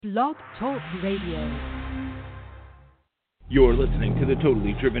Blog Talk Radio. You're listening to the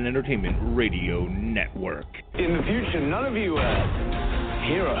Totally Driven Entertainment Radio Network. In the future, none of you are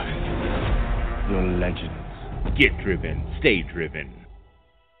heroes. You're legends. Get driven. Stay driven.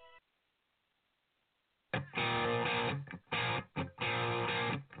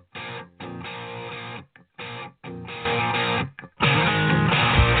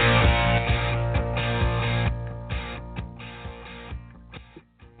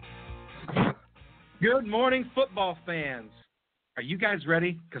 Good morning, football fans. Are you guys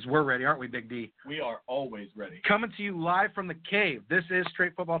ready? Because we're ready, aren't we, Big D? We are always ready. Coming to you live from the cave. This is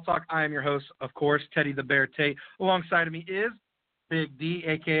Straight Football Talk. I am your host, of course, Teddy the Bear Tate. Alongside of me is Big D,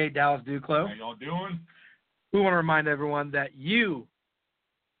 a.k.a. Dallas Duclo. How y'all doing? We want to remind everyone that you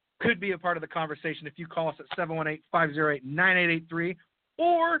could be a part of the conversation if you call us at 718-508-9883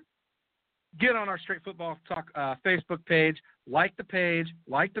 or get on our Straight Football Talk Facebook page, like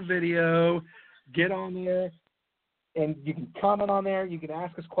the video, get on there, and you can comment on there. You can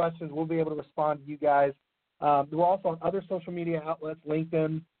ask us questions. We'll be able to respond to you guys. We're also on other social media outlets,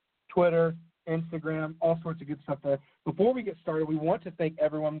 LinkedIn, Twitter, Instagram, all sorts of good stuff there. Before we get started, we want to thank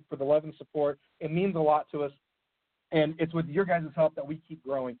everyone for the love and support. It means a lot to us, and it's with your guys' help that we keep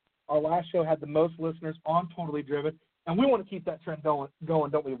growing. Our last show had the most listeners on Totally Driven, and we want to keep that trend going,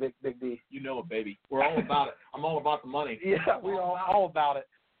 don't we, Big D? You know it, baby. We're all about it. I'm all about the money. Yeah, we're all about it.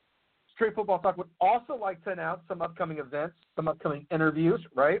 Straight Football Talk would also like to announce some upcoming events, some upcoming interviews,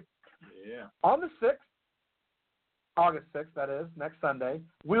 right? Yeah. On the 6th, August 6th, that is, next Sunday,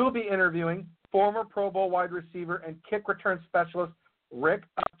 we will be interviewing former Pro Bowl wide receiver and kick return specialist Rick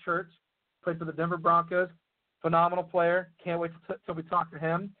Upchurch, played for the Denver Broncos. Phenomenal player. Can't wait till we talk to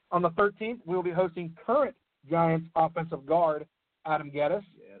him. On the 13th, we will be hosting current Giants offensive guard Adam Geddes.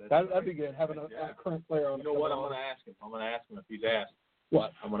 Yeah, that'd be good, having a current player on. You know what I'm going to ask him? I'm going to ask him if he's asked.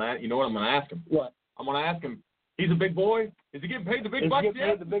 What? You know what I'm going to ask him? What? I'm going to ask him, he's a big boy? Is he getting paid the big bucks yet?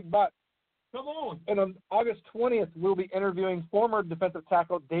 Paid the big bucks. Come on. And on August 20th, we'll be interviewing former defensive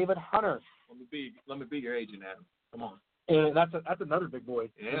tackle David Hunter. Let me be your agent, Adam. Come on. And that's another big boy.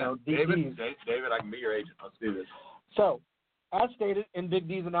 Yeah. David, I can be your agent. Let's do this. So, as stated in Big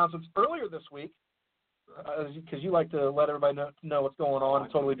D's announcements earlier this week, because you like to let everybody know what's going on,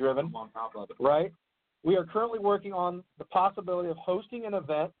 Totally Driven. I'm on top of it. Right? We are currently working on the possibility of hosting an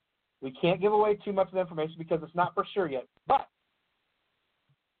event. We can't give away too much of the information because it's not for sure yet. But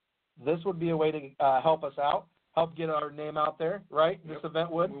this would be a way to help us out, help get our name out there, right? Yep. This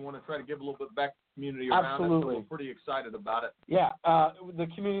event would. We want to try to give a little bit back to the community around us. Absolutely. We're pretty excited about it. Yeah. The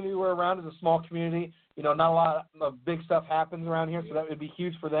community we're around is a small community. You know, not a lot of big stuff happens around here, so that would be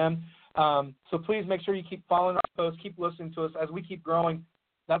huge for them. So please make sure you keep following our posts, keep listening to us. As we keep growing,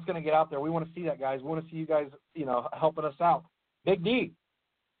 that's going to get out there. We want to see that, guys. We want to see you guys, helping us out. Big D,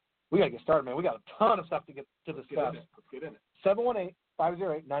 we got to get started, man. We got a ton of stuff to discuss. Let's get in it.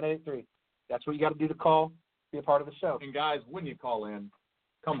 718-508-9883. That's what you got to do to call, be a part of the show. And, guys, when you call in,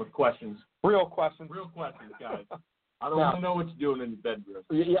 come with questions. Real questions. Real questions, guys. I don't want to know what you're doing in your bedroom.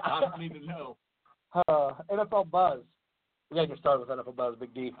 Yeah. I don't need to know. NFL Buzz. We got to get started with NFL Buzz,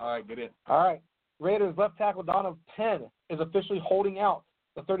 Big D. All right, get in. All right. Raiders left tackle Donald Penn is officially holding out.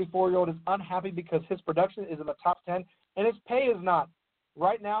 The 34-year-old is unhappy because his production is in the top 10 and his pay is not.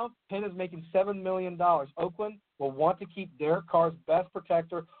 Right now, Penn is making $7 million. Oakland will want to keep Derek Carr's best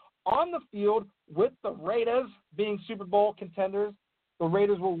protector on the field with the Raiders being Super Bowl contenders. The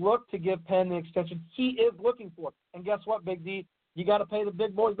Raiders will look to give Penn the extension he is looking for. And guess what, Big D? You got to pay the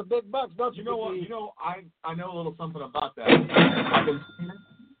big boys the big bucks, don't you? You know what? Big D? I know a little something about that.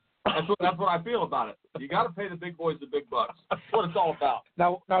 That's what I feel about it. You got to pay the big boys the big bucks. That's what it's all about.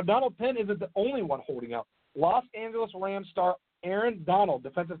 Now Donald Penn isn't the only one holding out. Los Angeles Rams star Aaron Donald,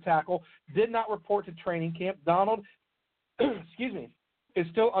 defensive tackle, did not report to training camp. Donald, is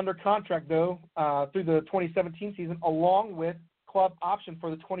still under contract, though, through the 2017 season, along with club option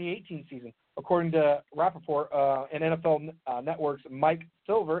for the 2018 season. According to Rappaport and NFL Network's Mike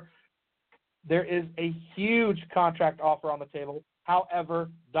Silver, there is a huge contract offer on the table. However,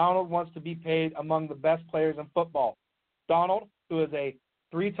 Donald wants to be paid among the best players in football. Donald, who is a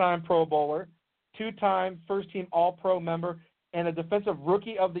 3-time Pro Bowler, 2-time first-team All-Pro member, and a Defensive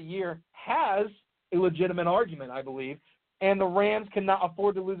Rookie of the Year, has a legitimate argument, I believe, and the Rams cannot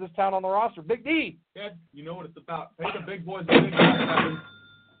afford to lose this talent on the roster. Big D! Ted, you know what it's about. Pay the big boys the big bucks.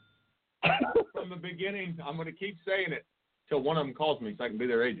 From the beginning, I'm going to keep saying it till one of them calls me so I can be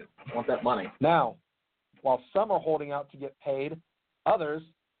their agent. I want that money. Now, while some are holding out to get paid, others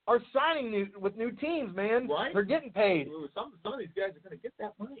are signing with new teams, man. Right. They're getting paid. Some of these guys are going to get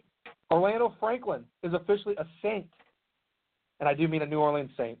that money. Orlando Franklin is officially a Saint. and I do mean a New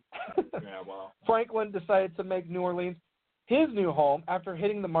Orleans Saint. Yeah, wow. Franklin decided to make New Orleans his new home after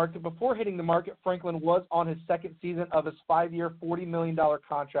hitting the market. Before hitting the market, Franklin was on his second season of his 5-year, $40 million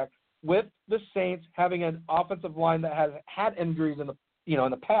contract with the Saints, having an offensive line that has had injuries in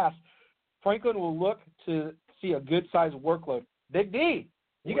the past. Franklin will look to see a good-sized workload. Big D,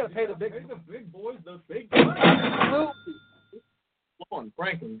 you got to pay the big boys, those big guys. Absolutely. Come on,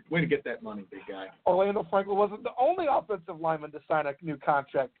 Franklin, way to get that money, big guy. Orlando Franklin wasn't the only offensive lineman to sign a new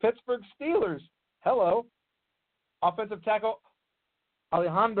contract. Pittsburgh Steelers, hello. Offensive tackle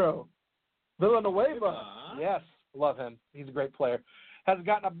Alejandro Villanueva. Yes, love him. He's a great player. Has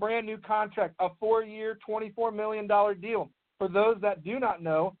gotten a brand new contract, a 4-year, $24 million deal. For those that do not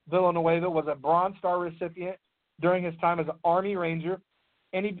know, Villanueva was a Bronze Star recipient during his time as an Army Ranger,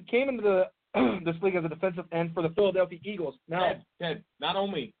 and he came into this league as a defensive end for the Philadelphia Eagles. Now, Ted, not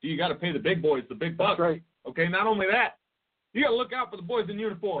only do you got to pay the big boys the big bucks, that's right. Okay, not only that, you got to look out for the boys in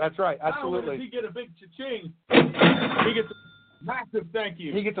uniform. That's right, Not absolutely. only does he get a big cha-ching, he gets a massive thank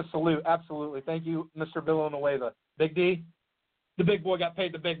you. He gets a salute, absolutely. Thank you, Mr. Villanueva. Big D, the big boy got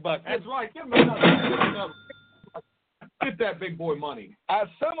paid the big bucks. That's right. Give him another. Get that big boy money. As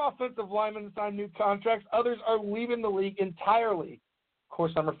some offensive linemen sign new contracts, others are leaving the league entirely. Of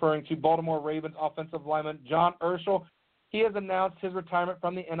course, I'm referring to Baltimore Ravens offensive lineman John Urschel. He has announced his retirement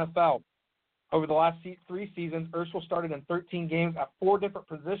from the NFL. Over the last 3 seasons, Urschel started in 13 games at 4 different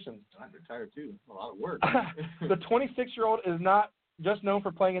positions. I'm retired, too. A lot of work. The 26-year-old is not just known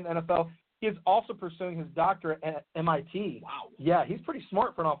for playing in the NFL. He is also pursuing his doctorate at MIT. Wow. Yeah, he's pretty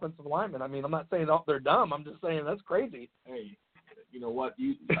smart for an offensive lineman. I mean, I'm not saying they're dumb. I'm just saying that's crazy. Hey, you know what?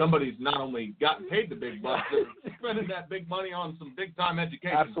 Somebody's not only gotten paid the big bucks, they're spending that big money on some big-time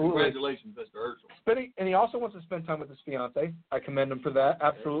education. Absolutely. Congratulations, Mr. Urschel. And he also wants to spend time with his fiance. I commend him for that.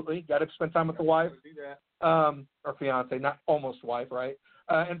 Absolutely. Got to spend time with the wife. Or fiance, not almost wife, right?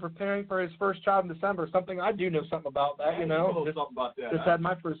 And preparing for his first child in December, something I do know something about that, you know. Something about that. Just had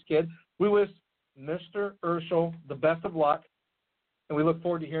my first kid. We wish Mr. Urschel the best of luck, and we look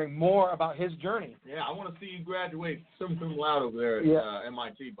forward to hearing more about his journey. Yeah, I want to see you graduate sum cum laude over there at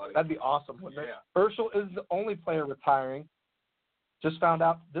MIT, buddy. That'd be awesome, wouldn't it? Yeah. Urschel is the only player retiring. Just found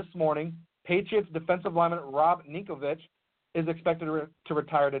out this morning, Patriots defensive lineman Rob Ninkovich is expected to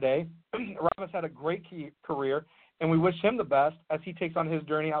retire today. Rob has had a great career, and we wish him the best as he takes on his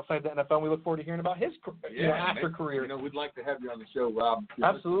journey outside the NFL. And we look forward to hearing about his after career. You know, we'd like to have you on the show, Rob.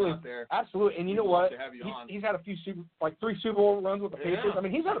 Absolutely. Absolutely. And you know what? He's had a few 3 Super Bowl runs with the Patriots. I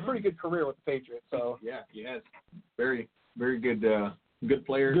mean, he's had a pretty good career with the Patriots. So yeah, he has. Very, very good good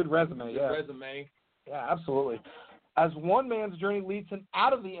player. Good resume, good resume. Yeah, absolutely. As one man's journey leads him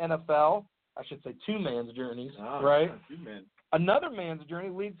out of the NFL, I should say 2 man's journeys, right? Yeah, 2 men. Another man's journey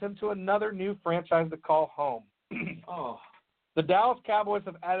leads him to another new franchise to call home. The Dallas Cowboys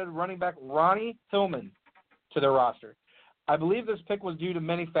have added running back Ronnie Tillman to their roster. I believe this pick was due to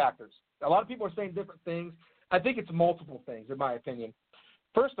many factors. A lot of people are saying different things. I think it's multiple things, in my opinion.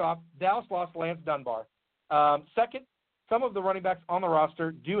 First off, Dallas lost Lance Dunbar. Second, some of the running backs on the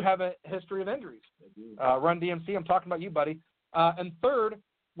roster do have a history of injuries. Run DMC, I'm talking about you, buddy. And third,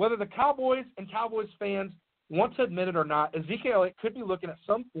 whether the Cowboys and Cowboys fans want to admit it or not, Ezekiel Elliott could be looking at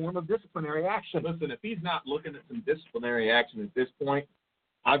some form of disciplinary action. Listen, if he's not looking at some disciplinary action at this point,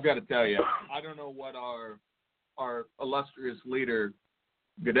 I've got to tell you, I don't know what our illustrious leader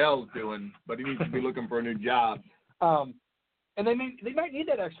Goodell's doing, but he needs to be looking for a new job. And they might need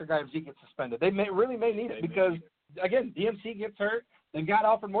that extra guy if Zeke gets suspended. They really may need it because, again, DMC gets hurt. They've got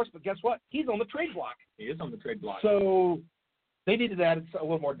Alfred Morse, but guess what? He's on the trade block. He is on the trade block. So they needed to add a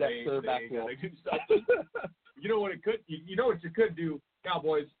little more depth to their backfield. You know what it could? You know what you could do,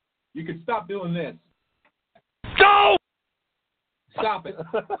 Cowboys? You could stop doing this. Go! Stop it.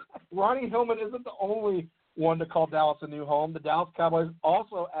 Ronnie Hillman isn't the only one to call Dallas a new home. The Dallas Cowboys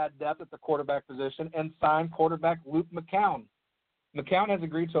also add depth at the quarterback position and sign quarterback Luke McCown. McCown has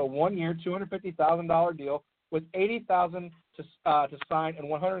agreed to a 1-year, $250,000 deal with $80,000 to sign and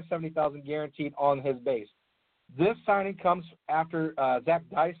 $170,000 guaranteed on his base. This signing comes after Zach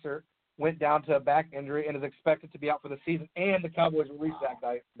Dysert went down to a back injury and is expected to be out for the season, and the Cowboys released Zach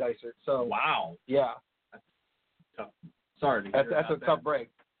Dysert. So wow, yeah, that's tough. Sorry to hear that's a tough break.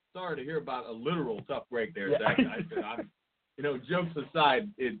 Sorry to hear about a literal tough break there, Zach Dysert. You know, jokes aside,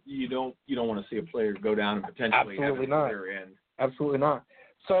 you don't want to see a player go down and potentially have a career end. Absolutely not.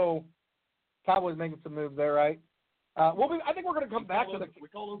 So, Cowboys making some moves there, right? I think we're going to come back to the. We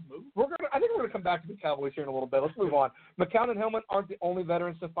call those moves. I think we're going to come back to the Cowboys here in a little bit. Let's move on. McCown and Hillman aren't the only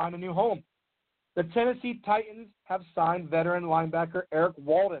veterans to find a new home. The Tennessee Titans have signed veteran linebacker Eric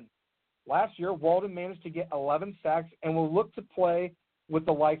Walden last year, Walden managed to get 11 sacks and will look to play with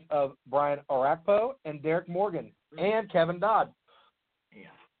the likes of Brian Orakpo and Derek Morgan and Kevin Dodd. Yeah.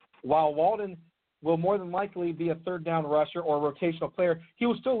 While Walden will more than likely be a third-down rusher or a rotational player, he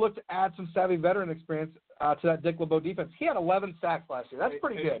will still look to add some savvy veteran experience to that Duclo defense. He had 11 sacks last year. That's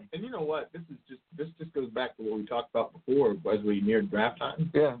pretty good. And you know what? This just goes back to what we talked about before as we neared draft time.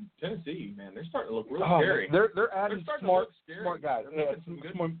 Yeah. Tennessee, man, they're starting to look real scary. They're adding smart guys. They're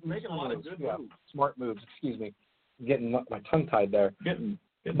making a lot of good moves. Smart moves. Excuse me. I'm getting my tongue tied there. Getting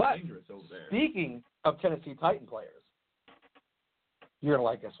but dangerous over there. Speaking of Tennessee Titan players, you're going to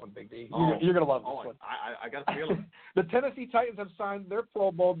like this one, Big D. You're going to love this one. I got a feeling. The Tennessee Titans have signed their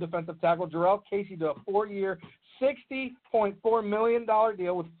Pro Bowl defensive tackle, Jarrell Casey, to a 4-year, $60.4 million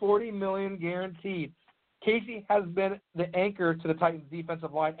deal with $40 million guaranteed. Casey has been the anchor to the Titans'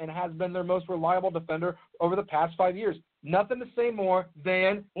 defensive line and has been their most reliable defender over the past 5 years. Nothing to say more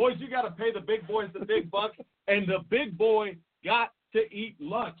than, boys, you got to pay the big boys the big bucks, and the big boy got to eat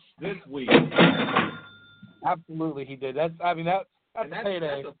lunch this week. Absolutely, he did. That's a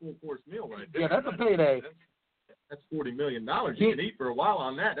payday. That's a full-course meal right there. Yeah, that's a payday. That's $40 million. You can eat for a while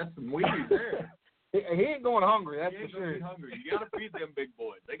on that. That's some Wheaties there. He ain't going hungry. That's for sure. Hungry. You got to feed them big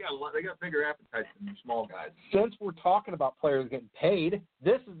boys. They got bigger appetites than you small guys. Since we're talking about players getting paid,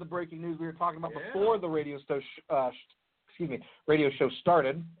 this is the breaking news we were talking about before the radio show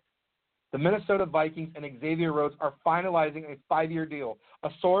started. The Minnesota Vikings and Xavier Rhodes are finalizing a 5-year deal. A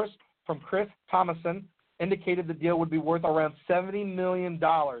source from Chris Thomason indicated the deal would be worth around $70 million.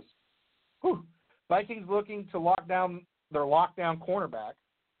 Whew. Vikings looking to lock down their lockdown cornerback.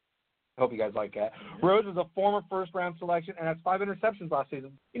 I hope you guys like that. Yeah. Rhodes is a former first-round selection and has 5 interceptions last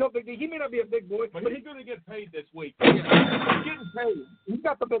season. You know, Big D, he may not be a big boy, but he's going to get paid this week. He's getting paid. He's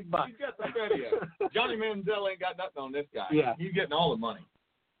got the big bucks. He's got the video. Johnny Manziel ain't got nothing on this guy. Yeah. He's getting all the money.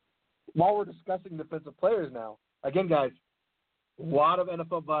 While we're discussing defensive players now, again, guys, a lot of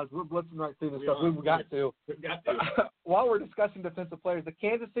NFL buzz. We're blitzing right through this stuff. We've got to. While we're discussing defensive players, the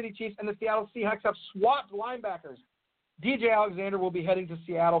Kansas City Chiefs and the Seattle Seahawks have swapped linebackers. DJ Alexander will be heading to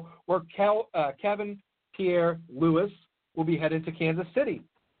Seattle, where Kevin Pierre-Louis will be heading to Kansas City.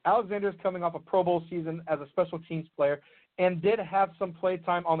 Alexander is coming off a Pro Bowl season as a special teams player and did have some play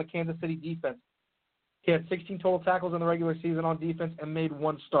time on the Kansas City defense. He had 16 total tackles in the regular season on defense and made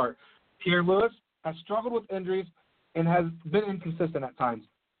 1 start. Pierre-Louis has struggled with injuries and has been inconsistent at times.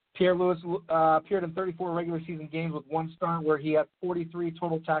 Pierre-Louis appeared in 34 regular season games with 1 start, where he had 43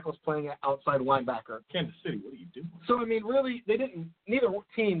 total tackles playing at outside linebacker. Kansas City, what are you doing? So, I mean, really, neither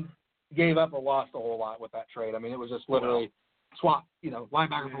team gave up or lost a whole lot with that trade. I mean, it was just literally swap,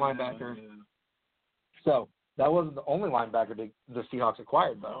 linebacker for linebacker. Yeah. So, that wasn't the only linebacker the Seahawks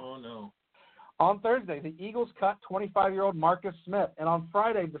acquired, though. Oh, no. On Thursday, the Eagles cut 25-year-old Marcus Smith, and on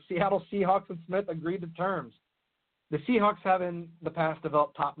Friday, the Seattle Seahawks and Smith agreed to terms. The Seahawks have in the past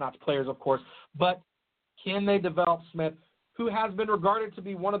developed top-notch players, of course, but can they develop Smith, who has been regarded to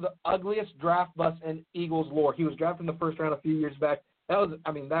be one of the ugliest draft busts in Eagles lore? He was drafted in the first round a few years back. It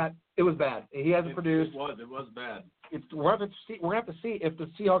was bad. He hasn't produced. It was bad. We're going to have to see if the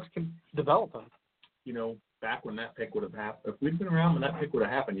Seahawks can develop him. You know, back when that pick would have happened, if we'd been around when that pick would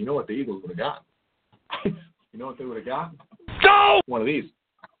have happened, you know what the Eagles would have got? You know what they would have got? Go! One of these.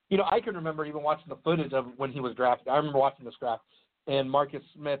 I can remember even watching the footage of when he was drafted. I remember watching this draft, and Marcus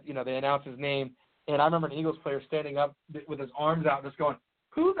Smith, they announced his name, and I remember an Eagles player standing up with his arms out just going,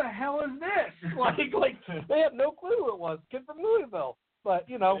 "Who the hell is this?" like they had no clue who it was. Kid from Louisville. But,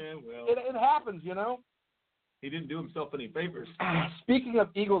 it happens, He didn't do himself any favors. Speaking of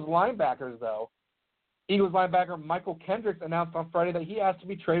Eagles linebackers, though, Eagles linebacker Michael Kendricks announced on Friday that he has to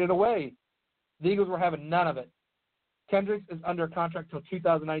be traded away. The Eagles were having none of it. Kendricks is under contract until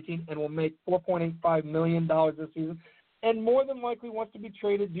 2019 and will make $4.85 million this season, and more than likely wants to be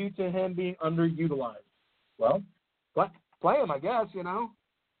traded due to him being underutilized. Well, play him, I guess,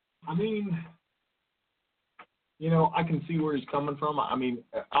 I mean, I can see where he's coming from. I mean,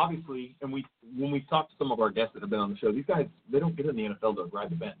 obviously, and when we talk to some of our guests that have been on the show, these guys, they don't get in the NFL to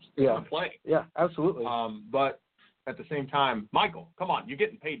ride the bench. They want to play. Yeah, absolutely. But at the same time, Michael, come on, you're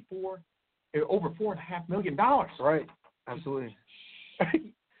getting paid over $4.5 million. Right. Absolutely.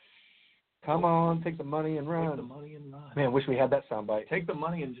 Come on, take the money and run. Take the money and run. Man, I wish we had that soundbite. Take the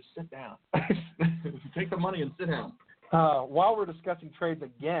money and just sit down. Take the money and sit down. While we're discussing trades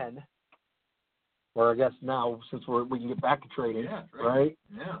again, or I guess now since we can get back to trading, right?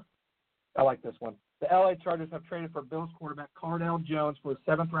 Yeah. I like this one. The LA Chargers have traded for Bills quarterback Cardale Jones for a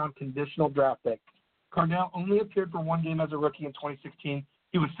 7th-round conditional draft pick. Cardale only appeared for 1 game as a rookie in 2016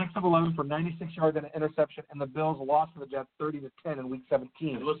 He was 6 of 11 for 96 yards and an interception, and the Bills lost to the Jets 30-10 in Week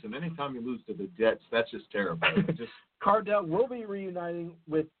 17. And listen, anytime you lose to the Jets, that's just terrible. Cardell will be reuniting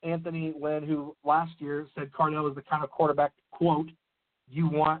with Anthony Lynn, who last year said Cardell is the kind of quarterback, quote, you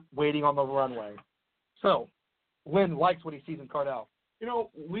want waiting on the runway. So, Lynn likes what he sees in Cardell. You know,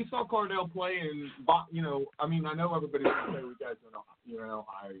 we saw Cardell play, and I mean, I know everybody's gonna say we guys are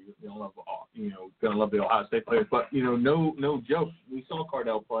Ohio, gonna love the Ohio State players, but no joke. We saw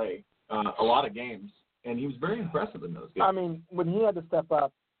Cardell play a lot of games, and he was very impressive in those games. I mean, when he had to step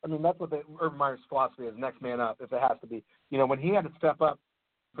up, I mean, that's what Urban Meyer's philosophy is: next man up, if it has to be. You know, when he had to step up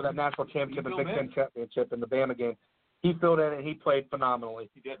for that national championship and Big Ten championship in the Bama game, he filled in and he played phenomenally.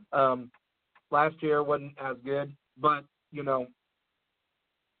 He did. Last year wasn't as good, but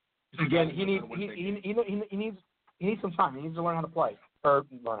again, he needs some time. He needs to learn how to play,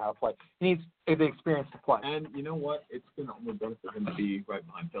 He needs the experience to play. And you know what? It's going to only benefit him to be right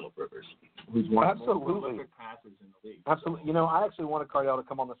behind Phillip Rivers, who's one of the most prolific passers in the league. Absolutely. I actually wanted Cardell to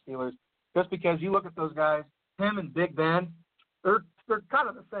come on the Steelers just because you look at those guys, him and Big Ben, they're kind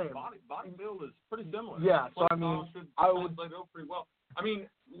of the same. Body build is pretty similar. Yeah. So I mean, I would play pretty well. I mean,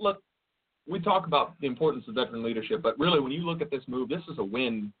 look. We talk about the importance of veteran leadership, but really, when you look at this move, this is a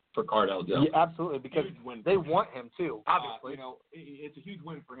win for Cardell Jones. Yeah, absolutely, because they want him too. Obviously, it's a huge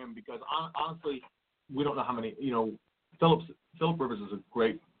win for him because honestly, we don't know how many. Phillip Rivers is a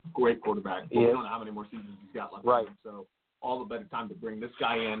great quarterback. But we don't know how many more seasons he's got left. Right. So all the better time to bring this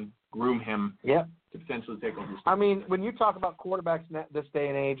guy in, groom him. Yeah. To potentially take over. I mean, when you talk about quarterbacks this day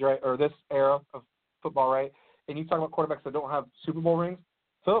and age, right, or this era of football, right, and you talk about quarterbacks that don't have Super Bowl rings.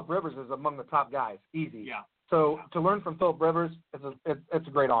 Phillip Rivers is among the top guys, easy. Yeah. So to learn from Phillip Rivers, it's a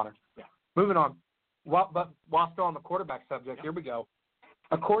great honor. Yeah. Moving on. While still on the quarterback subject, Here we go.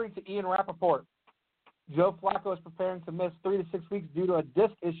 According to Ian Rappaport, Joe Flacco is preparing to miss 3 to 6 weeks due to a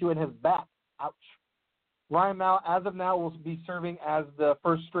disc issue in his back. Ouch. Ryan Mallett, as of now, will be serving as the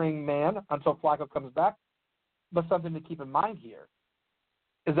first-string man until Flacco comes back. But something to keep in mind here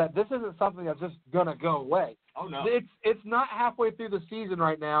is that this isn't something that's just going to go away. Oh, no. It's not halfway through the season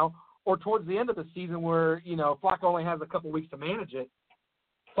right now or towards the end of the season where, Flacco only has a couple weeks to manage it.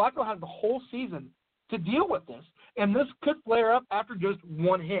 Flacco has the whole season to deal with this, and this could flare up after just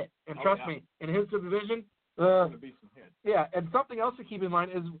one hit. And trust me, in his division, going to be some hits. Yeah, and something else to keep in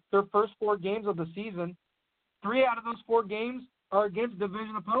mind is their first 4 games of the season, 3 out of those 4 games are against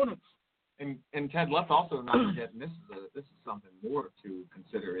division opponents. And Ted, let's also not forget, and this is something more to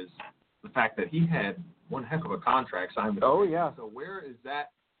consider, is the fact that he had one heck of a contract signed with Oh, yeah. So where is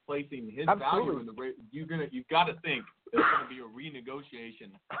that placing his Absolutely. value in the rate? You've got to think there's going to be a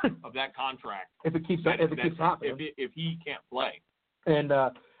renegotiation of that contract if it keeps happening. If he can't play. And,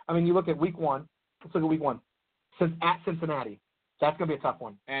 you look at week 1. Let's look at week 1. At Cincinnati. That's going to be a tough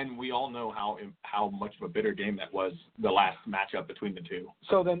one. And we all know how much of a bitter game that was, the last matchup between the two.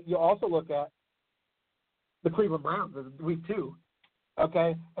 So then you also look at the Cleveland Browns week 2.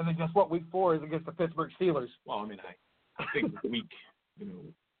 Okay? And then guess what? Week 4 is against the Pittsburgh Steelers. Well, I think the week,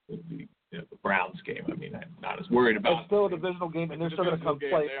 the Browns game, I'm not as worried about. It's still a divisional game, and they're still going to come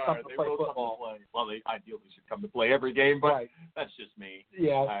play football. Well, they ideally should come to play every game, but that's just me.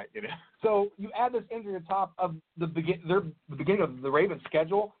 Yeah. So you add this injury on top of the beginning of the Ravens'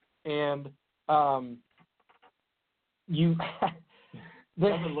 schedule, and doesn't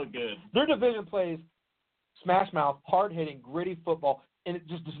look good. Their division plays smash mouth, hard hitting, gritty football, and it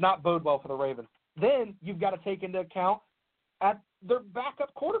just does not bode well for the Ravens. Then you've got to take into account at their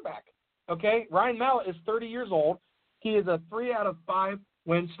backup quarterback. Okay, Ryan Mallett is 30 years old. He is a 3 out of 5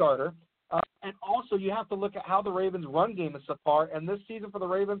 win starter. And also you have to look at how the Ravens' run game is subpar, and this season for the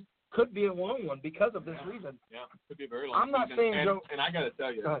Ravens could be a long one because of this reason. Yeah, could be a very long I'm not season. saying and, Joe. And I got to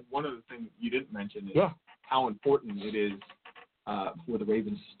tell you, one of the things you didn't mention is Yeah. how important it is for the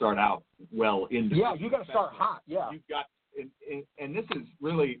Ravens to start out well in the Yeah, you got to start hot. Yeah. You've got, and this is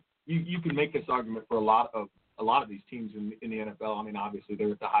really, you can make this argument for a lot of these teams in the NFL. Obviously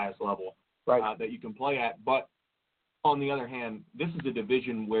they're at the highest level that you can play at. But on the other hand, this is a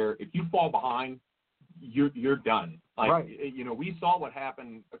division where if you fall behind, you're done. We saw what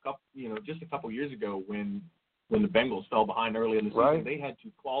happened just a couple years ago when the Bengals fell behind early in the season. Right. They had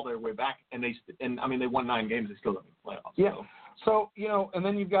to claw their way back, and they won 9 games. They still didn't make the playoffs. Yeah. So and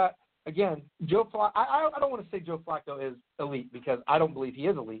then you've got again Joe Flacco. I don't want to say Joe Flacco is elite because I don't believe he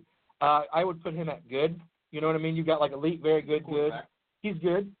is elite. I would put him at good. You know what I mean? You've got like elite, very good, good. He's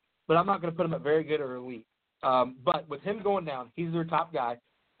good, but I'm not going to put him at very good or elite. But with him going down, he's their top guy.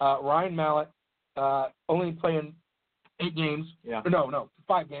 Ryan Mallett only playing 8 games. Yeah. No,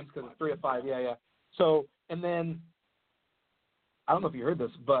 5 games because it's 3 of 5. Yeah. So, and then I don't know if you heard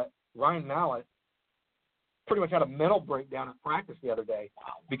this, but Ryan Mallett pretty much had a mental breakdown at practice the other day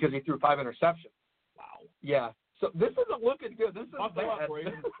because he threw 5 interceptions. Wow. Yeah. So this isn't looking good. This is Buckle bad. up,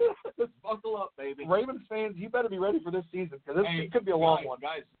 Ravens. Buckle up, baby. Ravens fans, you better be ready for this season because it could be a long one.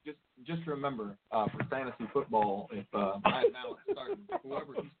 Guys, just remember, for fantasy football, if Ryan Mallett's starting,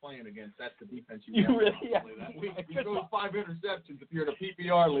 whoever he's playing against, that's the defense you have. Really, yeah. That week. He throws 5 interceptions. If you're in a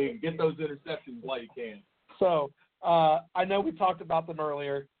PPR league, get those interceptions while you can. So I know we talked about them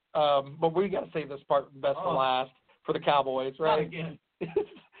earlier, but we got to save this part best for last for the Cowboys, right? Not again.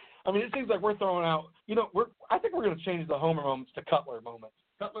 I mean, it seems like we're throwing out. I think we're going to change the Homer moments to Cutler moments.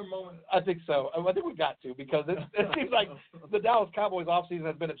 Cutler moment. I think so. I think we got to because it seems like the Dallas Cowboys offseason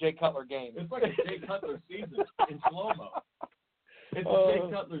has been a Jay Cutler game. It's like a Jay Cutler season in slow-mo. It's a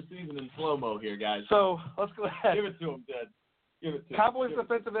Jay Cutler season in slow-mo here, guys. So let's go ahead. Give it to him, Ted. Give it to Cowboys him.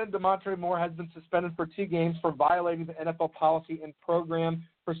 defensive end DeMontre Moore has been suspended for 2 games for violating the NFL policy and program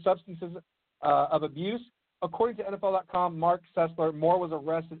for substances of abuse. According to NFL.com, Mark Sessler, Moore was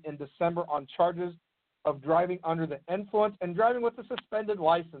arrested in December on charges of driving under the influence and driving with a suspended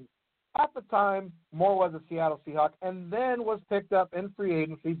license. At the time, Moore was a Seattle Seahawk and then was picked up in free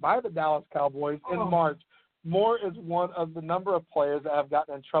agency by the Dallas Cowboys in March. Moore is one of the number of players that have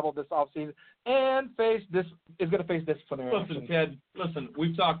gotten in trouble this offseason and is going to face disciplinary action. Listen, Ted,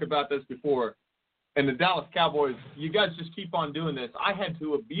 we've talked about this before. And the Dallas Cowboys, you guys just keep on doing this. I had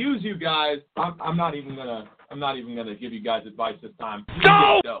to abuse you guys. I'm not even gonna give you guys advice this time.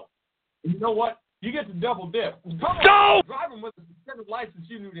 No. You know what? You get to double dip. Come on, driving with a suspended license,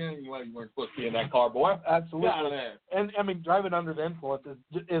 you knew anyway you weren't supposed to be in that car, boy. Absolutely. Get out of there. And I mean, driving under the influence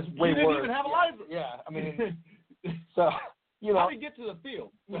is way you didn't worse. even have a license. Yeah, I mean, so How did he get to the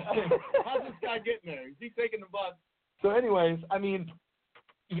field? How's this guy getting there? Is he taking the bus? So, anyways, I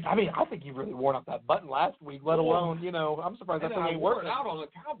think he really worn up that button last week, let alone, I'm surprised that thing ain't working. Out on the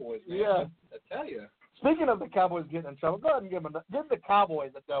Cowboys, man. Yeah. I tell you. Speaking of the Cowboys getting in trouble, go ahead and give the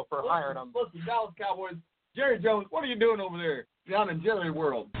Cowboys a dough for hiring them. Listen, Dallas Cowboys, Jerry Jones, what are you doing over there down in Jerry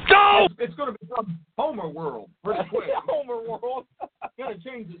World? Go! It's going to become Homer World pretty quick. Homer World. Going to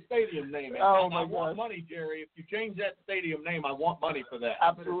change the stadium name. Oh, I want money, Jerry. If you change that stadium name, I want money for that.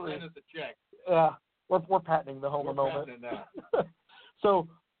 Absolutely. Send us a check. Yeah, we're patenting the Homer moment. That. So,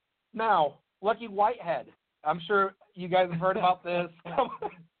 now, Lucky Whitehead. I'm sure you guys have heard about this.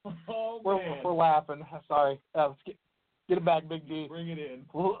 We're laughing. Sorry. Let's get it back, Big D. Bring it in.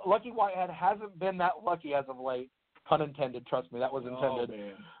 Lucky Whitehead hasn't been that lucky as of late. Pun intended. Trust me, that was intended. Oh,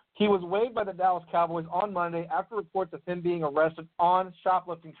 man. He was waived by the Dallas Cowboys on Monday after reports of him being arrested on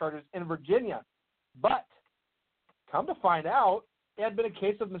shoplifting charges in Virginia. But, come to find out, it had been a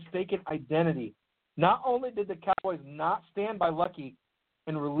case of mistaken identity. Not only did the Cowboys not stand by Lucky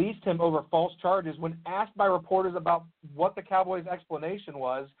and released him over false charges, when asked by reporters about what the Cowboys' explanation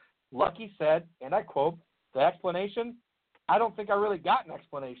was, Lucky said, and I quote, "The explanation? I don't think I really got an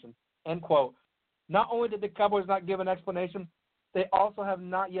explanation," end quote. Not only did the Cowboys not give an explanation, they also have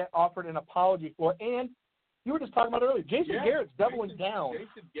not yet offered an apology for it. And you were just talking about it earlier, Jason Garrett's doubling down.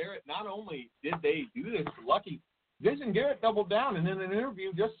 Jason Garrett, not only did they do this to Lucky, Jason Garrett doubled down, and in an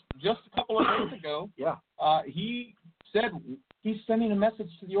interview just a couple of days ago, he said he's sending a message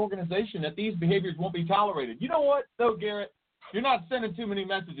to the organization that these behaviors won't be tolerated. You know what, though, Garrett? You're not sending too many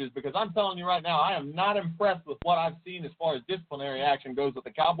messages because I'm telling you right now, I am not impressed with what I've seen as far as disciplinary action goes with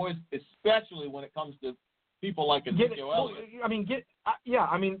the Cowboys, especially when it comes to people like Ezekiel Elliott.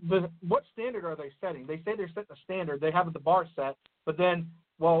 What standard are they setting? They say they're setting a standard. They have the bar set, but then,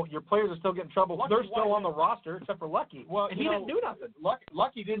 your players are still getting trouble. They're still on the roster, except for Lucky. Well, and he didn't do nothing.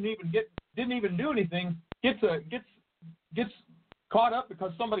 Lucky didn't even do anything. Gets caught up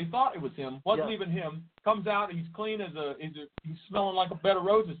because somebody thought it was him. Wasn't even him. Comes out, he's clean he's smelling like a bed of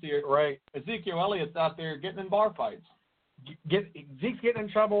roses here. Right. Ezekiel Elliott's out there getting in bar fights. Zeke's getting in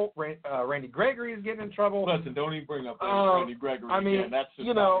trouble. Randy Gregory is getting in trouble. Listen, don't even bring up Randy Gregory again. That's just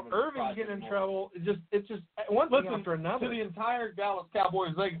Irving's getting in trouble. It's just one thing after another. To the entire Dallas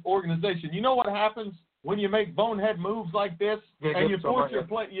Cowboys organization, you know what happens when you make bonehead moves like this, and you force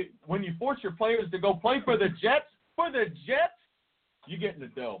when you force your players to go play for the Jets. You get in the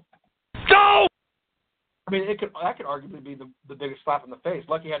dough. Go! I mean, that could arguably be the biggest slap in the face.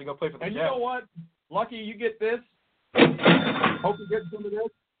 Lucky had to go play for the Jets. And you know what? Lucky, you get this. Hope you get some of this.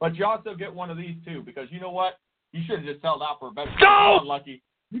 But you also get one of these, too, because you know what? You should have just held out for a better time, Lucky.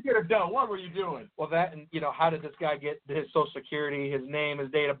 You get a dough. What were you doing? Well, that and, how did this guy get his Social Security, his name, his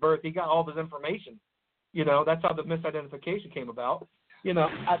date of birth? He got all of his information. That's how the misidentification came about.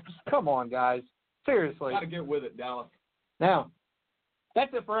 Come on, guys. Seriously. Got to get with it, Dallas. Now,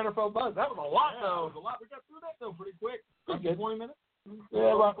 That's it for NFL Buzz. That was a lot, though. That was a lot. We got through that, though, pretty quick. Pretty good. 20 minutes?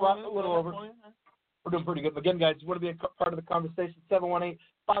 Yeah, right, a little over. We're doing pretty good. Again, guys, you want to be a part of the conversation,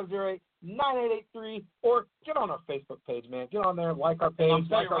 718-508-9883, or get on our Facebook page, man. Get on there, like our page,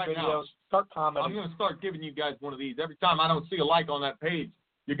 like our videos, now, start commenting. I'm going to start giving you guys one of these. Every time I don't see a like on that page,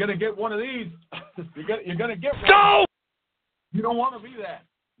 you're going to get one of these. You're going to get one. No! You don't want to be that.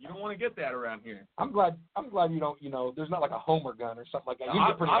 You don't want to get that around here. I'm glad you don't, there's not like a Homer gun or something like that. You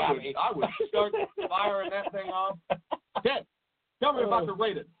get pretty happy. I would start firing that thing off. Ted, tell me about the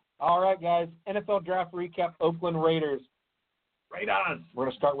Raiders. All right, guys. NFL draft recap, Oakland Raiders. Raiders. We're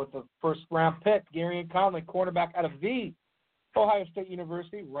going to start with the first-round pick, Gary Conley, cornerback out of Ohio State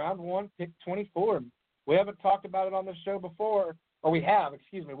University, round 1, pick 24. We haven't talked about it on the show before, or we have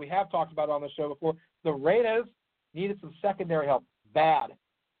talked about it on the show before. The Raiders needed some secondary help. Bad.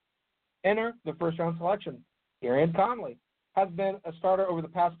 Enter the first-round selection. Gary Conley has been a starter over the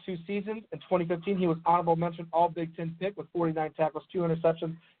past 2 seasons. In 2015, he was honorable mention All-Big Ten pick with 49 tackles, 2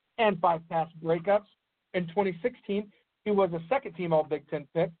 interceptions, and 5 pass breakups. In 2016, he was a second-team All-Big Ten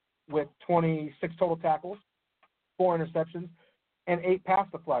pick with 26 total tackles, 4 interceptions, and 8 pass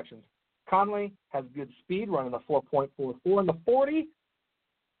deflections. Conley has good speed, running a 4.44 in the 40.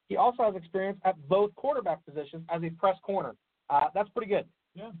 He also has experience at both quarterback positions as a press corner. That's pretty good.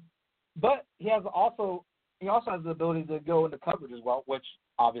 Yeah. But he also has the ability to go into coverage as well, which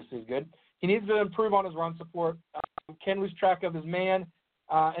obviously is good. He needs to improve on his run support, can lose track of his man,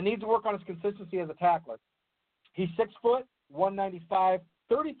 and needs to work on his consistency as a tackler. He's 6 foot, 195,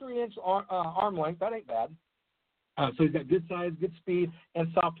 33-inch arm length. That ain't bad. So he's got good size, good speed,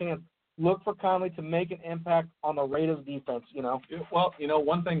 and soft hands. Look for Conley to make an impact on the Raiders defense, Well,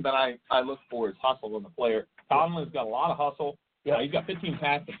 one thing that I look for is hustle in the player. Conley's got a lot of hustle. Yeah, he's got 15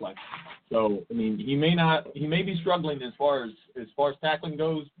 pass deflections. So, he may be struggling as far as tackling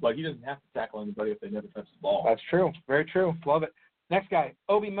goes, but he doesn't have to tackle anybody if they never touch the ball. That's true. Very true. Love it. Next guy,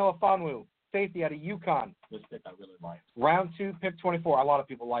 Obi Melifonwu, safety out of UConn. This pick I really like. Round 2, pick 24. A lot of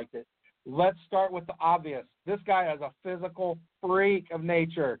people liked it. Let's start with the obvious. This guy is a physical freak of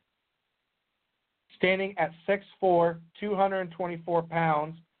nature. Standing at 6'4", 224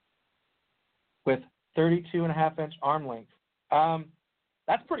 pounds with 32.5-inch arm length.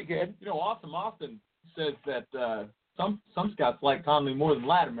 That's pretty good. Awesome Austin says that some scouts like Conley more than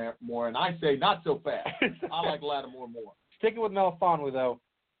Lattimore, and I say not so fast. I like Lattimore more. Sticking with Melifonwu, though,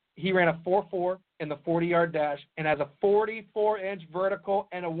 he ran a 4.4 in the 40-yard dash and has a 44-inch vertical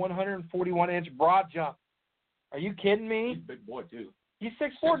and a 141-inch broad jump. Are you kidding me? He's a big boy, too. He's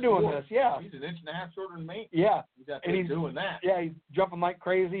 6'4" doing this, yeah. He's an inch and a half shorter than me. Yeah. He's out there doing that. Yeah, he's jumping like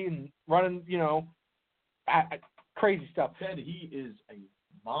crazy and running, crazy stuff. Ted, he is a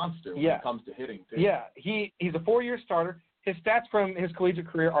monster when it comes to hitting, too. Yeah, he's a 4-year starter. His stats from his collegiate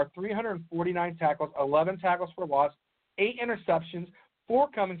career are 349 tackles, 11 tackles for loss, 8 interceptions, 4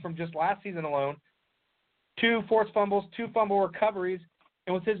 coming from just last season alone, 2 forced fumbles, 2 fumble recoveries,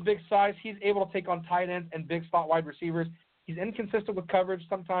 and with his big size, he's able to take on tight ends and big spot wide receivers. He's inconsistent with coverage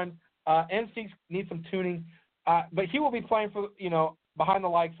sometimes. Instincts need some tuning, but he will be playing for behind the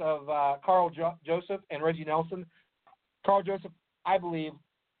likes of Carl Joseph and Reggie Nelson. Carl Joseph, I believe,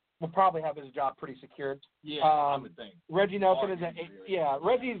 will probably have his job pretty secured. Yeah, I would think. Reggie Nelson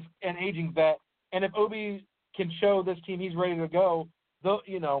Reggie's an aging vet, and if Obi can show this team he's ready to go, they'll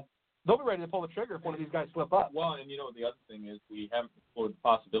be ready to pull the trigger if one of these guys slip up. Well, and the other thing is we haven't explored the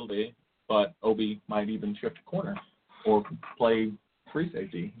possibility, but Obi might even shift a corner or play free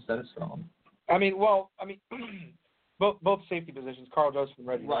safety instead of strong. Both safety positions, Carl Joseph and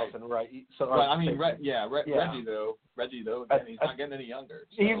Reggie Nelson, right? So, Reggie though, again, he's not getting any younger.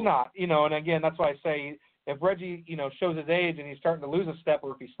 So. He's not, and again, that's why I say if Reggie, shows his age and he's starting to lose a step,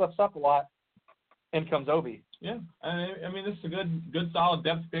 or if he slips up a lot, in comes Obi. Yeah, this is a good solid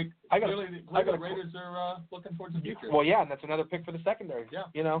depth pick. The Raiders are looking towards the future. Well, yeah, and that's another pick for the secondary.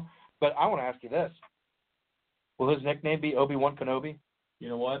 Yeah, But I want to ask you this: will his nickname be Obi-Wan Kenobi? You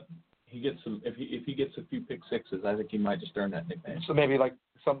know what? He gets some. If he gets a few pick sixes, I think he might just earn that nickname. So maybe like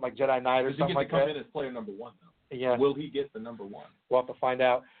something like Jedi Knight or something like that. He gets to come in as player number 1, though. Yeah. Will he get the number 1? We'll have to find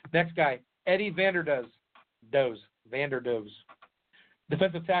out. Next guy, Eddie Vanderdoes.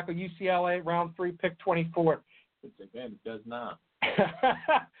 Defensive tackle, UCLA, round 3, pick 24. Does not.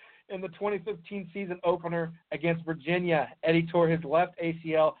 In the 2015 season opener against Virginia, Eddie tore his left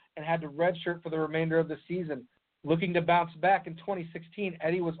ACL and had to redshirt for the remainder of the season. Looking to bounce back in 2016,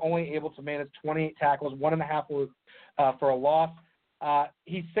 Eddie was only able to manage 28 tackles, 1.5 for a loss.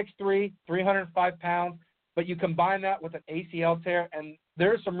 He's 6'3", 305 pounds, but you combine that with an ACL tear, and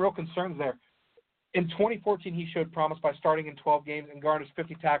there's some real concerns there. In 2014, he showed promise by starting in 12 games and garners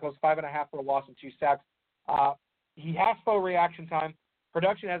 50 tackles, 5.5 for a loss, and 2 sacks. He has slow reaction time.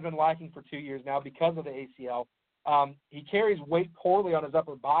 Production has been lacking for 2 years now because of the ACL. He carries weight poorly on his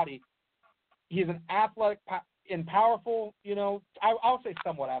upper body. He's an athletic and powerful, I'll say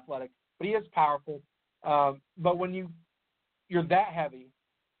somewhat athletic, but he is powerful. But when you're that heavy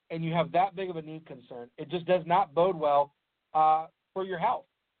and you have that big of a knee concern, it just does not bode well for your health.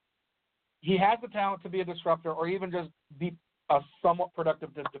 He has the talent to be a disruptor or even just be a somewhat productive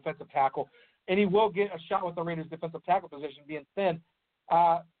defensive tackle, and he will get a shot with the Raiders' defensive tackle position being thin,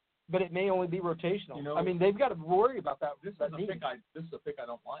 but it may only be rotational. I mean, they've got to worry about that. This is a pick I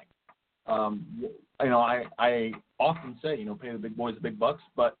don't like. I often say, pay the big boys the big bucks,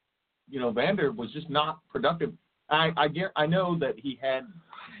 but, Vander was just not productive. I know that he had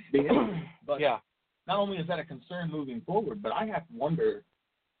the injury, but not only is that a concern moving forward, but I have to wonder,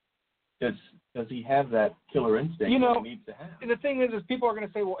 does he have that killer instinct that he needs to have? And the thing is people are going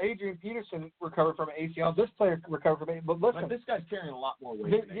to say, well, Adrian Peterson recovered from an ACL. This player recovered from it. But listen, this guy's carrying a lot more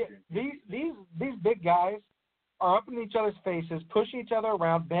weight than Adrian. These big guys are up in each other's faces, pushing each other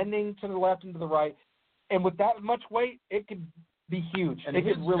around, bending to the left and to the right. And with that much weight, it could be huge. And it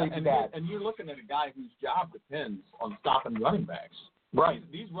could really be bad. And you're looking at a guy whose job depends on stopping running backs. Right.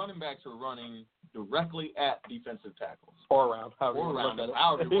 These running backs are running directly at defensive tackles. Or around.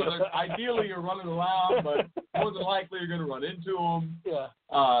 Ideally, you're running around, but more than likely you're going to run into them. Yeah.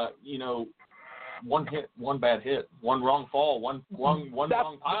 One hit, one bad hit, one wrong fall, one wrong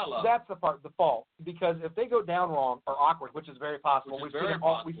pile up. That's the part, the fall. Because if they go down wrong or awkward, which is very possible, we see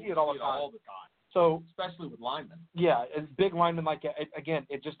it all the time. So, especially with linemen. Yeah, it's big linemen like that. Again,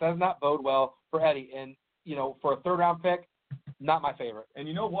 it just does not bode well for Eddie. And, for a third-round pick, not my favorite. And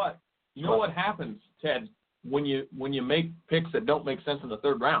you know what? You know what happens, Ted, when you make picks that don't make sense in the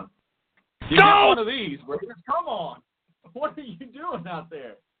third round? You get one of these where it's, come on, what are you doing out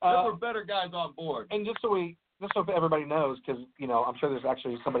there? There were better guys on board. And just so everybody knows, because I'm sure there's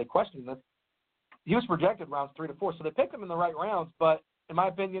actually somebody questioning this, he was projected rounds 3 to 4, so they picked him in the right rounds. But in my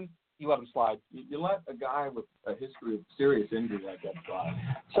opinion, you let him slide. You let a guy with a history of serious injury like that slide.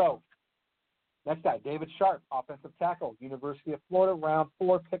 So. Next guy, David Sharp, offensive tackle, University of Florida, round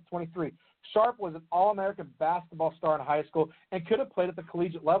 4, pick 23. Sharp was an All-American basketball star in high school and could have played at the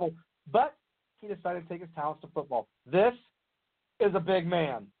collegiate level, but he decided to take his talents to football. This is a big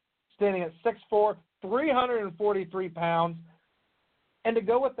man, standing at 6'4", 343 pounds. And to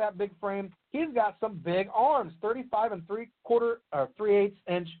go with that big frame, he's got some big arms, 35 3/8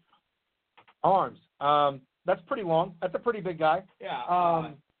 inch arms. That's pretty long. That's a pretty big guy.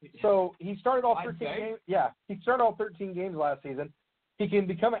 Yeah. So he started all 13 games. Yeah, he started all 13 games last season. He can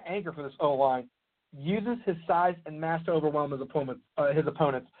become an anchor for this O-line. Uses his size and mass to overwhelm his opponents.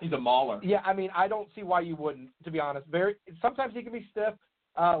 He's a mauler. Yeah, I mean, I don't see why you wouldn't, to be honest. Sometimes he can be stiff,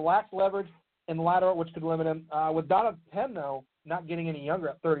 lacks leverage and lateral, which could limit him. With Donna Penn, though, not getting any younger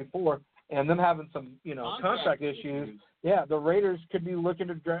at 34, and them having some, contract issues. Yeah, the Raiders could be looking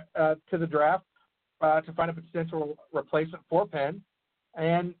to the draft to find a potential replacement for Penn.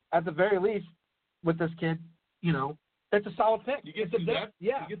 And at the very least, with this kid, it's a solid pick. You get some depth.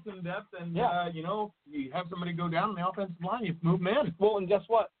 Yeah. You get some depth, and, you have somebody go down in the offensive line, you move him in. Well, and guess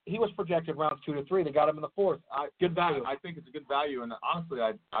what? He was projected rounds 2 to 3. They got him in the 4th. Good value. I think it's a good value, and honestly,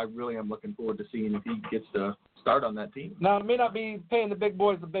 I really am looking forward to seeing if he gets to start on that team. Now, it may not be paying the big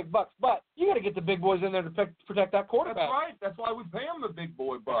boys the big bucks, but you got to get the big boys in there to protect that quarterback. That's right. That's why we pay him the big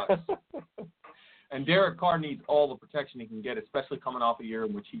boy bucks. And Derek Carr needs all the protection he can get, especially coming off a year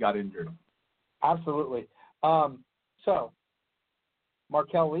in which he got injured. Absolutely. So,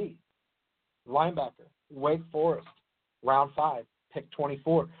 Markel Lee, linebacker, Wake Forest, round 5, pick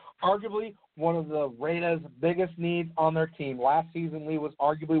 24. Arguably one of the Raiders' biggest needs on their team. Last season, Lee was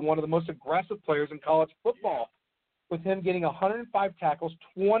arguably one of the most aggressive players in college football, with him getting 105 tackles,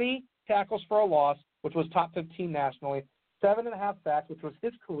 20 tackles for a loss, which was top 15 nationally, 7.5 sacks, which was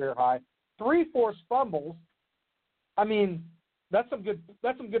his career high, 3 forced fumbles. I mean, that's some good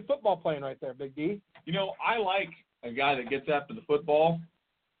football playing right there, Big D. I like a guy that gets after the football,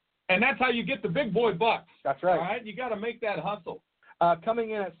 and that's how you get the big boy bucks. That's right. All right, you got to make that hustle.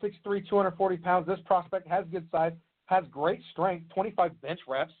 Coming in at 6'3", 240 pounds, this prospect has good size, has great strength, 25 bench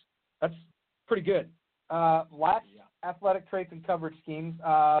reps. That's pretty good. Lacks athletic traits and coverage schemes.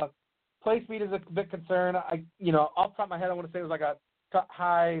 Play speed is a bit concerned. Off the top of my head, I want to say it was like a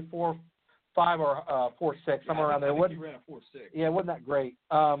high 4.5 or 4.6, somewhere around there. He ran a 4.6. Yeah, it wasn't that great.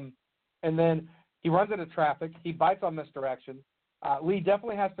 And then he runs into traffic. He bites on misdirection. Lee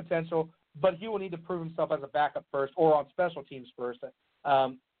definitely has potential, but he will need to prove himself as a backup first or on special teams first.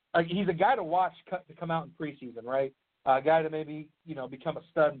 he's a guy to watch to come out in preseason, right? A guy to maybe, become a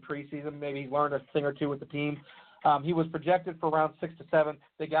stud in preseason. Maybe he's learned a thing or two with the team. He was projected for around 6 to 7.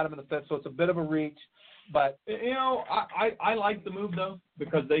 They got him in the 5th, so it's a bit of a reach. But I like the move though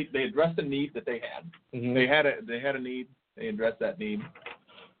because they addressed a need that they had. Mm-hmm. They had a need. They addressed that need.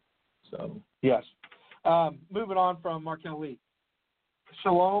 So yes. Moving on from Markel Lee,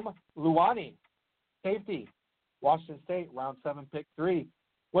 Shalom Luani, safety, Washington State, round 7, pick 3.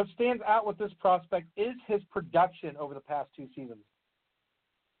 What stands out with this prospect is his production over the past 2 seasons.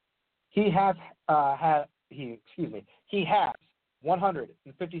 He has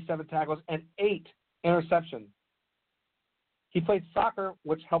 157 tackles and 8 interceptions. He played soccer,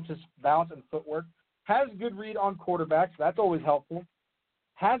 which helps his balance and footwork. Has good read on quarterbacks. That's always helpful.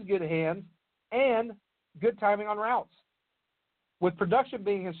 Has good hands and good timing on routes. With production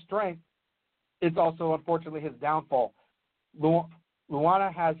being his strength, it's also, unfortunately, his downfall.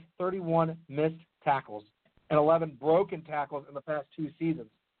 Luana has 31 missed tackles and 11 broken tackles in the past 2 seasons.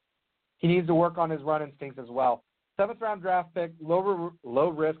 He needs to work on his run instincts as well. 7th-round draft pick, low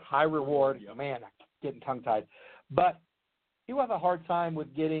risk, high reward. Yep. Man, I'm getting tongue-tied. But he will have a hard time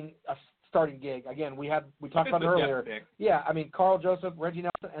with getting a starting gig. Again, we talked about it earlier. Yeah, I mean, Carl Joseph, Reggie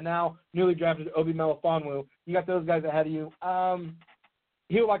Nelson, and now newly drafted Obi Melifonwu. You got those guys ahead of you.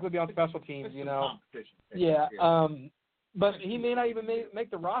 He'll likely be on special teams, Competition. Yeah, but he may not even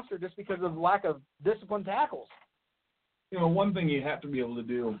make the roster just because of lack of disciplined tackles. One thing you have to be able to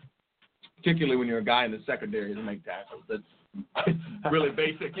do, particularly when you're a guy in the secondary, is make tackles. That's really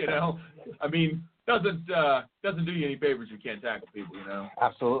basic, I mean, doesn't do you any favors if you can't tackle people,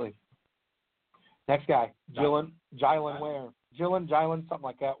 Absolutely. Next guy, Jylan Ware. Jylan, something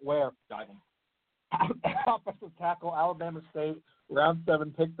like that. Ware. Offensive tackle, Alabama State, round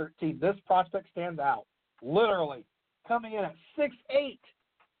 7, pick 13. This prospect stands out. Literally. Coming in at 6'8",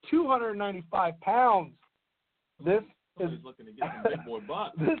 295 pounds. This is looking to get some big boy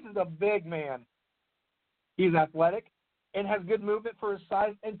butt. This is a big man. He's athletic and has good movement for his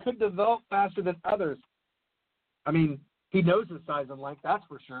size and could develop faster than others. I mean, he knows his size and length, that's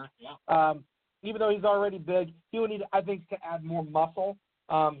for sure. Yeah. Even though he's already big, he will need, I think, to add more muscle.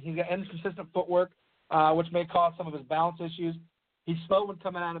 He's got inconsistent footwork, which may cause some of his balance issues. He's slow when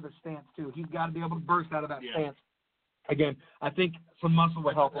coming out of his stance, too. He's got to be able to burst out of that stance. Again, I think some muscle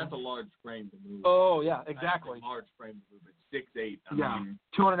will help him. That's a large frame to move. Oh, yeah, exactly. That's a large frame to move. It's 6'8". I mean,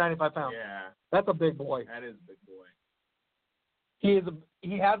 295 pounds. Yeah. That's a big boy. That is a big boy. He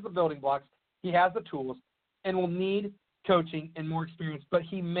has the building blocks. He has the tools and will need coaching and more experience, but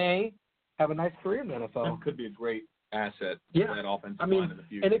he may have a nice career in the NFL. That could be a great asset for that offensive line in the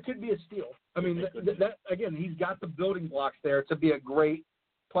future. And it could be a steal. I mean, that again, he's got the building blocks there to be a great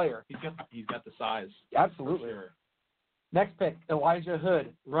player. He's got the size. Absolutely. For sure. Next pick, Elijah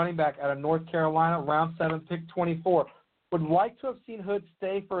Hood, running back out of North Carolina, round 7, pick 24. Would like to have seen Hood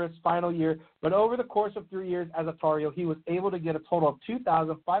stay for his final year, but over the course of 3 years as a Tar Heel, he was able to get a total of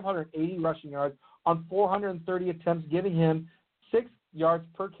 2,580 rushing yards on 430 attempts, giving him 6 yards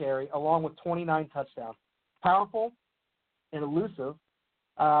per carry, along with 29 touchdowns. Powerful and elusive.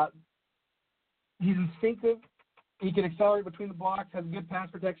 He's instinctive. He can accelerate between the blocks, has good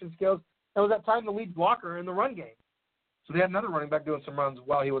pass protection skills, and was at times the lead blocker in the run game. So they had another running back doing some runs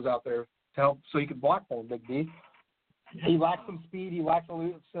while he was out there to help so he could block for him, Big D. He lacks some speed. He lacks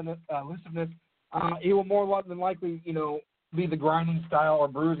elusiveness. He will more than likely, be the grinding style or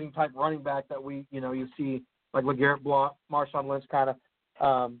bruising type running back that you see like LeGarrette Blount, Marshawn Lynch kind of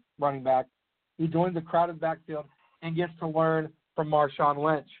running back. He joins the crowded backfield and gets to learn from Marshawn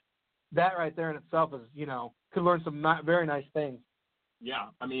Lynch. That right there in itself is, could learn some very nice things. Yeah,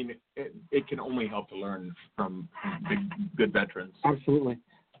 I mean, it can only help to learn from good veterans. Absolutely.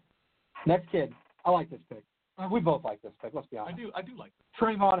 Next kid, I like this pick. We both like this pick, let's be honest. I do like this.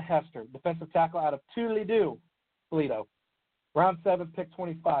 Trayvon Hester, defensive tackle out of Toledo. Round 7, pick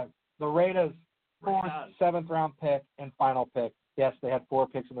 25. The Raiders, 7th-round pick and final pick. Yes, they had 4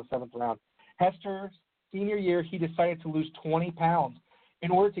 picks in the 7th round. Hester's senior year, he decided to lose 20 pounds. In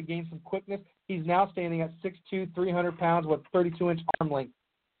order to gain some quickness, he's now standing at 6'2", 300 pounds with 32-inch arm length.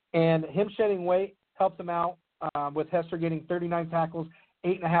 And him shedding weight helps him out with Hester getting 39 tackles,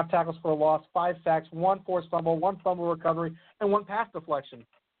 8.5 tackles for a loss, 5 sacks, 1 forced fumble, 1 fumble recovery, and 1 pass deflection.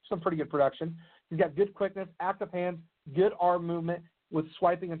 Some pretty good production. He's got good quickness, active hands, good arm movement with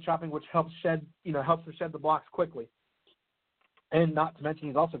swiping and chopping, which helps him shed the blocks quickly. And not to mention,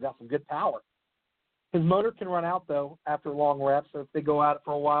 he's also got some good power. His motor can run out, though, after long reps. So if they go at it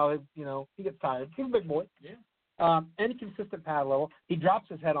for a while, he gets tired. He's a big boy. Yeah. Inconsistent pad level. He drops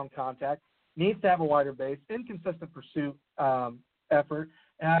his head on contact. Needs to have a wider base. Inconsistent pursuit effort.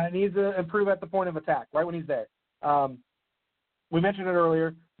 needs to improve at the point of attack, right when he's there. We mentioned it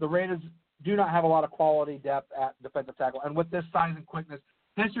earlier. The Raiders do not have a lot of quality depth at defensive tackle, and with this size and quickness,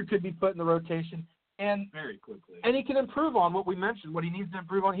 Spencer could be put in the rotation and very quickly. And he can improve on what we mentioned, what he needs to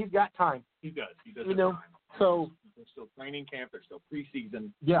improve on. He's got time. He does. He does. You know, time. so there's still training camp. There's still preseason.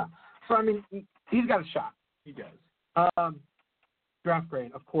 Yeah. So I mean, he's got a shot. He does. Draft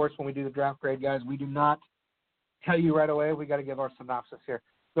grade, of course. When we do the draft grade, guys, we do not tell you right away. We got to give our synopsis here.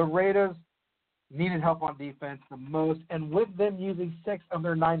 The Raiders needed help on defense the most, and with them using 6 of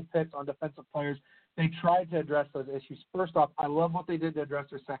their 9 picks on defensive players, they tried to address those issues. First off, I love what they did to address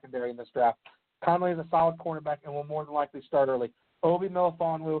their secondary in this draft. Conley is a solid cornerback and will more than likely start early. Obi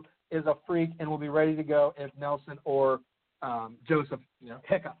Melifonwu is a freak and will be ready to go if Nelson or Joseph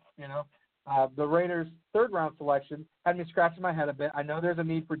hiccup. The Raiders' third-round selection had me scratching my head a bit. I know there's a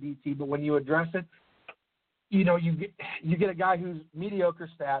need for DT, but when you address it, you get a guy who's mediocre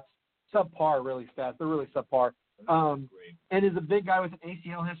stats, subpar really stats. They're really subpar. And is a big guy with an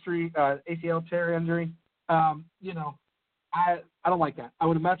ACL history, ACL tear injury. I don't like that. I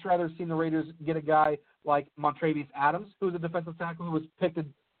would much rather seen the Raiders get a guy like Montravius Adams, who's a defensive tackle who was picked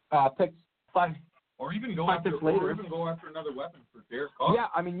 5. Or even go after another weapon for Derek Carr. Yeah,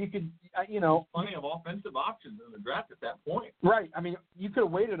 I mean, you could, plenty of offensive options in the draft at that point. Right. I mean, you could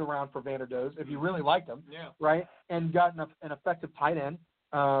have waited around for Vander Does if you really liked him. Yeah. Right, and gotten an effective tight end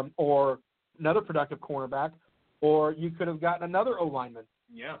or another productive cornerback, or you could have gotten another O lineman.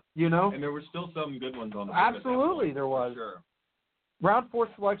 Yeah. And there were still some good ones on the board. Absolutely, there was. Sure. Round 4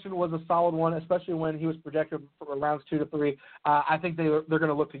 selection was a solid one, especially when he was projected for rounds 2 to 3. I think they're going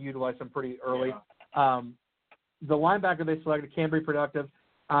to look to utilize him pretty early. Yeah. The linebacker they selected can be productive,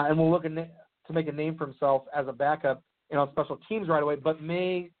 and will look to make a name for himself as a backup on special teams right away, but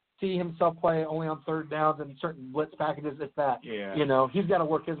may see himself play only on third downs and certain blitz packages, if that. Yeah. He's got to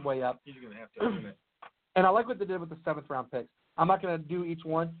work his way up. He's going to have to earn it. And I like what they did with the 7th-round picks. I'm not going to do each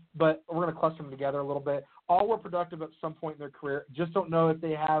one, but we're going to cluster them together a little bit. All were productive at some point in their career. Just don't know if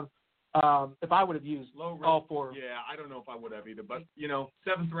they have if I would have used low risk, all 4. Yeah, I don't know if I would have either. But,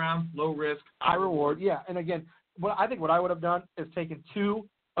 7th round, low risk. High reward, yeah. And, again, what I would have done is taken 2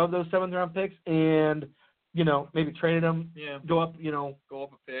 of those 7th-round picks and, maybe traded them. Yeah. Go up, Go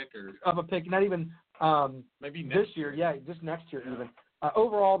up a pick or. Up a pick, not even maybe this year. Yeah, just next year even.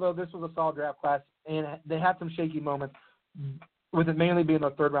 Overall, though, this was a solid draft class, and they had some shaky moments, with it mainly being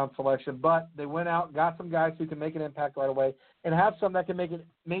a 3rd-round selection. But they went out, got some guys who can make an impact right away, and have some that can make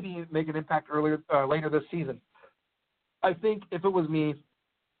an impact later this season. I think if it was me,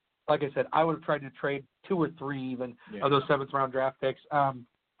 like I said, I would have tried to trade 2 or 3 even of those 7th-round draft picks,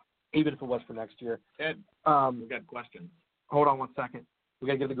 even if it was for next year. Ed, we got questions. Hold on one second. We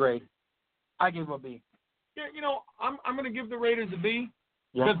got to give the grade. I gave them a B. Yeah, I'm going to give the Raiders a B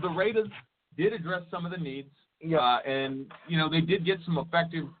because the Raiders did address some of the needs. Yeah. And, they did get some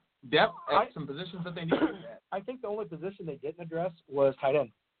effective depth at some positions that they needed. I think the only position they didn't address was tight end.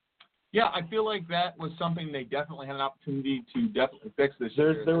 Yeah, I feel like that was something they definitely had an opportunity to definitely fix this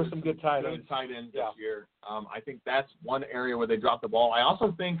year. There were some good tight ends. This year. I think that's one area where they dropped the ball. I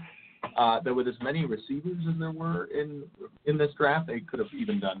also think that with as many receivers as there were in this draft, they could have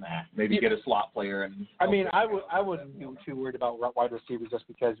even done that. Maybe get a slot player. And I wouldn't be too worried about wide receivers just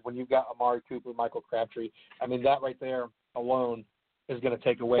because when you've got Amari Cooper, Michael Crabtree, that right there alone is going to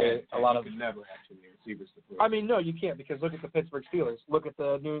take away a lot of. You can never have too many receivers to play. No, you can't because look at the Pittsburgh Steelers. Look at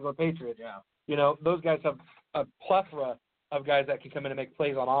the New England Patriots. Yeah. Those guys have a plethora of guys that can come in and make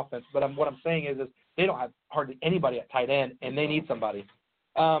plays on offense. But what I'm saying is they don't have hardly anybody at tight end, and they need somebody.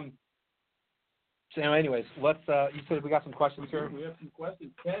 So, anyways, let's. You said we got some questions here. We have some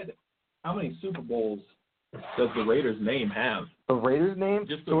questions. Ted, how many Super Bowls does the Raiders' name have? The Raiders' name?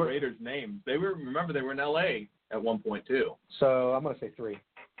 Just the Raiders' name. They were in L.A. at one point too. So I'm going to say 3.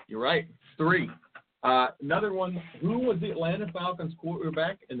 You're right, 3. Another one. Who was the Atlanta Falcons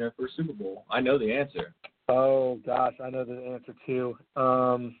quarterback in their first Super Bowl? I know the answer. Oh gosh, I know the answer too.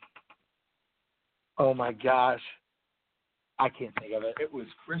 Oh my gosh, I can't think of it. It was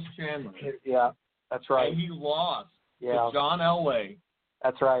Chris Chandler. Yeah. That's right. And he lost to John Elway.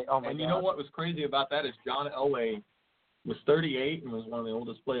 That's right. Oh, my God. And you know what was crazy about that is John Elway was 38 and was one of the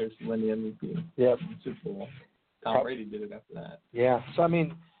oldest players to win the MVP. Yep. In the Super Bowl. Tom Brady did it after that. Yeah. So,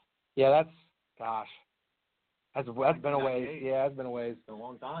 that's been a ways. Yeah, it's been a ways. It's been a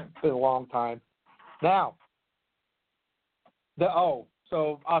long time. It's been a long time. Now,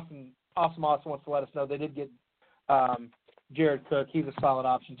 so Austin wants to let us know they did get Jared Cook. He's a solid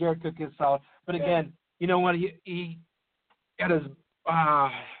option. Jared Cook is solid. But again, you know what? He had his,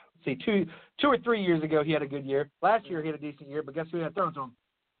 2 or 3 years ago, he had a good year. Last year, he had a decent year. But guess who had thrown to him?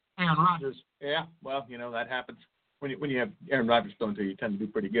 Aaron Rodgers. Yeah, well, that happens. When you have Aaron Rodgers thrown to you, tend to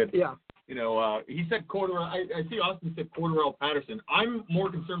do pretty good. Yeah. He said Cordarrelle. I see Austin said Cordarrelle Patterson. I'm more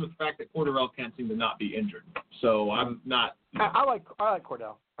concerned with the fact that Cordarrelle can't seem to not be injured. So I'm not. I like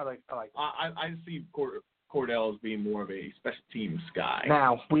Cordell. I see Cordell as being more of a special teams guy.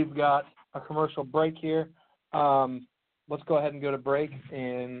 Now we've got a commercial break here. Let's go ahead and go to break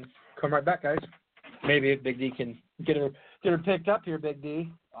and come right back, guys. Maybe if Big D can get her picked up here, Big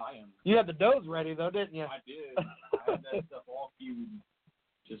D. I am. You had the does ready though, didn't you? I did. I had that stuff all queued.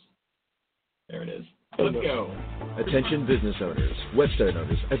 Just there it is. Let's go. Attention business owners, website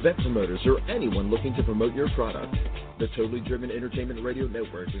owners, event promoters, or anyone looking to promote your product. The Totally Driven Entertainment Radio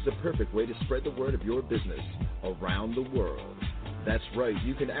Network is the perfect way to spread the word of your business around the world. That's right,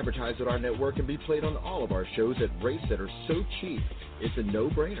 you can advertise at our network and be played on all of our shows at rates that are so cheap, it's a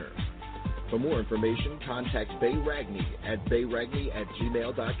no-brainer. For more information, contact Bay Ragney at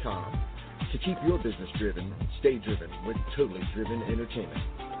bayragney@gmail.com. To keep your business driven, stay driven with Totally Driven Entertainment.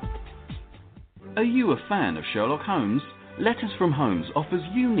 Are you a fan of Sherlock Holmes? Letters from Holmes offers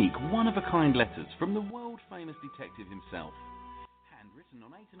unique, one-of-a-kind letters from the world-famous detective himself. Handwritten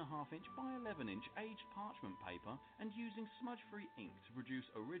on 8.5-inch by 11-inch aged parchment paper and using smudge-free ink to produce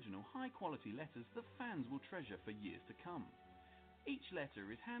original, high-quality letters that fans will treasure for years to come. Each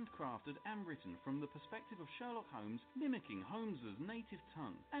letter is handcrafted and written from the perspective of Sherlock Holmes, mimicking Holmes's native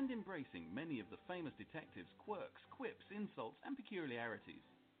tongue and embracing many of the famous detective's quirks, quips, insults, and peculiarities.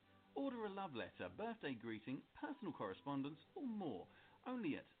 Order a love letter, birthday greeting, personal correspondence, or more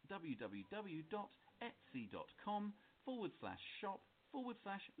only at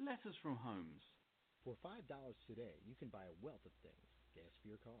www.etsy.com/shop/letters from Holmes. For $5 today, you can buy a wealth of things. Gas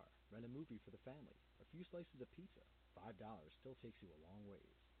for your car, rent a movie for the family, a few slices of pizza. $5 still takes you a long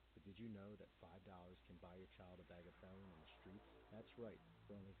ways. But did you know that $5 can buy your child a bag of heroin on the streets? That's right.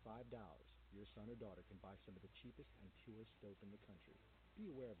 For only $5, your son or daughter can buy some of the cheapest and purest dope in the country. Be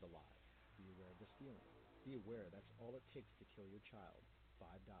aware of the lies. Be aware of the stealing. Be aware that's all it takes to kill your child.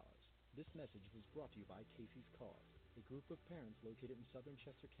 $5. This message was brought to you by Casey's Cause, a group of parents located in southern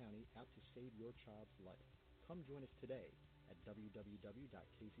Chester County out to save your child's life. Come join us today at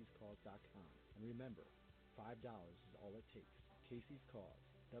www.caseyscause.com. And remember, $5 is all it takes. Casey's Cause,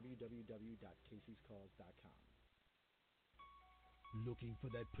 www.caseyscause.com. Looking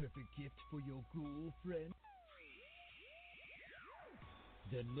for that perfect gift for your girlfriend?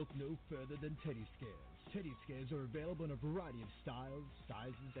 Then look no further than Teddy Scares. Teddy Scares are available in a variety of styles,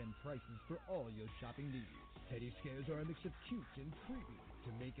 sizes, and prices for all your shopping needs. Teddy Scares are a mix of cute and creepy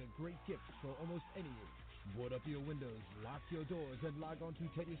to make a great gift for almost any age. Board up your windows, lock your doors, and log on to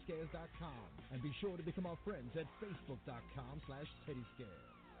teddyscares.com. And be sure to become our friends at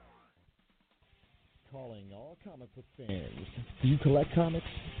facebook.com/teddyscares. Calling all comic book fans. Do you collect comics?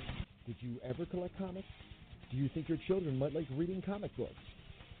 Did you ever collect comics? Do you think your children might like reading comic books?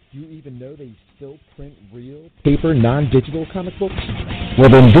 Do you even know they still print real, paper, non-digital comic books? Well,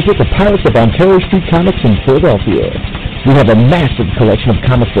 then visit the Pirates of Ontario Street Comics in Philadelphia. We have a massive collection of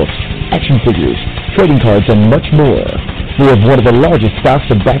comic books, action figures, trading cards, and much more. We have one of the largest stocks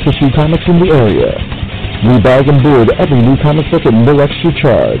of back-issue comics in the area. We bag and board every new comic book at no extra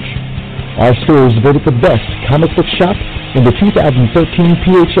charge. Our store is voted the best comic book shop in the 2013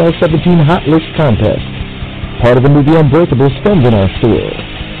 PHL 17 Hot List Contest. Part of the movie Unbreakable filmed in our store.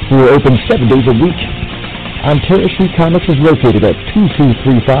 We are open 7 days a week. Ontario Street Comics is located at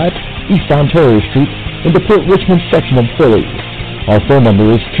 2235 East Ontario Street in the Port Richmond section of Philly. Our phone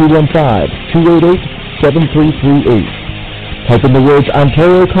number is 215-288-7338. Type in the words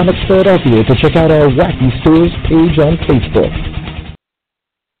Ontario Comics Philadelphia to check out our Wacky Stores page on Facebook.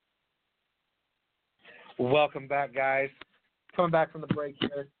 Welcome back, guys. Coming back from the break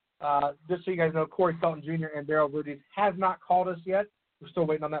here. Just so you guys know, Cory Felton Jr. and Daryl Virgies has not called us yet. We're still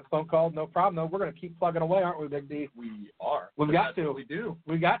waiting on that phone call. No problem, though. We're going to keep plugging away, aren't we, Big D? We are. We've got to. We do.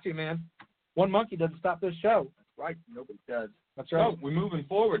 We got to, man. One monkey doesn't stop this show. That's right. Nobody does. That's right. So, we're moving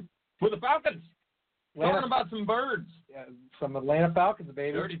forward with the Falcons. Talking about some birds. Yeah, some Atlanta Falcons,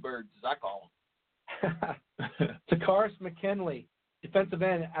 baby. Dirty birds, as I call them. Takaris McKinley, defensive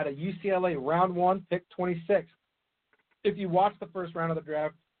end out of UCLA, round 1, pick 26. If you watch the first round of the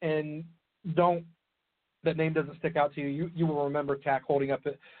draft and that name doesn't stick out to you, you will remember Tack holding up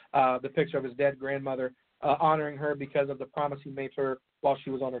the picture of his dead grandmother, honoring her because of the promise he made to her while she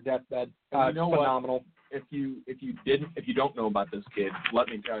was on her deathbed. You know phenomenal. What? If you don't know about this kid, let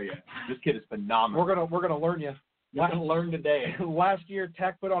me tell you, this kid is phenomenal. We're gonna learn you. You're gonna learn today. Last year,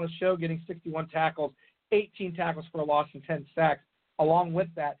 Tack put on a show, getting 61 tackles, 18 tackles for a loss, and 10 sacks. Along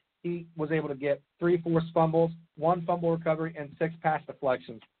with that, he was able to get 3 forced fumbles, 1 fumble recovery, and 6 pass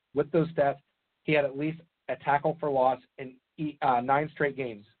deflections. with those stats, he had at least a tackle for loss in 9 straight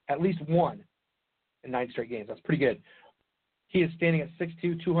games, at least one in 9 straight games. That's pretty good. He is standing at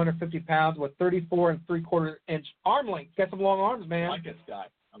 6'2", 250 pounds with 34 3/4-inch arm length. Got some long arms, man. I like this guy.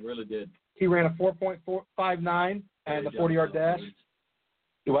 I really did. He ran a 4.59 and the 40-yard dash.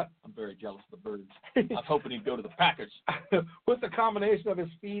 You what? I'm very jealous of the Birds. I was hoping he'd go to the Packers. With the combination of his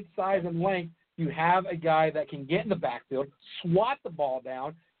speed, size, and length, you have a guy that can get in the backfield, swat the ball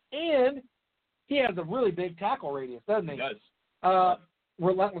down, and he has a really big tackle radius, doesn't he? He does.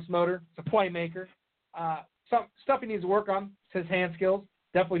 Relentless motor. It's a playmaker. Some stuff he needs to work on. His hand skills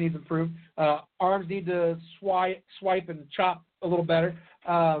definitely needs improved. Arms need to swipe and chop a little better.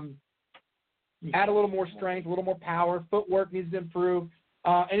 Add a little more strength, a little more power. Footwork needs to improve.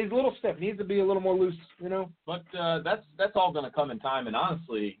 And he's a little stiff. He needs to be a little more loose, you know. But that's all going to come in time. And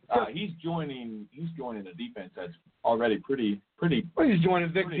honestly, he's joining a defense that's already pretty. Well, he's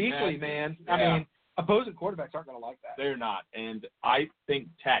joining Vic Beasley, nasty. man. Yeah. I mean, opposing quarterbacks aren't going to like that. They're not. And I think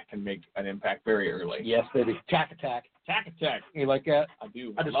Tack can make an impact very early. Yes, baby. Tack attack. Tack attack. You like that? I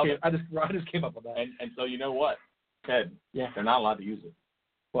do. I love just came up with that. And so you know what, Ted? Yeah. They're not allowed to use it.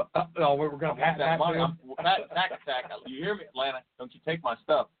 Well, we're going to Tack pat money. him. Tack attack. You hear me, Atlanta? Don't you take my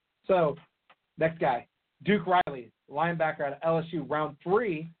stuff. So, next guy, Duke Riley, linebacker out of LSU, round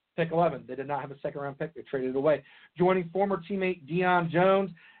 3, pick 11. They did not have a second-round pick. They traded it away. Joining former teammate Deion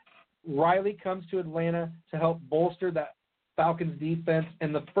Jones, Riley comes to Atlanta to help bolster that Falcons defense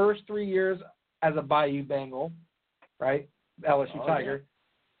in the first 3 years as a Bayou Bengal, right? LSU Tiger.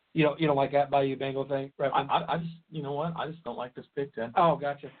 Yeah. You don't like that Bayou Bengal thing, right? I just, you know what? I just don't like this pick, Ted. Oh,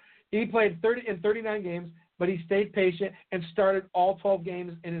 gotcha. He played 39 games, but he stayed patient and started all 12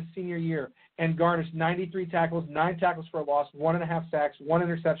 games in his senior year and garnished 93 tackles, 9 tackles for a loss, 1.5 sacks, 1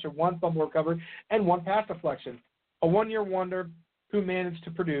 interception, 1 fumble recovery, and 1 pass deflection. A one-year wonder who managed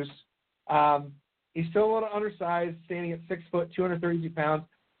to produce. He's still a little undersized, standing at 6 foot, 232 pounds.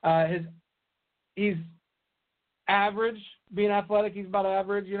 He's average, being athletic. He's about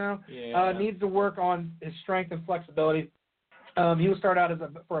average, you know. Yeah. Needs to work on his strength and flexibility. He will start out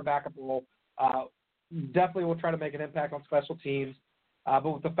for a backup role. Definitely will try to make an impact on special teams.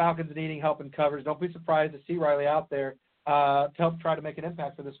 But with the Falcons needing help in coverage, don't be surprised to see Riley out there to help try to make an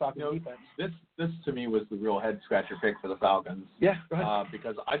impact for this Falcons defense. This to me was the real head-scratcher pick for the Falcons. Yeah, go ahead.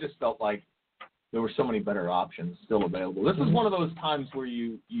 Because I just felt like there were so many better options still available. This is one of those times where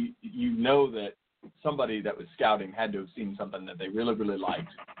you know that somebody that was scouting had to have seen something that they really, really liked.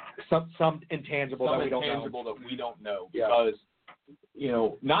 Some intangible that we don't know. That we don't know. Yeah. Because, you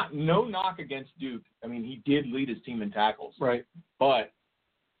know, no knock against Duke. I mean, he did lead his team in tackles. Right. But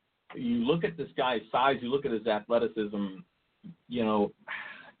you look at this guy's size, you look at his athleticism, you know,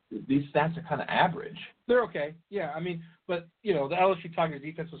 these stats are kind of average. They're okay. Yeah, I mean, but, you know, the LSU Tigers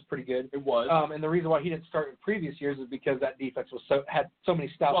defense was pretty good. It was. And the reason why he didn't start in previous years is because that defense had so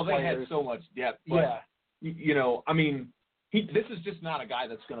many stout players. Well, they had so much depth. But, yeah. You know, I mean, this is just not a guy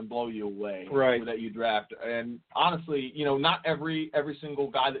that's going to blow you away. Right. That you draft. And honestly, you know, not every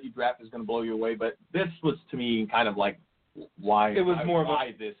single guy that you draft is going to blow you away. But this was, to me, kind of like why. It was more why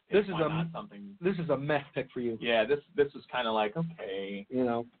of a, this. This is not something. This is a mess pick for you. Yeah. This was kind of like, okay. You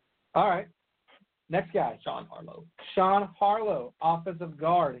know. All right. Next guy. Sean Harlow. Sean Harlow, offensive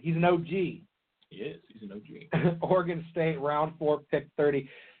guard. He's an OG. He is. He's an OG. Oregon State, round 4, pick 30.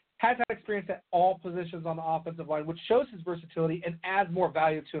 Has had experience at all positions on the offensive line, which shows his versatility and adds more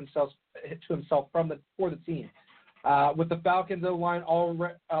value to himself for the team. With the Falcons O-line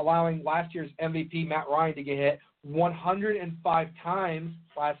allowing last year's MVP Matt Ryan to get hit 105 times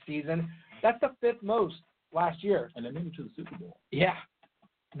last season, that's the 5th most last year. And they made it to the Super Bowl. Yeah.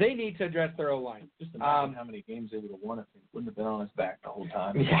 They need to address their O-line. Just imagine how many games they would have won if he wouldn't have been on his back the whole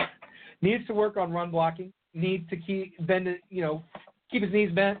time. Yeah. Needs to work on run blocking. Needs to keep his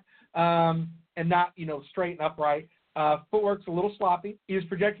knees bent and not, straight and upright. Footwork's a little sloppy. He was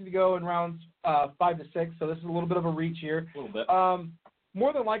projected to go in rounds 5 to 6, so this is a little bit of a reach here. A little bit.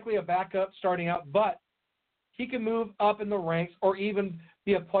 More than likely a backup starting out, but he can move up in the ranks or even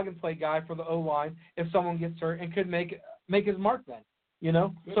be a plug-and-play guy for the O-line if someone gets hurt and could make his mark then.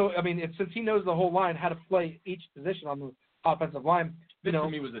 So, I mean, since he knows the whole line, how to play each position on the offensive line, this to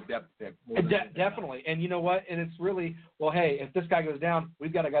me was a depth pick. Definitely. And you know what? And it's really, well, hey, if this guy goes down,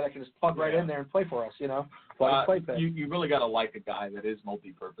 we've got a guy that can just plug right in there and play for us, play pick. You really got to like a guy that is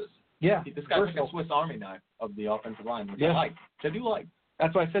multi-purpose. Yeah. This guy's like a Swiss Army knife of the offensive line, which I do like.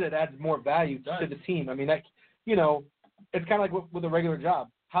 That's why I said it adds more value to the team. I mean, it's kind of like with a regular job.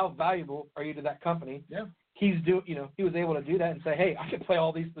 How valuable are you to that company? Yeah. He was able to do that and say, hey, I can play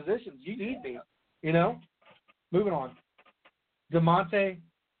all these positions. You need me, Moving on. DeMonte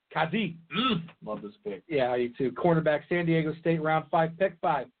Kazi. Love this pick. Yeah, you too. Cornerback, San Diego State, round 5, pick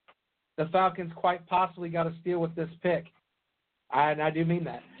 5. The Falcons quite possibly got a steal with this pick. And I do mean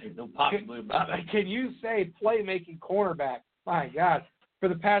that. Ain't no possibly about it. Can you say playmaking cornerback? My God. For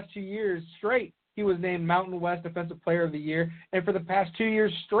the past 2 years straight, he was named Mountain West Defensive Player of the Year. And for the past 2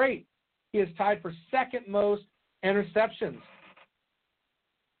 years straight, he is tied for second most interceptions.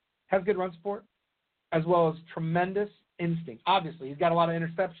 Has good run support, as well as tremendous instinct. Obviously, he's got a lot of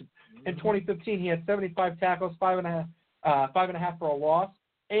interceptions. In 2015, he had 75 tackles, 5.5 for a loss,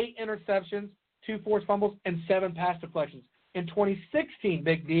 8 interceptions, 2 forced fumbles, and 7 pass deflections. In 2016,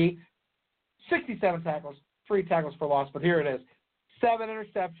 Big D, 67 tackles, 3 tackles for loss. But here it is, 7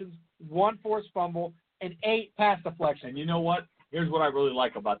 interceptions, 1 forced fumble, and 8 pass deflections. And you know what? Here's what I really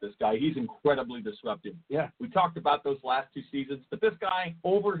like about this guy. He's incredibly disruptive. Yeah. We talked about those last 2 seasons, but this guy,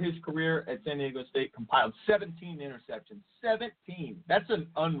 over his career at San Diego State, compiled 17 interceptions. 17. That's an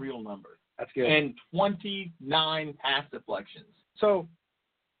unreal number. That's good. And 29 pass deflections. So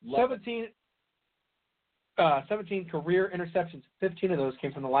 17 career interceptions. 15 of those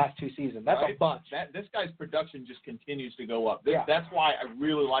came from the last 2 seasons. That's right? a bunch. This guy's production just continues to go up. Yeah. That's why I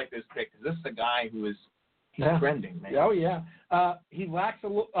really like this pick, because this is a guy who is trending, man. Oh, yeah. He lacks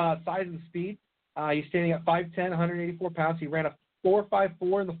size and speed. He's standing at 5'10", 184 pounds. He ran a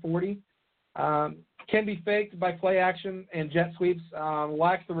 4.54 in the 40. Can be faked by play action and jet sweeps.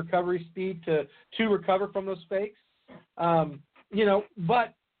 Lacks the recovery speed to recover from those fakes. But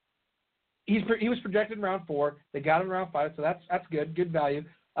he was projected in round 4. They got him in round 5, so that's good. Good value.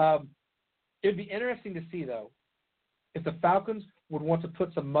 It'd be interesting to see, though, if the Falcons would want to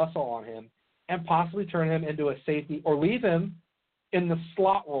put some muscle on him and possibly turn him into a safety or leave him in the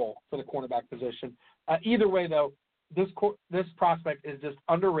slot role for the cornerback position. Either way, though, this prospect is just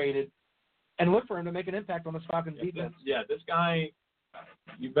underrated, and look for him to make an impact on this Falcons defense. This guy,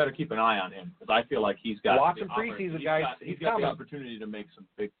 you better keep an eye on him, because I feel like he's got watch him preseason, guys. He's got the opportunity to make some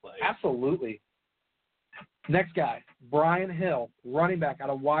big plays. Absolutely. Next guy, Brian Hill, running back out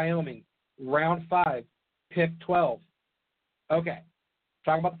of Wyoming, round 5, pick 12. Okay,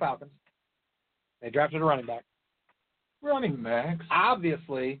 talking about the Falcons. They drafted a running back. Running backs.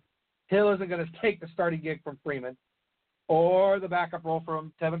 Obviously, Hill isn't going to take the starting gig from Freeman or the backup role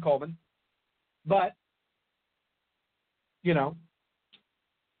from Tevin Coleman. But, both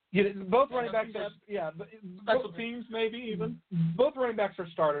running backs are, special teams maybe even. Both running backs are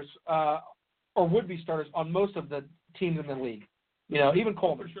starters or would be starters on most of the teams in the league. Even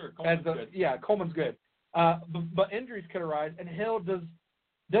Coleman. For sure. Coleman's good. Yeah, Coleman's good. But injuries could arise, and Hill does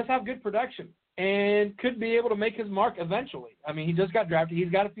have good production and could be able to make his mark eventually. I mean, he just got drafted.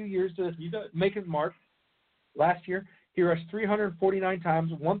 He's got a few years to make his mark. Last year, he rushed 349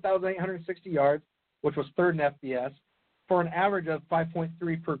 times, 1,860 yards, which was third in FBS, for an average of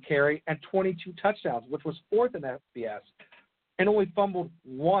 5.3 per carry and 22 touchdowns, which was fourth in FBS, and only fumbled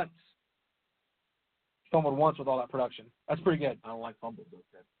once. Fumbled once with all that production. That's pretty good. I don't like fumbles.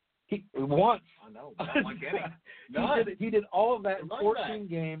 Once. I know. I don't like any. He did all of that in 14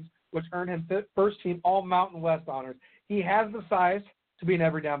 games, which earned him first team All Mountain West honors. He has the size to be an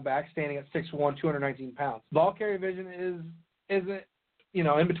every down back, standing at 6'1", 219 pounds. Ball carry vision isn't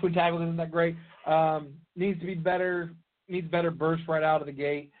in between tackles isn't that great. Needs to be better. Needs better burst right out of the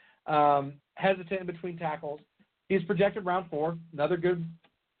gate. Hesitant in between tackles. He's projected round 4. Another good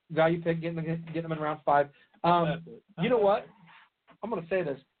value pick, getting him in round 5. You know what? I'm going to say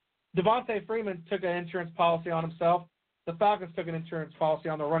this. Devontae Freeman took an insurance policy on himself. The Falcons took an insurance policy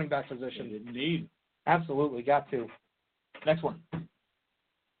on the running back position. Indeed. Absolutely. Got to. Next one.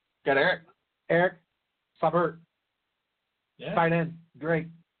 Got Eric. Eric Sabert. Yeah. Tight end. Great.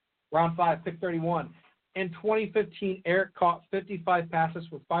 Round 5, pick 31. In 2015, Eric caught 55 passes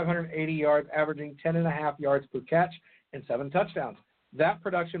with 580 yards, averaging 10.5 yards per catch and 7 touchdowns. That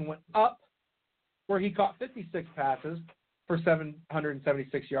production went up where he caught 56 passes for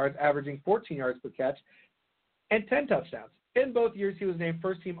 776 yards, averaging 14 yards per catch and 10 touchdowns. In both years, he was named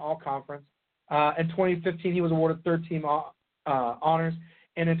first-team All-Conference. In 2015, he was awarded third-team honors.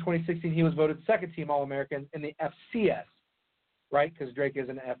 And in 2016, he was voted second-team All-American in the FCS, right, because Drake is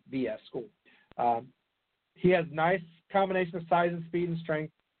an FBS school. He has nice combination of size and speed and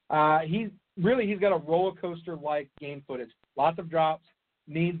strength. He's got a roller coaster-like game footage. Lots of drops,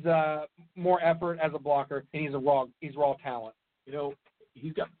 needs more effort as a blocker, and he's raw talent.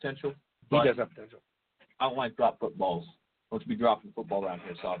 He's got potential. He does have potential. I don't like drop footballs. Supposed to be dropping football around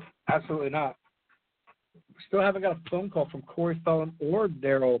here, so absolutely not. Still haven't got a phone call from Cory Felton or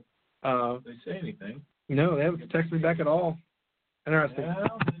Daryl. They say anything? No, they haven't texted me back at all. Interesting.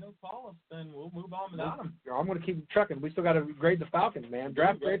 Well, if they don't call us, then we'll move on without them. I'm going to keep trucking. We still got to grade the Falcons, man.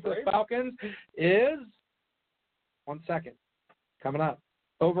 Draft grade for the Falcons is 1 second. Coming up.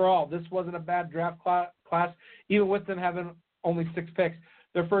 Overall, this wasn't a bad draft class, even with them having only 6 picks.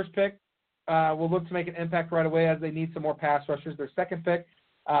 Their first pick will look to make an impact right away as they need some more pass rushers. Their second pick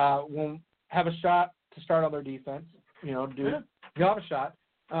will have a shot to start on their defense. You'll have a shot.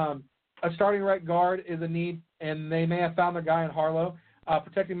 A starting right guard is a need, and they may have found their guy in Harlow.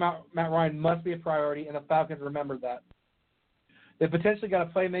 Protecting Matt Ryan must be a priority, and the Falcons remembered that. They potentially got a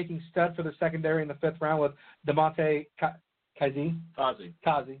playmaking stud for the secondary in the 5th round with DeMonte Kazi.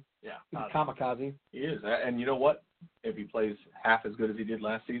 Yeah. Kamikaze. He is. And you know what? If he plays half as good as he did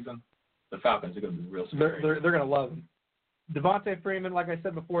last season, the Falcons are going to be real scary. They're going to love him. Devontae Freeman, like I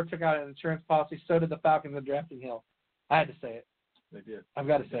said before, took out an insurance policy. So did the Falcons in drafting Hill. I had to say it. They did. I've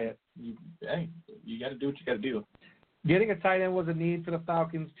got to say it. You got to do what you got to do. Getting a tight end was a need for the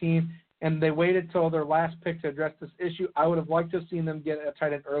Falcons team, and they waited till their last pick to address this issue. I would have liked to have seen them get a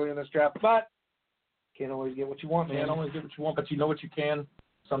tight end early in this draft, but can't always get what you want, man. Can't always get what you want, but you know what you can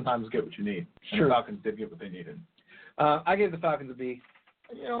sometimes get what you need. And sure. The Falcons did get what they needed. I gave the Falcons a B.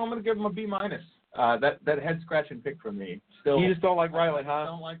 I'm going to give them a B-. That head-scratching pick from me. Still, you just don't like Riley, huh? I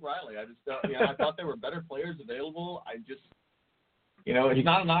don't like Riley. I just don't. I thought there were better players available. I just, it's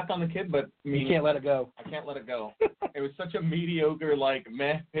not a knock on the kid, but you can't let it go. I can't let it go. It was such a mediocre,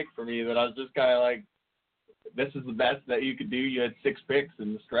 meh pick for me that I was just kind of like, this is the best that you could do. You had 6 picks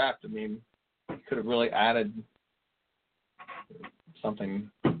in this draft. I mean, you could have really added something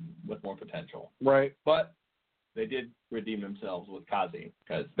with more potential. Right. But they did redeem themselves with Kazi,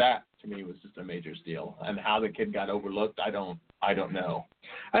 because that to me was just a major steal. And how the kid got overlooked, I don't know.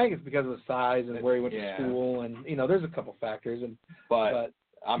 I think it's because of the size and where he went to school, and there's a couple factors. But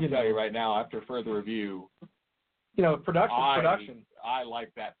I'm telling you right now, after further review, production. I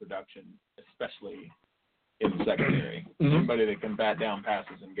like that production, especially in the secondary. Mm-hmm. Anybody that can bat down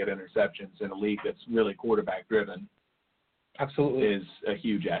passes and get interceptions in a league that's really quarterback driven, absolutely, is a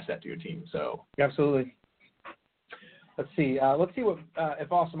huge asset to your team. So absolutely. Let's see what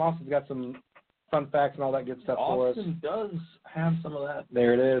if Austin's got some fun facts and all that good stuff for us. Austin does have some of that.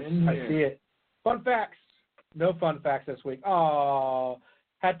 There it is. I see it. Fun facts. No fun facts this week. Oh,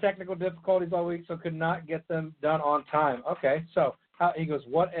 had technical difficulties all week, so could not get them done on time. Okay, so he goes,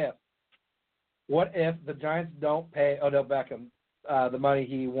 what if the Giants don't pay Odell Beckham the money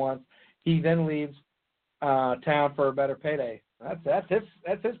he wants? He then leaves town for a better payday. That's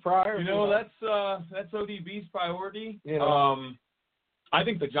his priority. That's ODB's priority. I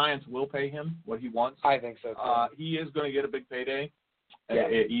think the Giants will pay him what he wants. I think so too. He is going to get a big payday. Yeah.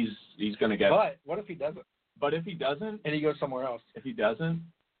 He's going to get. But what if he doesn't? But if he doesn't, and he goes somewhere else. If he doesn't,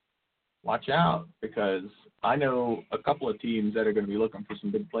 watch out, because I know a couple of teams that are going to be looking for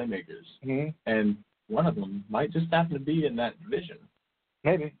some big playmakers, and one of them might just happen to be in that division.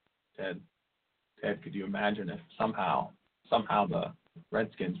 Maybe. Ted, could you imagine if somehow the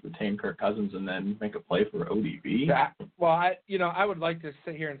Redskins retain Kirk Cousins and then make a play for ODB? I would like to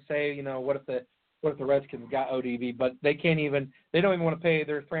sit here and say, what if the Redskins got ODB, but they don't even want to pay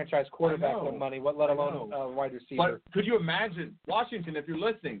their franchise quarterback the money, let alone a wide receiver. But could you imagine, Washington, if you're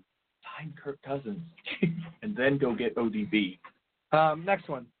listening, sign Kirk Cousins and then go get ODB? Next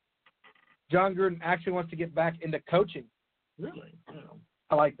one. John Gruden actually wants to get back into coaching. Really?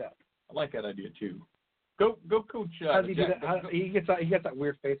 I like that. I like that idea too. Go coach. How does he do that? He gets that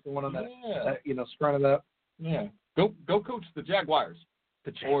weird face going on that scrunted up. Yeah. Go coach the Jaguars.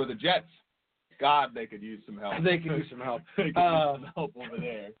 Or the Jets. God, they could use some help. They could use some help. They could use some help over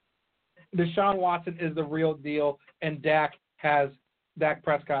there. Deshaun Watson is the real deal, and Dak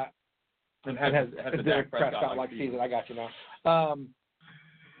Prescott. And has the Dak Prescott like season. I got you now.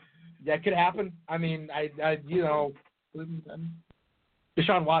 That could happen. I mean,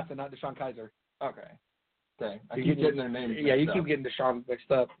 Deshaun Watson, not Deshaun Kaiser. Okay. I keep getting their names mixed up. Yeah, you keep getting Deshaun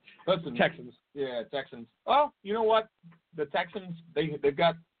mixed up. Listen, Texans. Yeah, Texans. Oh, you know what? The Texans, they've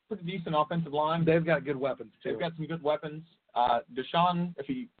got pretty decent offensive line. They've got good weapons too. They've got some good weapons. Deshaun, if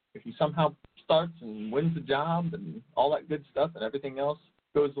he somehow starts and wins the job and all that good stuff and everything else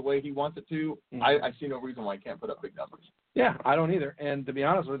goes the way he wants it to, I see no reason why he can't put up big numbers. Yeah, I don't either. And to be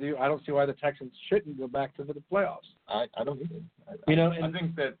honest with you, I don't see why the Texans shouldn't go back to the playoffs. I don't either. I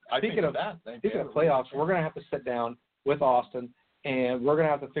think that speaking of playoffs, we're going to have to sit down with Austin and we're going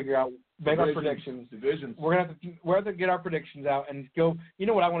to have to figure out, make our predictions. Divisions. We're going to have to get our predictions out and go. You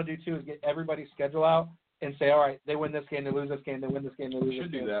know what I want to do too is get everybody's schedule out and say, all right, they win this game, they lose this game, they win this game, they lose this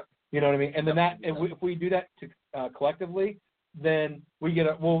game. We should do that. You know what I mean? And then if we do that collectively, then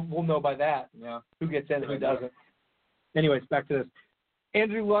we'll know by that who gets in and who doesn't. Anyways, back to this.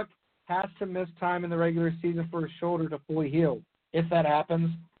 Andrew Luck has to miss time in the regular season for his shoulder to fully heal. If that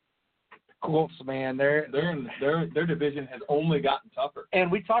happens, Colts, man, their division has only gotten tougher.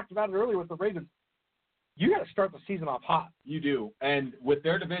 And we talked about it earlier with the Ravens. You got to start the season off hot. You do. And with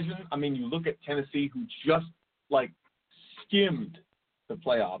their division, I mean, you look at Tennessee, who just, skimmed the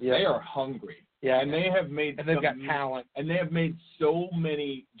playoffs. Yeah. They are hungry. Yeah. And they have made and they've got talent. And they have made so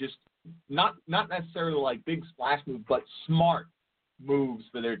many just not necessarily big splash moves, but smart moves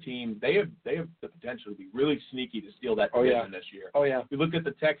for their team. They have the potential to be really sneaky to steal that division this year. Oh, yeah. You look at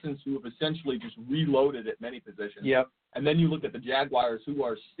the Texans, who have essentially just reloaded at many positions. Yep. And then you look at the Jaguars, who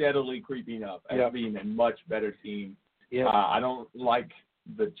are steadily creeping up as being a much better team. Yep. I don't like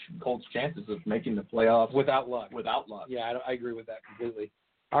the Colts' chances of making the playoffs without luck. Yeah, I agree with that completely.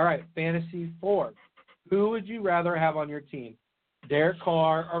 All right, Fantasy 4. Who would you rather have on your team, Derek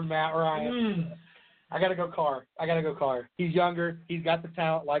Carr or Matt Ryan? I got to go Carr. He's younger. He's got the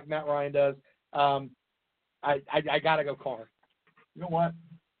talent like Matt Ryan does. I got to go Carr. You know what?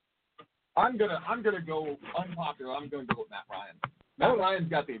 I'm gonna go unpopular. I'm gonna go with Matt Ryan. Matt Ryan's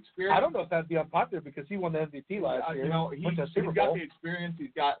got the experience. I don't know if that'd be unpopular because he won the MVP last year. He's got the experience.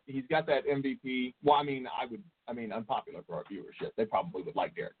 He's got that MVP. Well, I mean, unpopular for our viewership. They probably would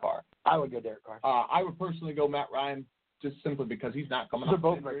like Derek Carr. I would go Derek Carr. I would personally go Matt Ryan just simply because he's not coming. They're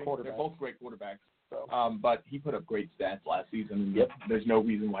both great quarterbacks. They're both great quarterbacks. So. But he put up great stats last season. Yep. There's no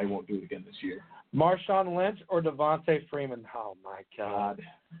reason why he won't do it again this year. Marshawn Lynch or Devontae Freeman? Oh my God.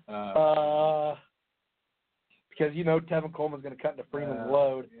 Because Tevin Coleman's going to cut into Freeman's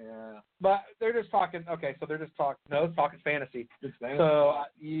load. Yeah. But they're just talking. Okay, so they're just talking. No, it's talking fantasy. It's fantasy. So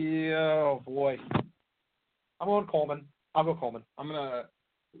oh boy, I'm going Coleman. I'll go Coleman. I'm gonna.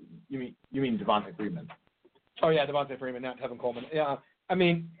 You mean Devontae Freeman? Oh yeah, Devontae Freeman, not Tevin Coleman. Yeah, I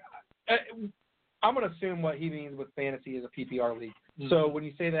mean, I'm going to assume what he means with fantasy is a PPR league. Mm-hmm. So when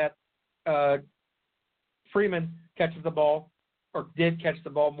you say that Freeman catches the ball or did catch the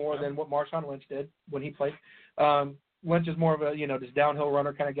ball more than what Marshawn Lynch did when he played, Lynch is more of a just downhill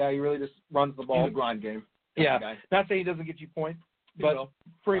runner kind of guy. He really just runs the ball. He's a grind game. Yeah, not saying he doesn't get you points, but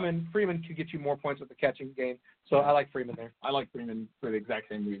Freeman could get you more points with the catching game. So I like Freeman there. I like Freeman for the exact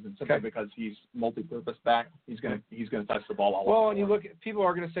same reason, simply because he's multi-purpose back. He's gonna touch the ball all over. Well, and you look at people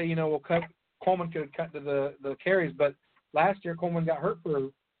are going to say Coleman could cut to the carries, but last year Coleman got hurt for a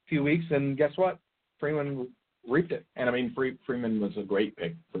few weeks, and guess what? Freeman reaped it. And I mean, Freeman was a great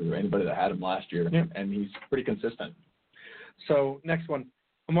pick for anybody that had him last year, and he's pretty consistent. So next one,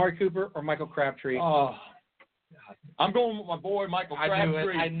 Amari Cooper or Michael Crabtree? Oh, God. I'm going with my boy Michael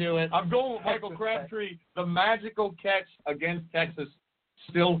Crabtree. I knew it. I'm going with Michael Crabtree. The magical catch against Texas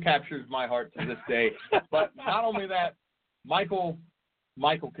still captures my heart to this day. But not only that, Michael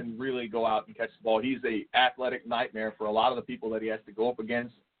can really go out and catch the ball. He's a athletic nightmare for a lot of the people that he has to go up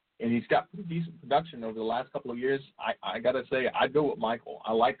against, and he's got pretty decent production over the last couple of years. I got to say, I'd go with Michael.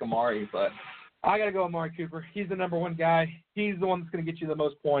 I like Amari, but I got to go with Amari Cooper. He's the number one guy. He's the one that's going to get you the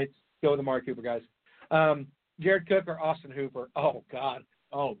most points. Go with Amari Cooper, guys. Jared Cook or Austin Hooper? Oh, God.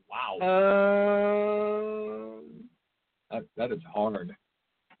 Oh, wow. That is hard.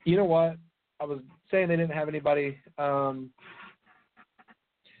 You know what? I was saying they didn't have anybody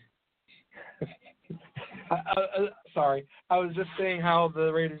sorry. I was just saying how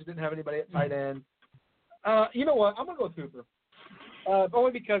the Raiders didn't have anybody at tight end. You know what? I'm going to go with Hooper.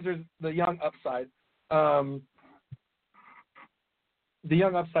 Only because there's the young upside. The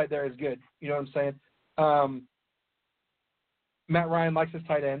young upside there is good. You know what I'm saying? Matt Ryan likes his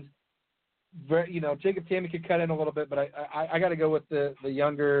tight ends. Jacob Tammey could cut in a little bit, but I got to go with the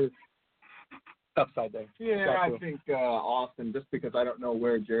younger upside there. Yeah, I think Austin, just because I don't know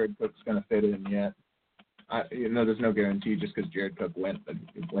where Jared Cook's going to fit in yet. There's no guarantee just because Jared Cook went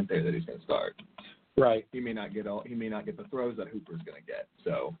there that he's going to start. Right. He may not get the throws that Hooper's going to get.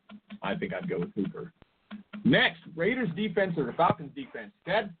 So I think I'd go with Hooper. Next, Raiders defense or the Falcons defense?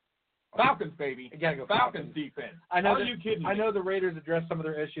 Ted? Falcons, baby. You gotta go Falcons defense. Are you kidding me? I know the Raiders addressed some of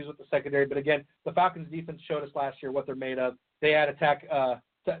their issues with the secondary, but again, the Falcons defense showed us last year what they're made of. They had attack. No,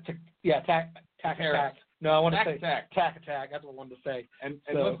 I want to say attack. That's what I wanted to say. And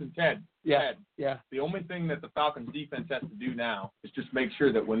listen, Ted. Yeah. The only thing that the Falcons defense has to do now is just make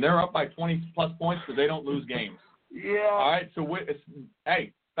sure that when they're up by 20+ points, that they don't lose games. Yeah. All right. So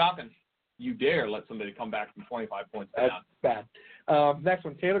hey, Falcons, you dare let somebody come back from 25 points down. That's bad. Next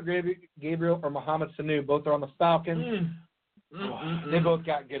one, Taylor Gabriel or Mohamed Sanu. Both are on the Falcons. They both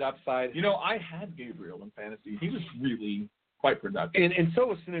got good upside. I had Gabriel in fantasy. He was really quite productive. And so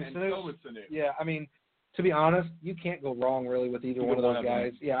was Sanu. So was Sanu. Yeah, I mean, to be honest, you can't go wrong really with either one of those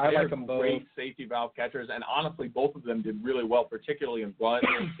guys. Yeah, I like them both. Great safety valve catchers, and honestly, both of them did really well, particularly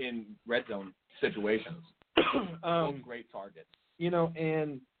in red zone situations. Both great targets.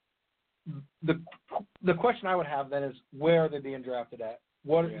 And the question I would have then is, where are they being drafted at?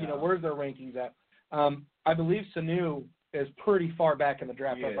 Where's their rankings at? I believe Sanu is pretty far back in the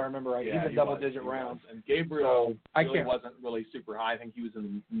draft, if I remember right. Yeah, he's in double-digit rounds. And Gabriel wasn't really super high. I think he was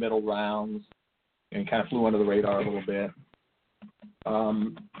in the middle rounds and kind of flew under the radar a little bit.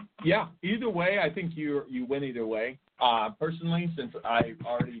 Either way, I think you win either way. Personally, since I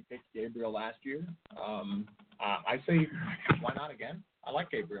already picked Gabriel last year, I say why not again? I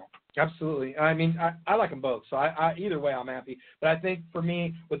like Gabriel. Absolutely. I mean, I like them both, so I either way I'm happy. But I think for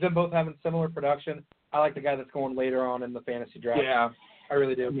me, with them both having similar production, I like the guy that's going later on in the fantasy draft. Yeah. I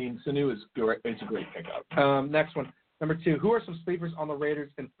really do. I mean, Sanu is great. It's a great pickup. Next one. Number 2, who are some sleepers on the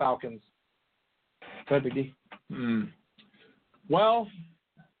Raiders and Falcons? Go ahead, Big D. Well,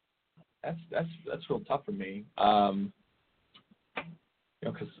 that's real tough for me.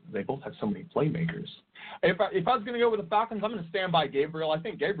 Because they both have so many playmakers. If I was going to go with the Falcons, I'm going to stand by Gabriel. I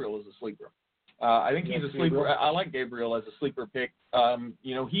think Gabriel is a sleeper. I think he's a sleeper. I like Gabriel as a sleeper pick.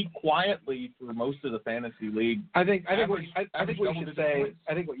 He quietly, for most of the fantasy league. I think what you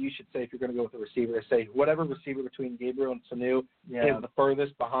should say if you're going to go with a receiver is say whatever receiver between Gabriel and Sanu is the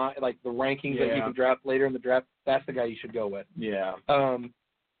furthest behind, like the rankings that you can draft later in the draft. That's the guy you should go with. Yeah.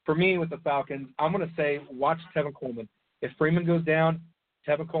 For me with the Falcons, I'm going to say watch Tevin Coleman. If Freeman goes down,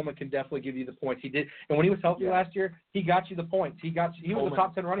 Tevin Coleman can definitely give you the points. He did, and when he was healthy last year, he got you the points. He was a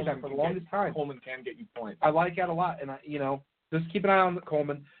top 10 running back for the longest time. Coleman can get you points. I like that a lot, and just keep an eye on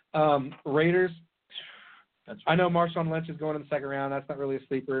Coleman. Raiders. I know Marshawn Lynch is going in the second round. That's not really a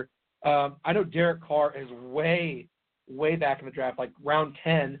sleeper. I know Derek Carr is way, way back in the draft, like round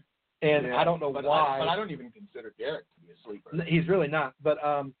 10, and I don't know why. But I don't even consider Derek to be a sleeper. He's really not. But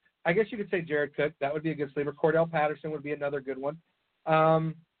I guess you could say Jared Cook. That would be a good sleeper. Cordell Patterson would be another good one.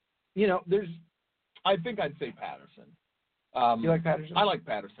 I think I'd say Patterson. You like Patterson? I like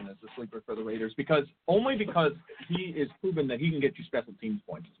Patterson as the sleeper for the Raiders because he is proven that he can get you special teams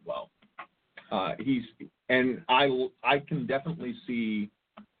points as well. I can definitely see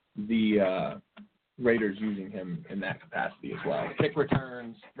the Raiders using him in that capacity as well. Kick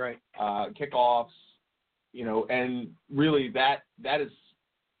returns, right? Kickoffs, and really that is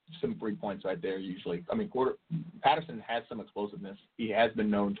some 3 points right there usually. I mean, Patterson has some explosiveness. He has been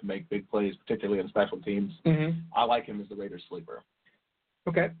known to make big plays, particularly in special teams. Mm-hmm. I like him as the Raiders sleeper.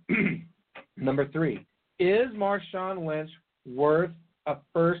 Okay. Number 3. Is Marshawn Lynch worth a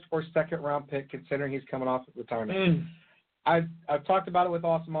first or second round pick considering he's coming off of retirement? I've talked about it with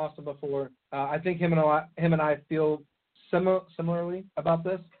Austin before. I think him and I feel similarly about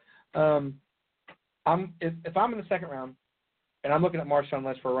this. If I'm in the second round, and I'm looking at Marshawn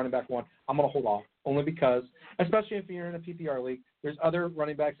Lynch for a running back 1, I'm going to hold off, only because, especially if you're in a PPR league, there's other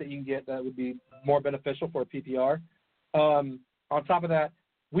running backs that you can get that would be more beneficial for a PPR. On top of that,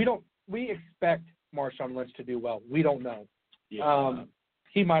 we expect Marshawn Lynch to do well. We don't know. Yeah.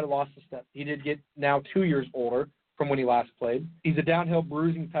 He might have lost a step. He did get now 2 years older from when he last played. He's a downhill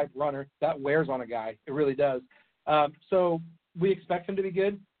bruising type runner. That wears on a guy. It really does. So we expect him to be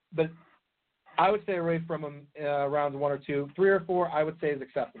good, but I would stay away from him rounds 1 or 2. 3 or 4, I would say is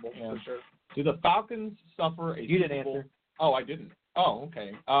acceptable for sure. Do the Falcons suffer a? You didn't answer. Oh, I didn't. Oh,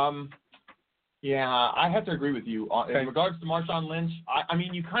 okay. I have to agree with you in regards to Marshawn Lynch. I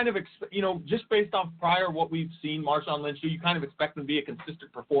mean, you kind of just based off prior what we've seen Marshawn Lynch do, you kind of expect him to be a consistent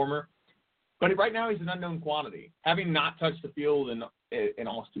performer. But right now he's an unknown quantity. Having not touched the field in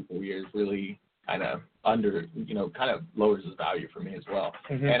almost 2 full years really kind of kind of lowers his value for me as well.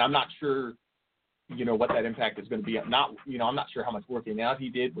 Mm-hmm. And I'm not sure. What that impact is going to be. I'm not sure how much working out he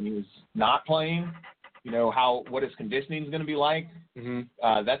did when he was not playing. What his conditioning is going to be like. Mm-hmm.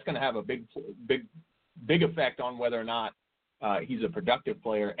 That's going to have a big effect on whether or not he's a productive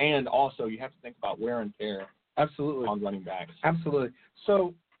player. And also, you have to think about wear and tear. Absolutely. On running backs. Absolutely.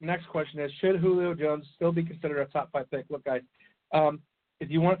 So, next question is: should Julio Jones still be considered a top 5 pick? Look, guys, if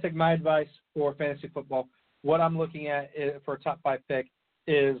you want to take my advice for fantasy football, what I'm looking at for a top 5 pick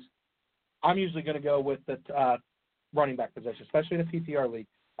is. I'm usually going to go with the running back position, especially in a PPR league.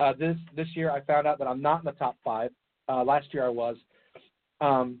 This year I found out that I'm not in the top 5. Last year I was,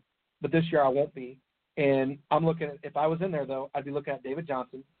 but this year I won't be. And I'm looking at, if I was in there, though, I'd be looking at David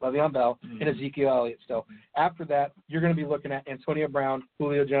Johnson, Le'Veon Bell, and Ezekiel Elliott still. After that, you're going to be looking at Antonio Brown,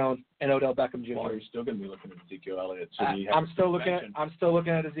 Julio Jones, and Odell Beckham Jr. Well, you're still going to be looking at Ezekiel Elliott. So I'm still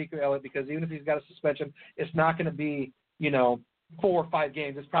looking at Ezekiel Elliott because even if he's got a suspension, it's not going to be, 4 or 5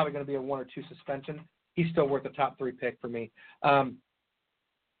 games. It's probably going to be a 1 or 2 suspension. he's still worth a top 3 pick for me.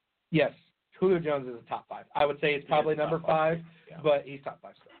 Yes, Julio Jones is a top 5. I would say it's probably number 5, but he's top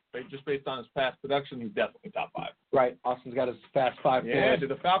 5 still. Just based on his past production, he's definitely top 5. Right. Austin's got his fast 5. Yeah, did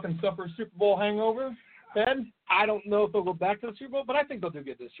the Falcons suffer a Super Bowl hangover, Ted? I don't know if they'll go back to the Super Bowl, but I think they'll do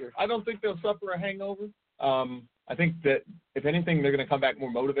good this year. I don't think they'll suffer a hangover. I think that, if anything, they're going to come back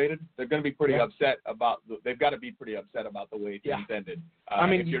more motivated. They're going to be pretty upset about they've got to be pretty upset about the way things ended. I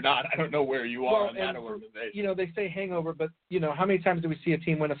mean, if you're not, I don't know where you are in that organization. You know, they say hangover, but, you know, how many times do we see a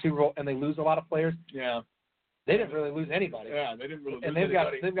team win a Super Bowl and they lose a lot of players? Yeah. They didn't really lose anybody. Yeah, they didn't really lose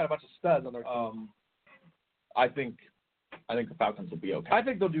anybody. And they've got a bunch of studs on their team. I think the Falcons will be okay. I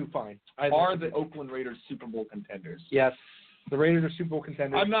think they'll do fine. Are the Oakland Raiders Super Bowl contenders? Yes. The Raiders are Super Bowl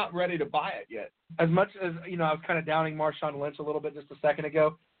contenders. I'm not ready to buy it yet. As much as, you know, I was kind of downing Marshawn Lynch a little bit just a second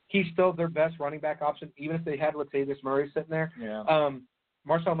ago, he's still their best running back option, even if they had Latavius Murray sitting there. Yeah.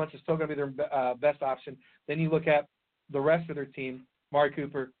 Marshawn Lynch is still going to be their best option. Then you look at the rest of their team, Mari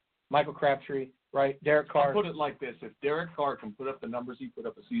Cooper, Michael Crabtree, right, Derek Carr. I'll put it like this. If Derek Carr can put up the numbers he put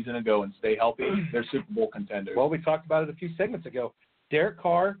up a season ago and stay healthy, they're Super Bowl contenders. Well, we talked about it a few segments ago. Derek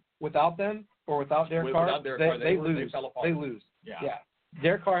Carr, without them, or without Derek Carr, they lose. They lose. Yeah.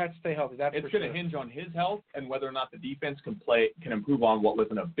 Derek Carr has to stay healthy. That's it's going to hinge on his health and whether or not the defense can improve on what was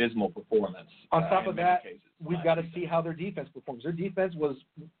an abysmal performance. On top of that, we've got to see how their defense performs. Their defense was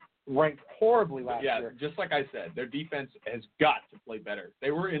ranked horribly last year. Just like I said, their defense has got to play better.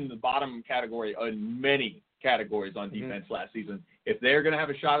 They were in the bottom category in many categories on defense last season. If they're going to have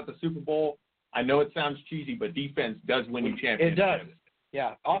a shot at the Super Bowl, I know it sounds cheesy, but defense does win you championships. It does.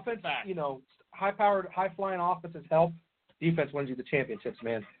 Yeah. Offense, you know, high-powered, high-flying offenses help. Defense wins you the championships,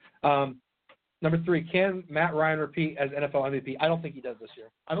 man. Number 3, can Matt Ryan repeat as NFL MVP? I don't think he does this year.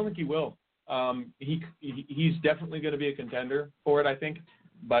 I don't think he will. He's definitely going to be a contender for it, I think,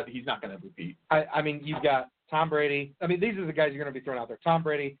 but he's not going to repeat. I mean, you've got Tom Brady. I mean, these are the guys you're going to be throwing out there. Tom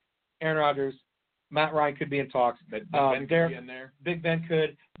Brady, Aaron Rodgers, Matt Ryan could be in talks. Big Ben could be in there. Big Ben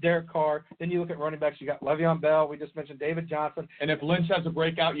could. Derek Carr. Then you look at running backs. You got Le'Veon Bell. We just mentioned David Johnson. And if Lynch has a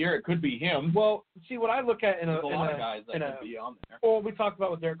breakout year, it could be him. Well, see, what I look at in a lot of guys that could be on there. Well, we talked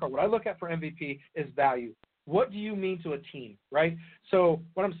about with Derek Carr. What I look at for MVP is value. What do you mean to a team, right? So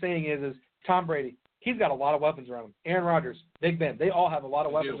what I'm saying is Tom Brady, he's got a lot of weapons around him. Aaron Rodgers, Big Ben, they all have a lot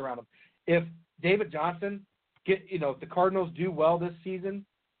of weapons around him. If David Johnson if the Cardinals do well this season,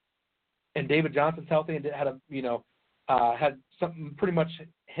 and David Johnson's healthy and had something pretty much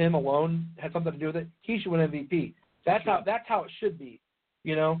him alone had something to do with it, he should win MVP. That's how it should be,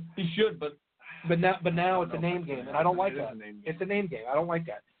 you know. He should, but now it's a name game, and I don't like that. It's a name game. I don't like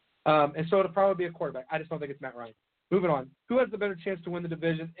that. And so it'll probably be a quarterback. I just don't think it's Matt Ryan. Moving on. Who has the better chance to win the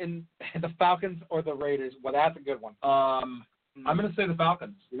division, in the Falcons or the Raiders? Well, that's a good one. I'm going to say the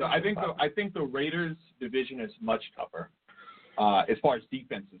Falcons. I think the Raiders division is much tougher as far as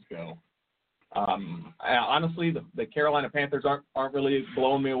defenses go. Honestly, the Carolina Panthers aren't really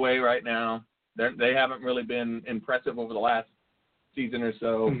blowing me away right now. They haven't really been impressive over the last season or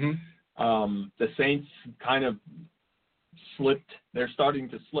so. The Saints kind of slipped. They're starting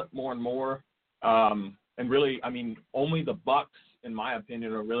to slip more and more. And really, I mean, only the Bucs, in my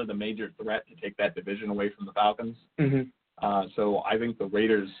opinion, are really the major threat to take that division away from the Falcons. So I think the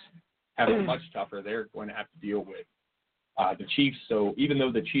Raiders have it much tougher. They're going to have to deal with the Chiefs. So even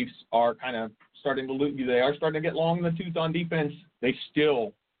though the Chiefs are kind of starting to lose, they are starting to get long in the tooth on defense, they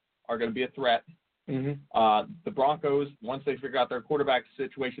still are going to be a threat. The Broncos, once they figure out their quarterback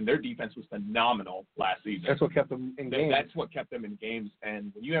situation, their defense was phenomenal last season. That's what kept them in games. That's what kept them in games.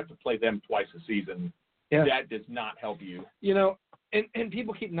 And when you have to play them twice a season, that does not help you. You know, and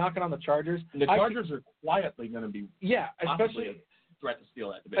people keep knocking on the Chargers. The Chargers are quietly going to be especially a threat to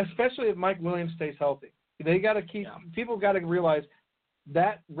steal that division. Especially if Mike Williams stays healthy. They got to keep people got to realize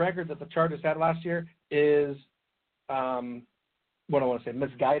that record that the Chargers had last year is what do I want to say,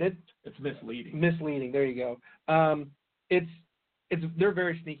 misguided. It's misleading. Misleading. There you go. They're a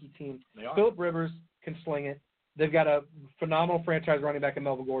very sneaky team. They are. Phillip Rivers can sling it. They've got a phenomenal franchise running back in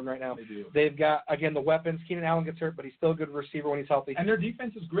Melvin Gordon right now. They do. They've got, again, the weapons. Keenan Allen gets hurt, but he's still a good receiver when he's healthy. And their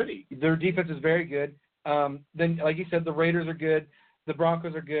defense is gritty. Their defense is very good. Then, like you said, the Raiders are good. The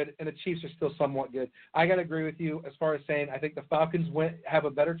Broncos are good, and the Chiefs are still somewhat good. I got to agree with you as far as saying I think the Falcons have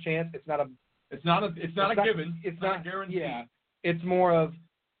a better chance. It's not a given. It's not a guarantee. Yeah, it's more of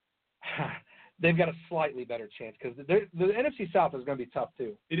they've got a slightly better chance because the NFC South is going to be tough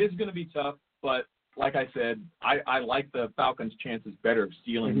too. It is going to be tough, but like I said, I like the Falcons' chances better of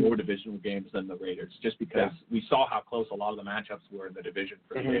stealing more divisional games than the Raiders, just because we saw how close a lot of the matchups were in the division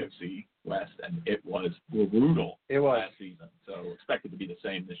for the AFC West, and it was brutal last season. So expect it to be the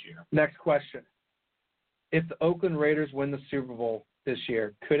same this year. Next question. if the Oakland Raiders win the Super Bowl this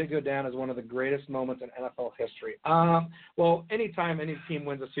year, could it go down as one of the greatest moments in NFL history? Well, anytime any team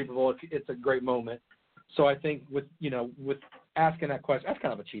wins a Super Bowl, it's a great moment. So I think with asking that question, that's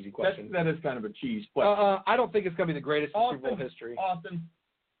kind of a cheesy question. That is kind of a cheese question. I don't think it's going to be the greatest in Super Bowl history. Austin,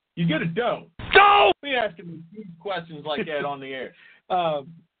 you get a dough. Go! We asking questions like that on the air.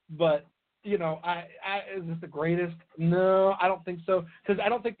 But is this the greatest? No, I don't think so. Because I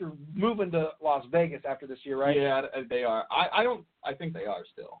don't think they're moving to Las Vegas after this year, right? Yeah, they are. I think they are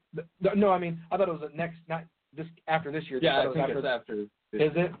still. No, I mean, I thought it was not this after this year. Yeah, I think it's after. Is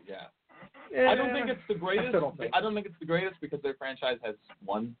it? Yeah. Yeah, I don't think it's the greatest. I don't think it's the greatest because their franchise has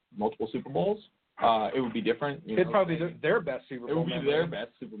won multiple Super Bowls. It would be different. It'd probably be their best Super Bowl. It would be their best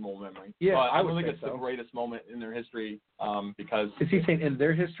Super Bowl memory. Yeah, but I would don't think say it's so. the greatest moment in their history because. Is he saying in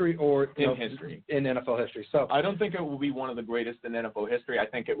their history or in history? In NFL history. So I don't think it will be one of the greatest in NFL history. I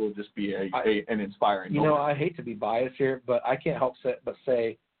think it will just be an inspiring moment. I hate to be biased here, but I can't help but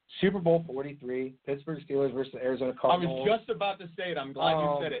say Super Bowl 43, Pittsburgh Steelers versus Arizona Cardinals. I was just about to say it. I'm glad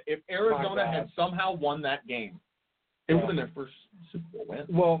you said it. If Arizona had somehow won that game, it would have been their first Super Bowl win.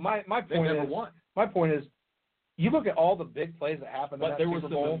 Well, my point never is, won. My point is, you look at all the big plays that happened in that Super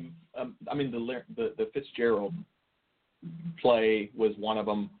Bowl. The Fitzgerald play was one of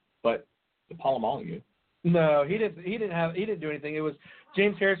them, but the Polamalu. No, he didn't do anything. It was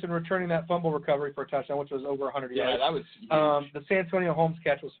James Harrison returning that fumble recovery for a touchdown, which was over 100 yards. Yeah, that was huge. The San Antonio Holmes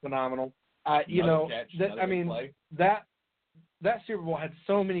catch was phenomenal. That Super Bowl had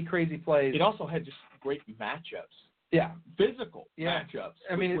so many crazy plays. It also had just great matchups. Yeah. Physical matchups.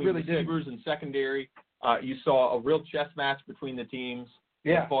 I mean, it really did. Receivers and secondary. You saw a real chess match between the teams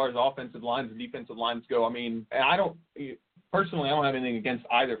as far as offensive lines and defensive lines go. I mean, I don't have anything against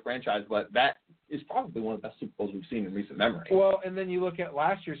either franchise, but that is probably one of the best Super Bowls we've seen in recent memory. Well, and then you look at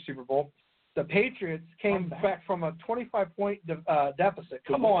last year's Super Bowl. The Patriots came back from a 25-point deficit.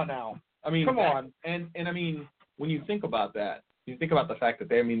 Come on now. I mean, come on. And I mean, when you think about that, you think about the fact that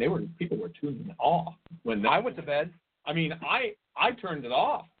people were tuning off when I went to bed. I mean, I turned it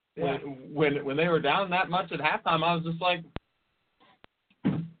off when they were down that much at halftime. I was just like,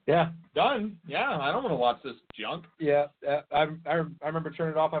 done. Yeah, I don't want to watch this junk. Yeah, I remember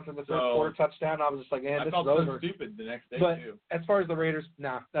turning it off after the third quarter touchdown. I was just like, this is over. I felt so stupid the next day too. As far as the Raiders,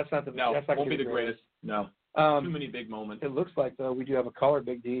 that's not the that's not won't be the greatest. No, too many big moments. It looks like though we do have a caller,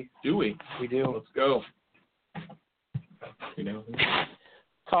 Big D. Do we? We do. Let's go.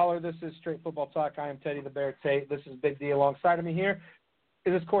 Caller, this is Straight Football Talk. I am Teddy the Bear Tate. This is Big D alongside of me here.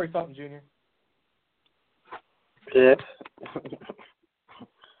 Is this Cory Felton Jr.? Yes. Hey.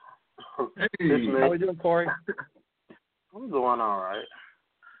 How are we doing, Cory? I'm doing all right.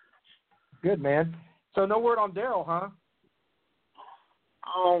 Good, man. So no word on Daryl, huh?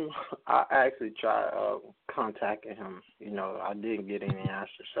 I actually tried contacting him. I didn't get any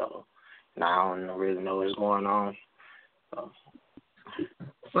answer, so now I don't really know what's going on. So.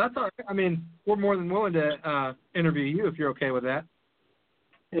 Well, that's all right. I mean, we're more than willing to interview you if you're okay with that.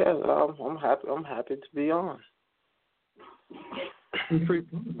 Yeah, I'm happy. I'm happy to be on. We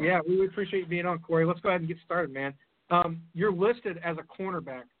would appreciate you being on, Cory. Let's go ahead and get started, man. You're listed as a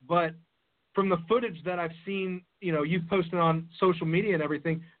cornerback, but from the footage that I've seen, you've posted on social media and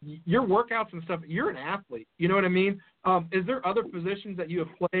everything, your workouts and stuff, you're an athlete. You know what I mean? Is there other positions that you have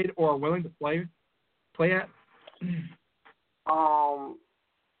played or are willing to play at?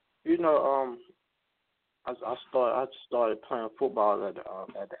 I started playing football at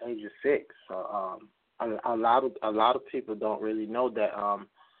the age of 6. So a lot of people don't really know that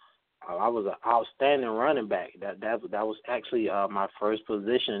I was an outstanding running back. That was actually my first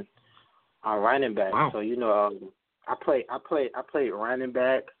position, running back. Wow. So I played running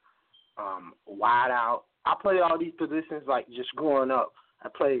back, wide out. I played all these positions like just growing up. I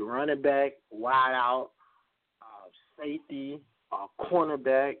played running back, wide out, safety,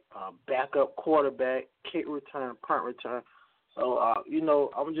 cornerback, backup quarterback, kick return, punt return. So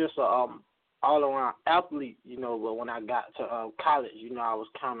I'm just all-around athlete. But when I got to college, I was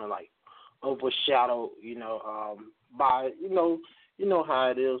kind of like overshadowed, by how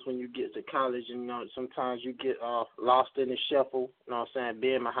it is when you get to college, and sometimes you get lost in the shuffle. You know what I'm saying?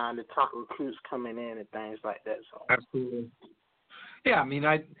 Being behind the top recruits coming in and things like that. So absolutely. Yeah, I mean,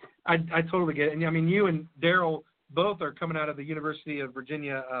 I totally get it. And I mean, you and Daryl both are coming out of the University of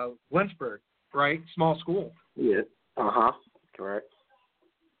Virginia, Lynchburg, right? Small school. Yeah. Correct.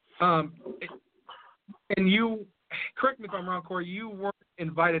 And you, correct me if I'm wrong, Cory, you weren't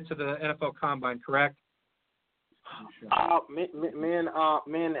invited to the NFL Combine, correct? Me and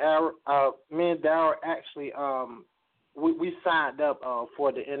Daryl actually we signed up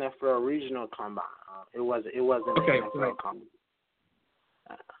for the NFL regional combine. It wasn't Okay, the NFL right. combine.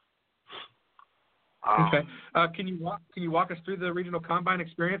 Okay. Can you walk us through the regional combine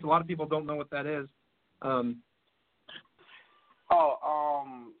experience? A lot of people don't know what that is.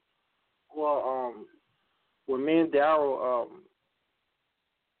 When me and Daryl,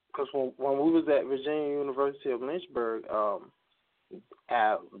 because when we was at Virginia University of Lynchburg,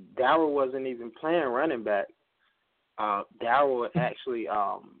 Daryl wasn't even playing running back. Daryl was actually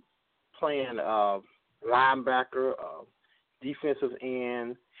playing linebacker, defensive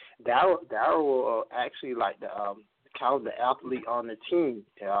end. Daryl was actually like the kind of the athlete on the team.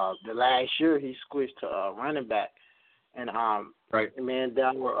 The last year he switched to running back, and right. Me and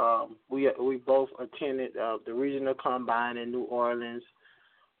Daryl, we both attended the regional combine in New Orleans.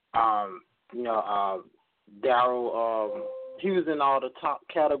 Daryl, he was in all the top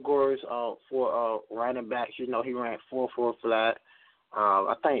categories for running backs. You know, he ran 4.4 flat.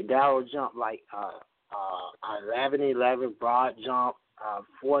 I think Daryl jumped like 11 broad jump,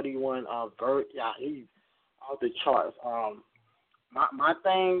 41 vert. Yeah, he off the charts. My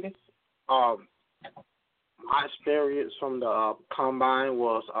thing, my experience from the combine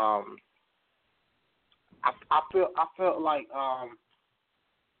was I feel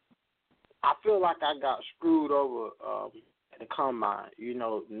like I got screwed over at the combine. You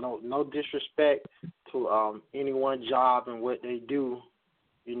know, no disrespect to anyone's job and what they do.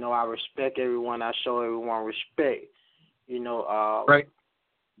 You know, I respect everyone. I show everyone respect. You know, right.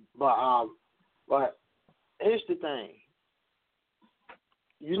 But here's the thing.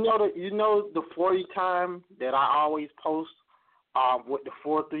 You know the 40 time that I always post with the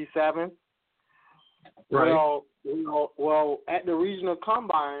 4.37. Right. Well, at the regional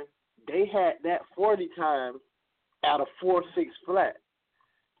combine, they had that 40 time at a 4.6 flat.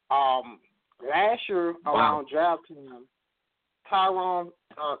 Last year around draft time,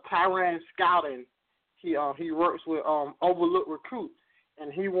 Tyran Scouting, he works with Overlook Recruit,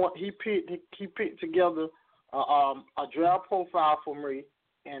 and he picked together a draft profile for me,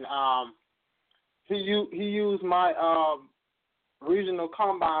 and he used my regional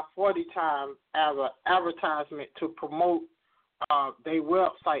combine 40 time as an advertisement to promote their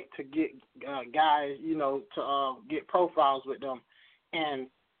website to get guys, you know, to get profiles with them. And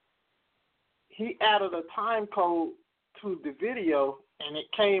he added a time code to the video, and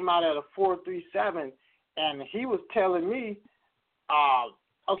it came out at a 4.37. And he was telling me,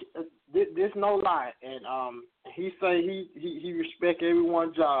 okay, this no lie. And he say he respect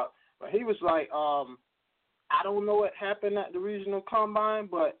everyone's job, but he was like, I don't know what happened at the regional combine,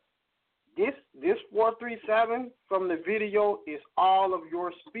 but this 4.37 from the video is all of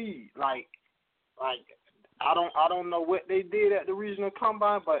your speed. Like I don't know what they did at the regional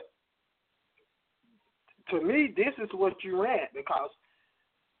combine, but to me this is what you ran, because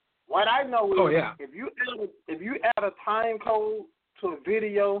what I know is if you add a time code to a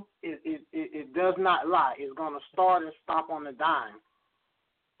video, it does not lie. It's gonna start and stop on the dime.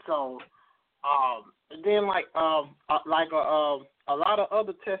 So then a lot of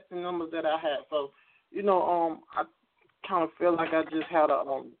other testing numbers that I had. So, you know, I kind of feel like I just had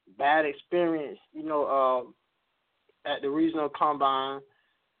a bad experience, you know, at the regional combine,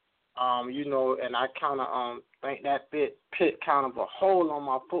 you know, and I kind of think that put kind of a hole on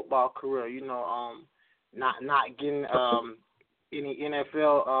my football career, you know, not getting any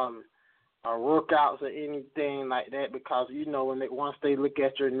NFL workouts or anything like that, because, you know, once they look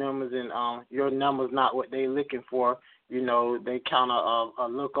at your numbers and your numbers not what they looking for, you know, they kind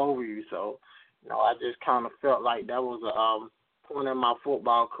of look over you. So, you know, I just kind of felt like that was a point in my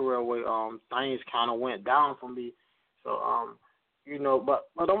football career where things kind of went down for me. So, you know, but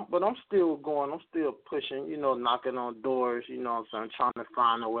I'm still going. I'm still pushing. You know, knocking on doors. You know what I'm saying, trying to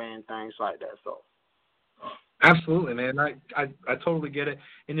find a way and things like that. So. Absolutely, man. I totally get it.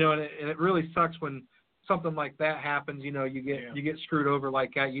 And, you know, and it really sucks when something like that happens. You know, you get screwed over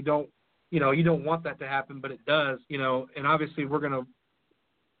like that. You don't want that to happen, but it does. You know, and obviously we're gonna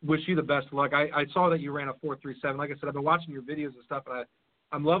wish you the best of luck. I saw that you ran a 4.37. Like I said, I've been watching your videos and stuff, and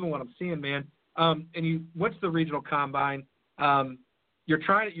I'm loving what I'm seeing, man. And you what's the regional combine?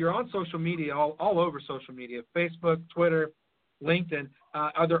 You're on social media, all over social media, Facebook, Twitter, LinkedIn.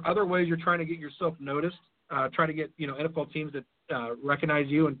 Are there other ways you're trying to get yourself noticed? Try to get, you know, NFL teams that recognize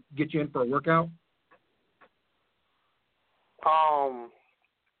you and get you in for a workout?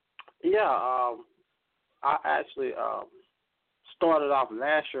 I actually started off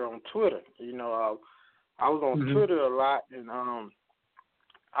last year on Twitter. You know, I was on Twitter a lot, and I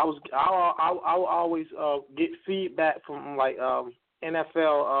always get feedback from like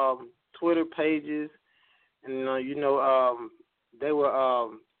NFL Twitter pages, and they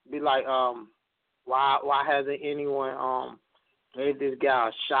would be like, why hasn't anyone gave this guy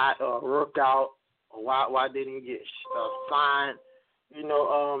a shot or a workout, or why didn't he get signed?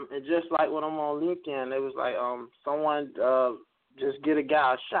 And just like when I'm on LinkedIn, it was like someone just get a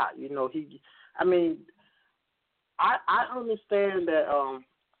guy a shot. I understand that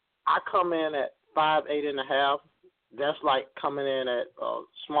I come in at 5'8.5". That's like coming in at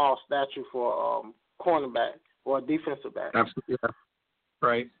small stature for cornerback or a defensive back. Absolutely.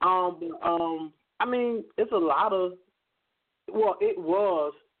 Right. It's a lot of, it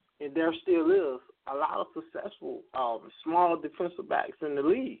was, and there still is, a lot of successful small defensive backs in the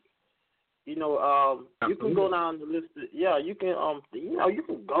league. You can go down the list. You can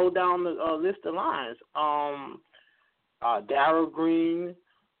go down the list of lines. Daryl Green,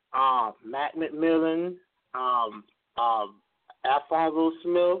 Matt McMillan, Alfonso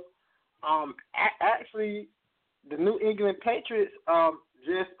Smith. Actually, the New England Patriots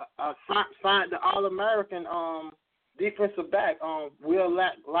just signed the All-American defensive back, Will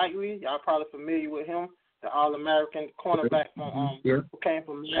Likely. Y'all probably familiar with him, the All-American cornerback who came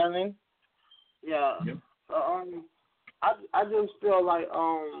from Maryland. Yeah. Yep. I just feel like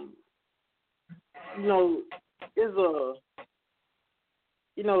I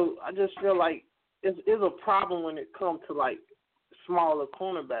just feel like it's a problem when it comes to like smaller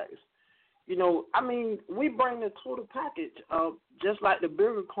cornerbacks. We bring the total package just like the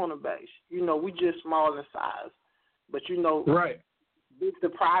bigger cornerbacks. We just small in size. But, right. Big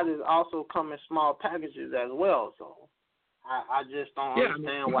surprises also come in small packages as well. So I just don't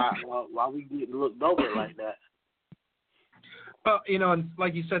understand why we get looked over like that. Well, and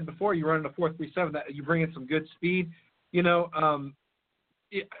like you said before, you run in a 4.37. That you bring in some good speed. I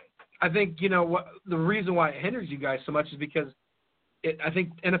think what the reason why it hinders you guys so much is because I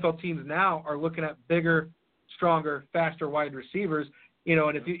think NFL teams now are looking at bigger, stronger, faster wide receivers.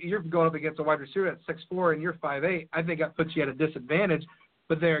 And if you're going up against a wide receiver at 6'4" and you're 5'8", I think that puts you at a disadvantage.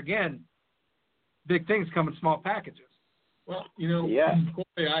 But there again, big things come in small packages. Well, Cory,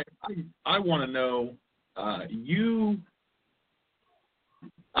 I want to know,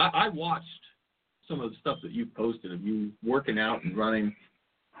 I watched some of the stuff that you posted of you working out and running.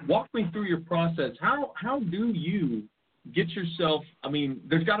 Walk me through your process. How do you get yourself,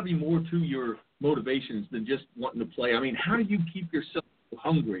 there's got to be more to your motivations than just wanting to play. How do you keep yourself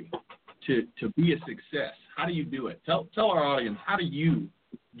hungry to be a success? How do you do it? Tell our audience, how do you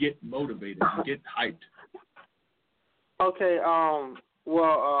get motivated and get hyped? Okay,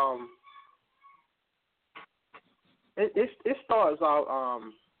 it starts out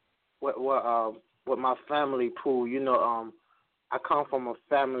with my family pool. I come from a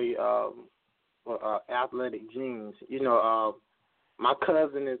family with athletic genes. My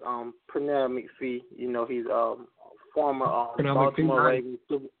cousin is Pernell McPhee. He's former Baltimore Ravens.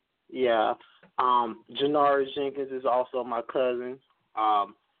 Yeah. Janoris Jenkins is also my cousin.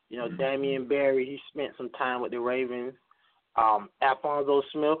 Damian Barry, he spent some time with the Ravens. Alfonso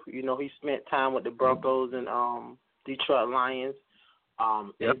Smith, he spent time with the Broncos and Detroit Lions.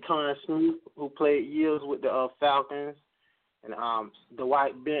 Anton Smith, who played years with the Falcons. And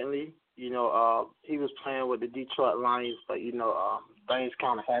Dwight Bentley, he was playing with the Detroit Lions, but, things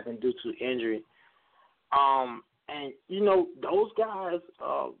kind of happened due to injury. And, those guys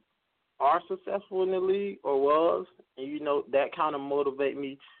are successful in the league, or was, and, that kind of motivate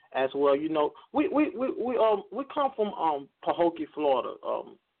me as well. We come from Pahokee, Florida.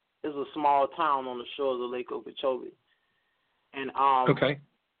 It's a small town on the shores of Lake Okeechobee. And,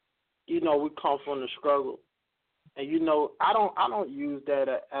 we come from the struggle. And I don't use that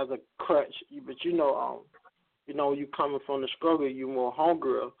as a crutch, but you coming from the struggle, you more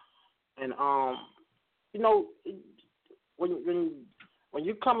hungrier, and when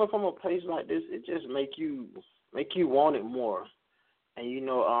you coming from a place like this, it just make you want it more, and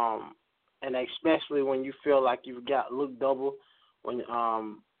and especially when you feel like you've got looked over, when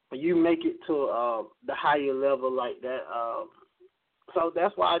you make it to the higher level like that, so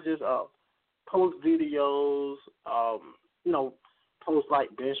that's why I just post videos, post like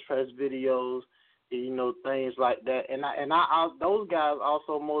bench press videos, things like that, and I those guys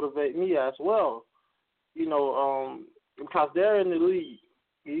also motivate me as well, because they're in the league.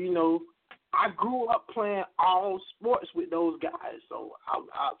 I grew up playing all sports with those guys, so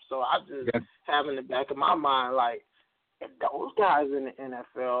I just have in the back of my mind, like, if those guys in the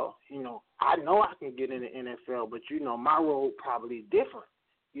NFL, I know I can get in the NFL, but my road probably different.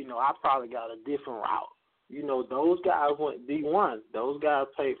 I probably got a different route. Those guys went D1. Those guys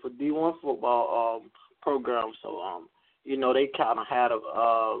played for D1 football program, so they kind of had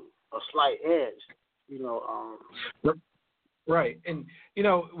a slight edge. Right, and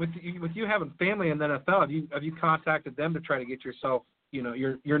with you having family in the NFL, have you contacted them to try to get yourself,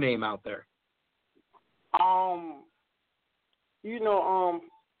 your name out there?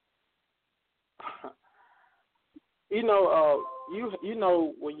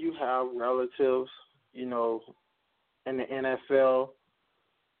 When you have relatives, in the NFL,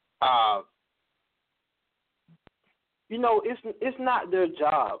 it's not their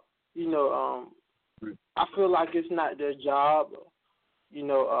job. I feel like it's not their job.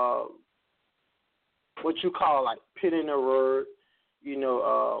 What you call like pitting a word. Be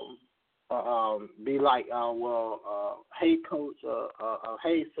like, hey coach,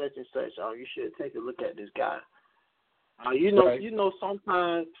 hey such and such. You should take a look at this guy.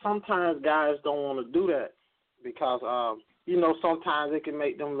 Sometimes guys don't want to do that because, sometimes it can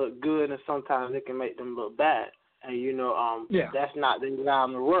make them look good and sometimes it can make them look bad. And, that's not their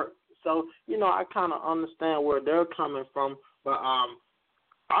line of work. So, I kind of understand where they're coming from, but I'm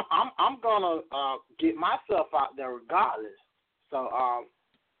going to get myself out there regardless. So,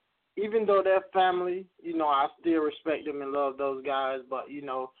 even though they're family, I still respect them and love those guys, but,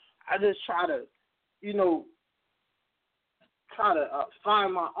 I just try to,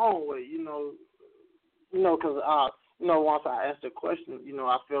 find my own way, because, once I ask the question,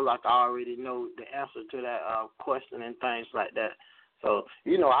 I feel like I already know the answer to that question and things like that. So,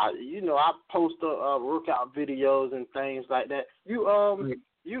 I post workout videos and things like that. The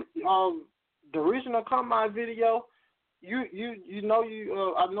Regional Combine video,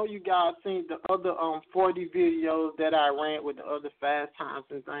 I know you guys seen the other 40 videos that I ran with the other fast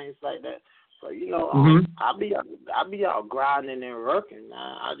times and things like that. So, I'll be out grinding and working.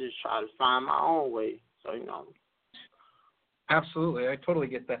 I just try to find my own way. So, Absolutely. I totally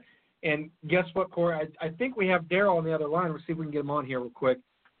get that. And guess what, Cory? I think we have Daryl on the other line. We'll see if we can get him on here real quick.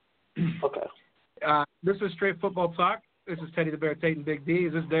 Okay. This is Straight Football Talk. This is Teddy the Bear, Tate and Big D.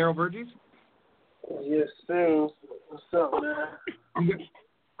 Is this Daryl Virgies? Yes, sir. What's up, man?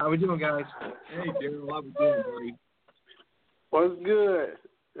 How we doing, guys? Hey, Daryl. How we doing, buddy? What's good?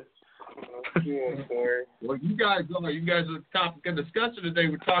 Well, you guys are the topic of discussion today.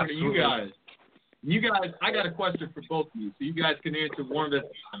 We're talking to you guys. I got a question for both of you, so you guys can answer one at a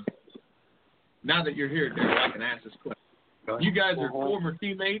time. Now that you're here, Daryl, I can ask this question. You guys are former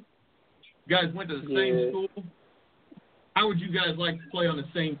teammates. You guys went to the same school. How would you guys like to play on the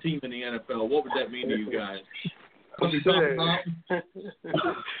same team in the NFL? What would that mean to you guys? What we talking about?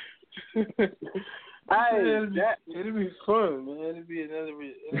 It'll be fun, man. It'll be another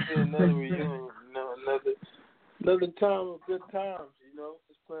reunion, another time of good times,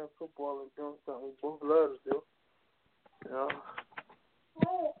 just playing football and doing something we both love to do.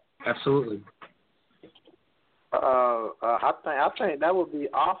 Absolutely. I think that would be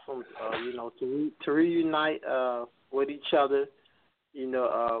awesome, to reunite with each other,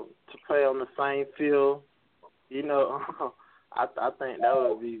 to play on the same field. I think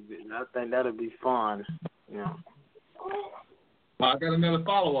that'll be fun. Well, I got another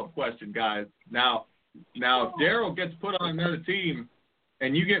follow-up question, guys. Now if Daryl gets put on another team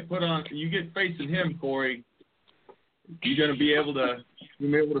and you get facing him, Cory, you gonna be able to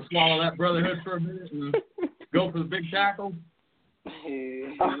swallow that brotherhood for a minute and go for the big tackle?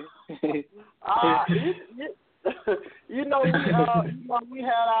 We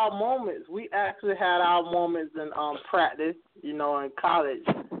had our moments. We actually had our moments in practice, in college,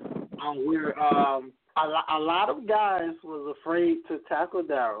 where a lot of guys was afraid to tackle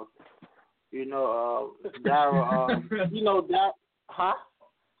Daryl. Daryl, huh?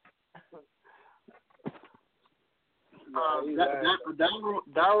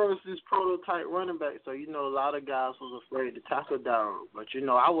 Daryl is this prototype running back, so a lot of guys was afraid to tackle Daryl, but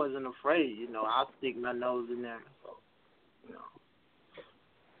I wasn't afraid. I stick my nose in there. So,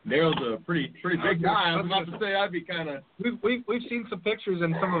 Daryl's a pretty big guy. I was about to say I'd be kind of. We've seen some pictures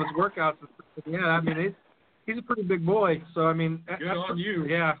in some of his workouts. Yeah, I mean he's a pretty big boy. So I mean, good on you.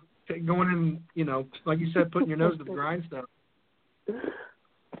 Yeah, going in, like you said, putting your nose to the grindstone.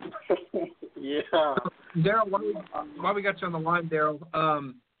 Yeah. Daryl, while we got you on the line, Daryl,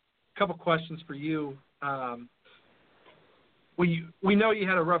 a couple questions for you. We know you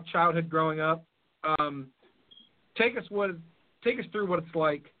had a rough childhood growing up. Take us through what it's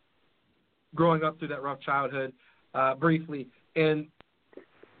like growing up through that rough childhood, briefly, and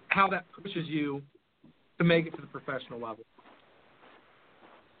how that pushes you to make it to the professional level.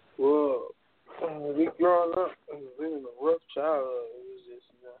 Well, we growing up, living a rough childhood. It was just,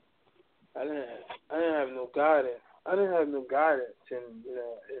 I didn't have no guidance. And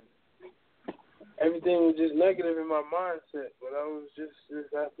everything was just negative in my mindset. But I was just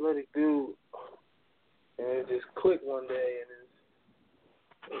this athletic dude, and it just clicked one day, and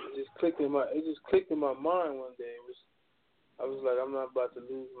it just clicked in my mind one day. I was like, I'm not about to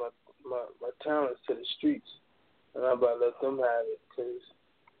lose my talents to the streets, and I'm about to let them have it, because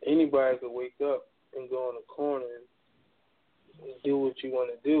anybody could wake up and go in the corner and do what you want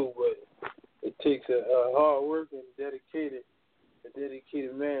to do, but it takes a hard working, dedicated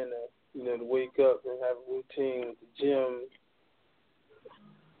man to wake up and have a routine with the gym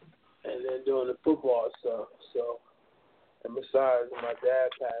and then doing the football stuff. So, and besides, my dad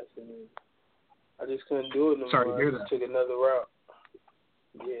passed, and I just couldn't do it no more. Sorry to hear I just took another route.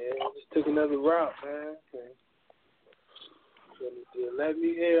 Yeah, I just took another route, man. They let me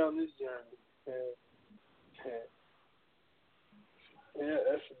here on this journey. Yeah,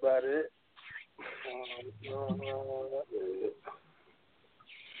 that's about it.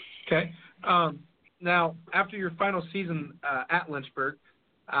 Okay. Now, after your final season at Lynchburg,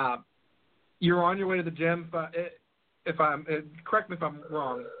 you're on your way to the gym. Correct me if I'm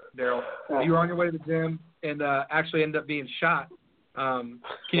wrong, Daryl. You were on your way to the gym and actually ended up being shot. Can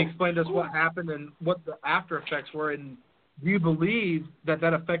you explain to us what happened and what the after effects were? And do you believe that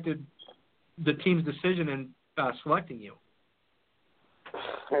affected the team's decision in selecting you?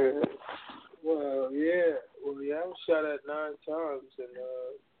 Well, yeah. I was shot at 9 times, and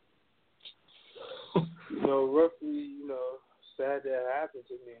roughly, sad that happened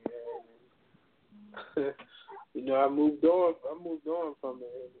to me, man. I moved on from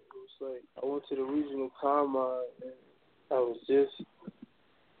it. It was like I went to the regional combine, and I was just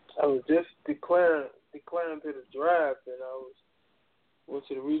declaring to the draft, and went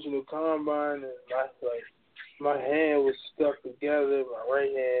to the regional combine, and my hand was stuck together. My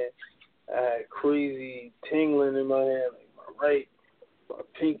right hand, I had crazy tingling in my hand. Like my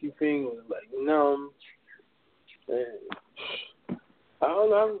pinky finger was like numb, and I don't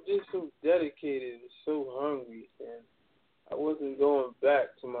know. I was just so dedicated and so hungry, and I wasn't going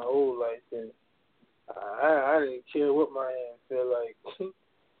back to my old life, and I didn't care what my hand felt like.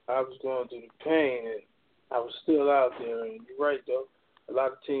 I was going through the pain, and I was still out there. And you're right, though. A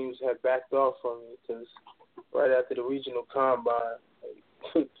lot of teams had backed off from me because right after the regional combine,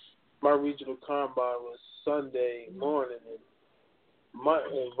 my regional combine was Sunday morning, and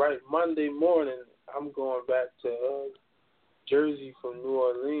Monday morning, I'm going back to Jersey from New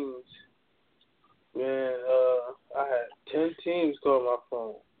Orleans. Man, I had 10 teams call my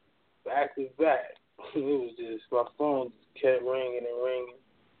phone back to back. It was just, my phone just kept ringing and ringing.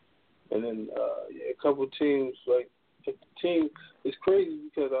 And then a couple teams, the team, it's crazy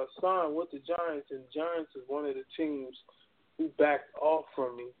because I signed with the Giants, and Giants is one of the teams who backed off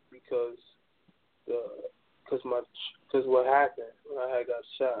from me because what happened when I had got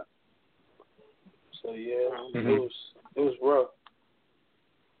shot. So yeah, it was rough.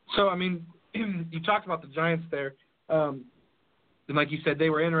 So I mean, you talked about the Giants there, and like you said, they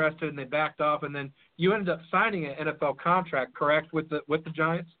were interested and they backed off, and then you ended up signing an NFL contract, correct, with the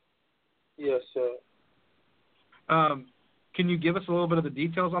Giants? Yes, sir. Can you give us a little bit of the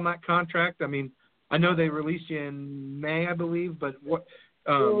details on that contract? I mean, I know they released you in May, I believe, but what?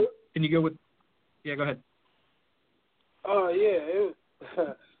 Can you go with? Yeah, go ahead. It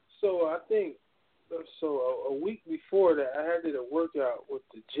was, so I think a week before that, I did a workout with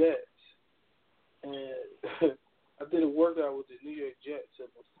the Jets, and I did a workout with the New York Jets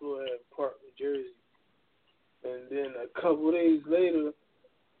at the Florida Park, New Jersey, and then a couple of days later,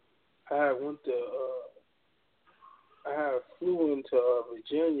 I flew into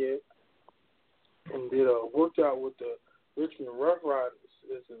Virginia and did a workout with the Richmond Rough Riders.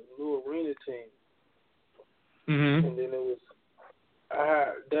 It's a new arena team. Mm-hmm. And then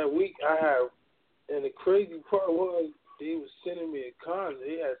that week, and the crazy part was they was sending me a contract.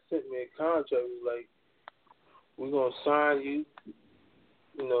 They had sent me a contract. It was like, we're going to sign you,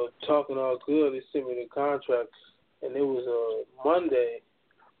 talking all good. They sent me the contract. And it was a Monday,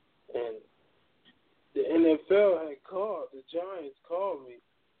 and the NFL had called, the Giants called me.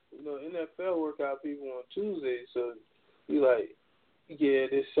 NFL workout people on Tuesday, so he like, yeah,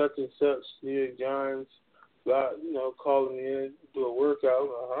 this such and such, New York Giants, calling me in, do a workout. I'm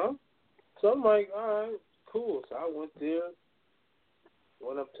like, huh? So I'm like, all right, cool. So I went there,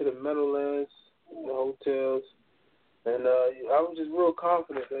 went up to the Meadowlands, the hotels, and I was just real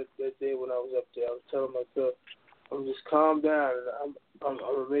confident that day when I was up there. I was telling myself, I'm just calm down, and I'm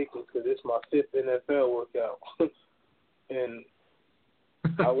gonna make it because it's my 5th NFL workout. And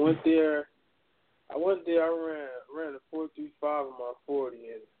I went there. I ran a 4.35 on my 40,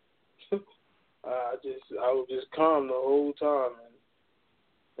 and I was just calm the whole time,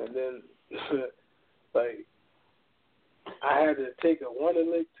 and then like I had to take a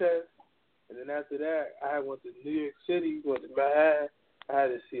Wonderlic test, And then after that, I went to New York City, went to Manhattan. I had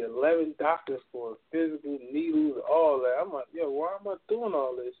to see 11 doctors for physical, needles, all that. I'm like, yo, why am I doing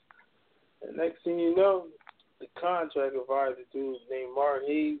all this? And next thing you know, the contract advisor dude named Martin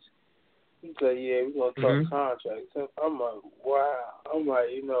Hayes, he said, yeah, we're going to talk contracts. I'm like, wow. I'm like,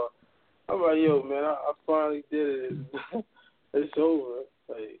 yo, man, I finally did it. It's over.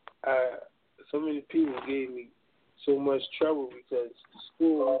 Like, so many people gave me so much trouble because the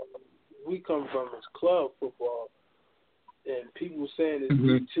school we come from is club football. And people saying it's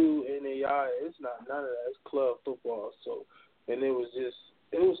B2, NAI, it's not none of that. It's club football. So, and it was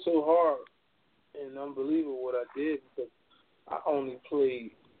so hard and unbelievable what I did because I only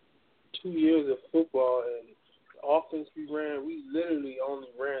played 2 years of football, and the offense we literally only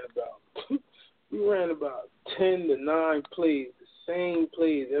ran about 10 to 9 plays, the same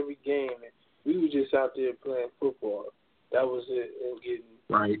plays every game, and we were just out there playing football. That was it, and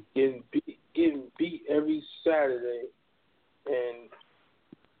getting beat every Saturday. And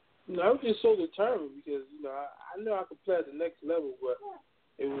I was just so determined because I know I could play at the next level, but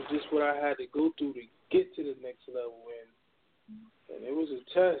it was just what I had to go through to get to the next level, and it was a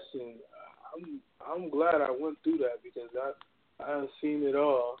test, and I'm glad I went through that because I've seen it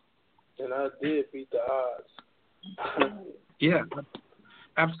all, and I did beat the odds. Yeah,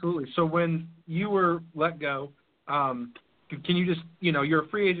 absolutely. So when you were let go, can you just, you're a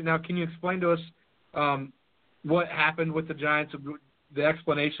free agent now. Can you explain to us what happened with the Giants, the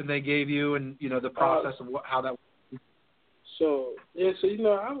explanation they gave you, and the process of how that? So I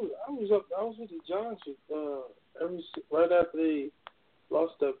was with the Giants right after they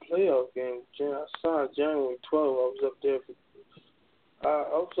lost that playoff game. I signed January 12th. I was up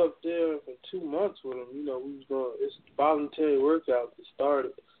there for 2 months with them. We was going. It's voluntary workout that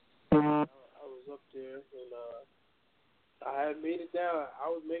started. I was up there, and I had made it down. I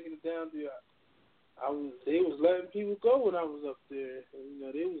was making it down there. They was letting people go when I was up there,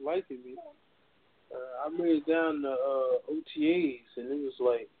 and they was liking me. I made it down to OTAs, and it was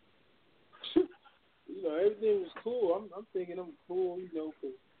like, everything was cool. I'm thinking I'm cool,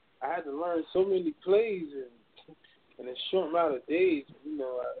 because I had to learn so many plays in a short amount of days.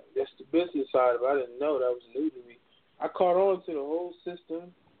 That's the business side of it. I didn't know that was new to me. I caught on to the whole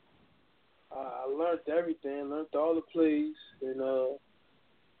system. I learned everything, learned all the plays, and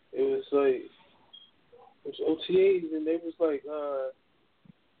it was like, it was OTAs, and they was like,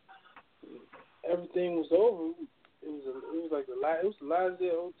 everything was over. It was like the last day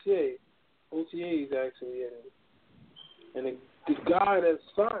of OTAs actually, and the guy that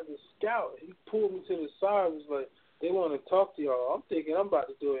signed the scout, he pulled me to the side. Was like, they want to talk to y'all. I'm thinking I'm about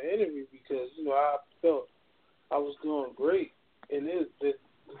to do an interview because I felt I was doing great, and the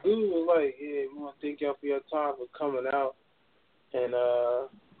dude was like, yeah, we want to thank y'all for your time for coming out, and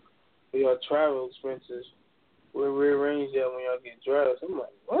for your travel expenses. We'll rearrange that when y'all get dressed. I'm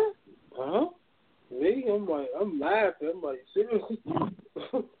like, what? Huh? Me? I'm laughing. I'm like, seriously?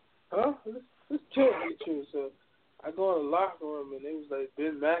 Huh? This can't be true. So I go in the locker room, and they was like,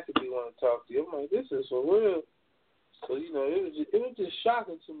 Ben McAdoo want to talk to you. I'm like, this is for real. So, it was just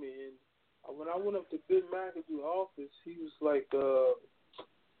shocking to me. And when I went up to Ben McAdoo's office, he was like,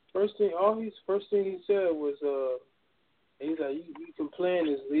 first thing he said was, he's like, you can play in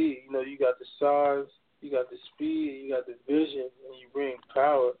this league. You got the size, you got the speed, you got the vision, and you bring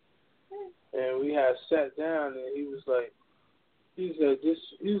power. And we had sat down, and he was like, this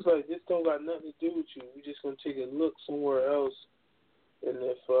don't got nothing to do with you. We just gonna take a look somewhere else, and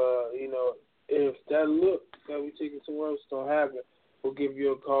if that look that we taking somewhere else don't happen, we'll give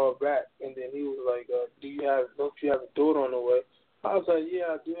you a call back. And then he was like, don't you have a daughter on the way? I was like, yeah,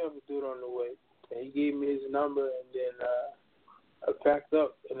 I do have a daughter on the way. And he gave me his number, and then I packed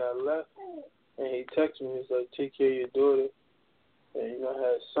up and I left. And he texted me, he's like, take care of your daughter. And I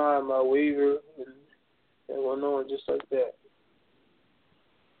had signed my waiver and went on just like that.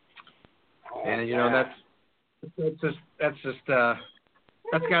 And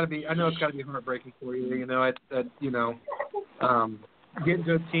that's got to be. I know it's got to be heartbreaking for you. Getting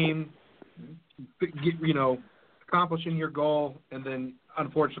to a team, accomplishing your goal, and then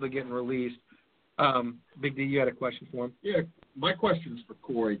unfortunately getting released. Big D, you had a question for him? Yeah, my question's for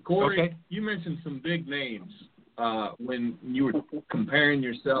Cory. Cory, okay. You mentioned some big names when you were comparing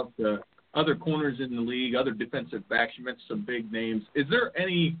yourself to other corners in the league, other defensive backs. You mentioned some big names. Is there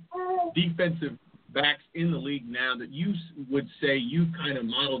any defensive backs in the league now that you would say you kind of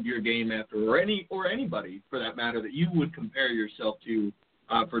modeled your game after, or anybody for that matter that you would compare yourself to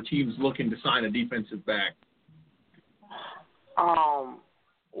for teams looking to sign a defensive back? I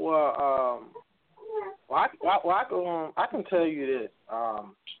can tell you this.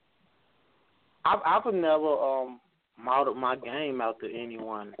 I've never modeled my game after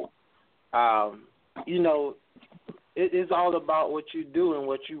anyone. You know, it's all about what you do and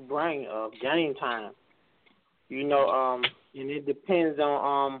what you bring game time. You know, and it depends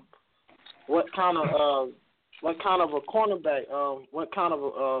on what kind of a cornerback, what kind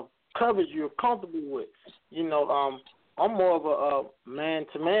of coverage you're comfortable with. You know, I'm more of a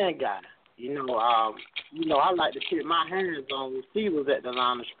man-to-man guy. You know, I like to keep my hands on receivers at the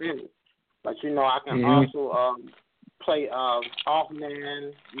line of scrimmage. But, you know, I can also play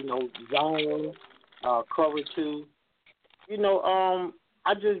off-man, you know, zone, cover two. You know,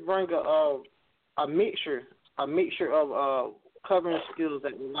 I just bring a mixture of covering skills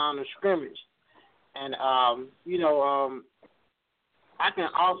at the line of scrimmage. And, you know, I can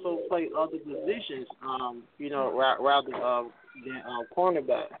also play other positions, you know, rather than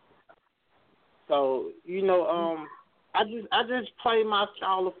cornerback. So, you know, I just play my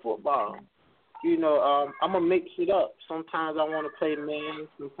style of football. You know, I'm gonna mix it up. Sometimes I want to play man.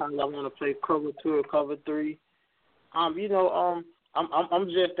 Sometimes I want to play cover 2 or cover 3. You know, I'm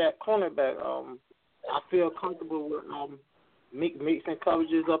just that cornerback. I feel comfortable with mixing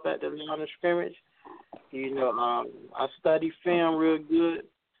coverages up at the line of scrimmage. You know, I study film real good.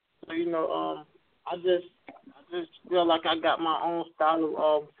 So, you know, I just feel like I got my own style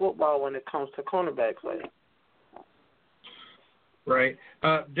of football when it comes to cornerback play. Right.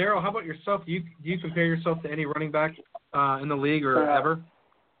 Daryl, how about yourself? Do you compare yourself to any running back in the league or ever?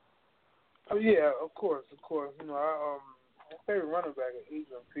 Oh, yeah, of course. You know, my favorite running back is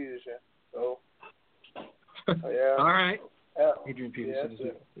Adrian Peterson. So, yeah. All right. Adrian Peterson is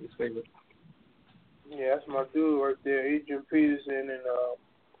his favorite. Yeah, that's my dude right there, Adrian Peterson and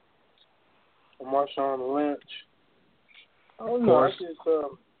Marshawn Lynch. I don't know.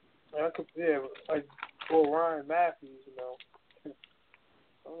 Like Ryan Matthews, you know.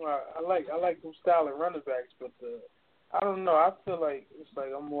 I like them style of running backs, but I don't know. I feel like it's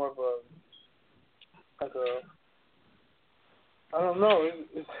like I'm more of I don't know.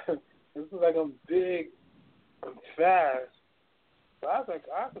 It's like I'm big and fast. But I think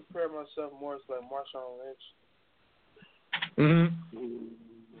I compare myself more to like Marshawn Lynch. Mm-hmm.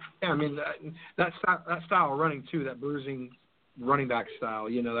 Yeah, I mean that style of running too, that bruising running back style.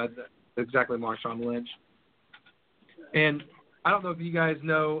 You know, that's exactly Marshawn Lynch. And I don't know if you guys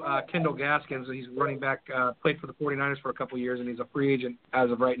know Kendall Gaskins. He's running back, played for the 49ers for a couple of years, and he's a free agent as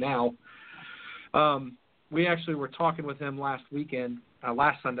of right now. We actually were talking with him last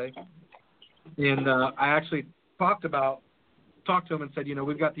Sunday, and I actually talked to him and said, you know,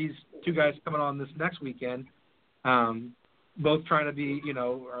 we've got these two guys coming on this next weekend, both trying to be, you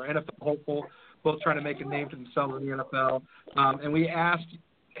know, are NFL hopeful, both trying to make a name for themselves in the NFL. And we asked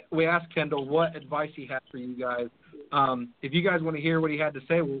Kendall what advice he had for you guys. If you guys want to hear what he had to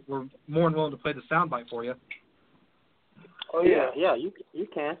say, we're more than willing to play the soundbite for you. Oh yeah, you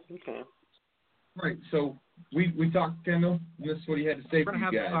can. Right. So we talked to Kendall. This is what he had to say for you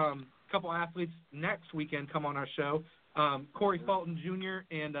guys. We're gonna have a couple athletes next weekend come on our show. Cory Felton Jr.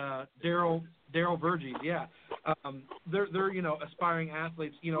 and Daryl Virgies. Yeah, they're you know, aspiring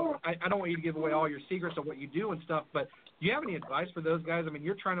athletes. You know, I don't want you to give away all your secrets of what you do and stuff, but do you have any advice for those guys? I mean,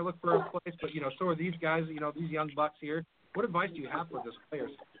 you're trying to look for a place, but, you know, so are these guys, you know, these young bucks here. What advice do you have for those players?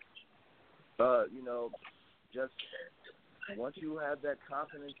 You know, just once you have that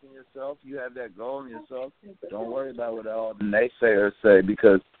confidence in yourself, you have that goal in yourself, don't worry about what all the naysayers say,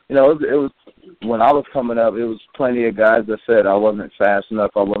 because, you know, it was when I was coming up, it was plenty of guys that said I wasn't fast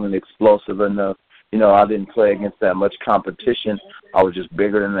enough, I wasn't explosive enough. You know, I didn't play against that much competition. I was just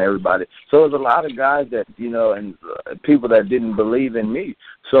bigger than everybody. So there's a lot of guys that, you know, and people that didn't believe in me.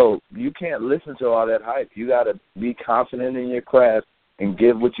 So you can't listen to all that hype. You got to be confident in your craft and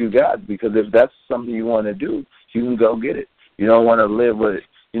give what you got, because if that's something you want to do, you can go get it. You don't want to live with,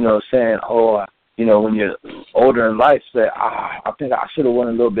 you know, saying, oh, you know, when you're older in life, say, I think I should have went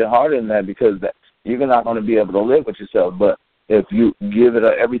a little bit harder than that, because that you're not going to be able to live with yourself. But if you give it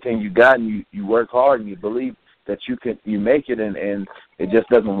everything you got and you work hard and you believe that you make it and it just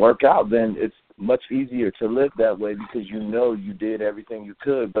doesn't work out, then it's much easier to live that way, because you know you did everything you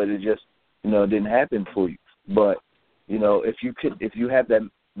could, but it just, you know, didn't happen for you. But, you know, if you have that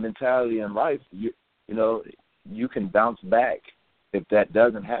mentality in life, you know, you can bounce back if that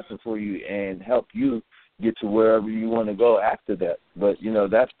doesn't happen for you and help you get to wherever you want to go after that. But, you know,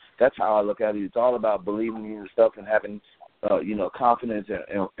 that's how I look at it. It's all about believing in yourself and having you know, confidence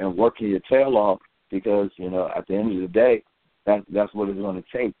and working your tail off, because, you know, at the end of the day, that's what it's going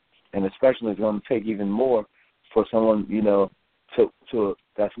to take. And especially it's going to take even more for someone, you know, to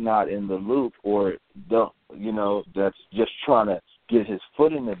that's not in the loop or don't, you know, that's just trying to get his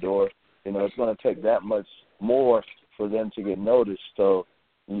foot in the door. it's going to take that much more for them to get noticed. So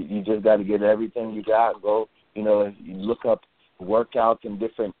you just got to get everything you got. Go, you look up workouts and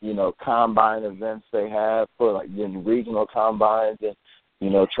different, combine events they have for like in regional combines, and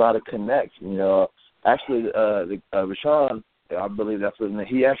try to connect. Actually, Rashawn, I believe that's what his name,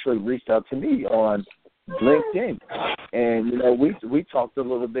 he actually reached out to me on LinkedIn, and we talked a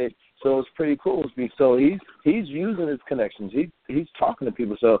little bit. So it's pretty cool. So he's using his connections. He's talking to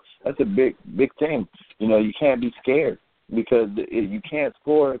people. So that's a big thing. You can't be scared because you can't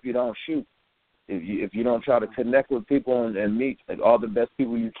score if you don't shoot. If you don't try to connect with people and meet all the best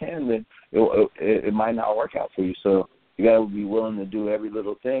people you can, then it might not work out for you. So you got to be willing to do every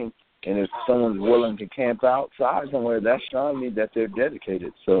little thing. And if someone's willing to camp outside somewhere, that's showing me that they're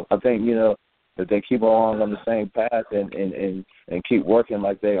dedicated. So I think, if they keep along on the same path and keep working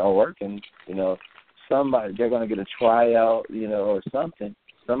like they are working, somebody, they're going to get a tryout, or something.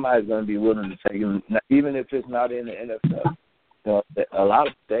 Somebody's going to be willing to take them, even if it's not in the NFL. A lot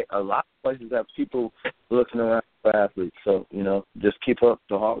of places have people looking around for athletes. So, just keep up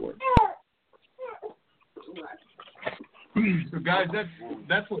the hard work. So, guys,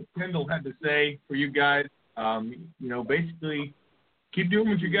 that's what Kendall had to say for you guys. Basically, keep doing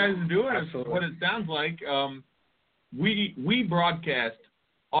what you guys are doing. Absolutely. What it sounds like. We broadcast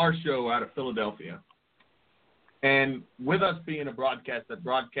our show out of Philadelphia, and with us being a broadcast that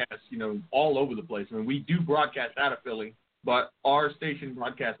broadcasts, all over the place. I mean, we do broadcast out of Philly, but our station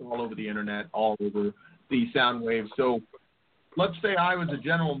broadcasts all over the internet, all over the sound waves. So, let's say I was a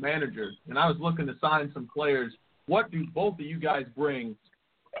general manager and I was looking to sign some players. What do both of you guys bring?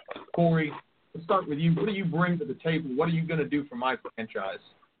 Cory, let's start with you. What do you bring to the table? What are you going to do for my franchise?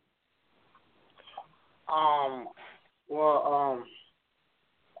 Well,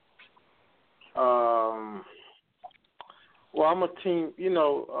 I'm a team,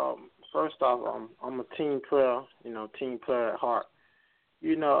 first off, I'm a team player, team player at heart.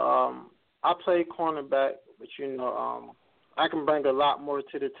 I play cornerback, but, I can bring a lot more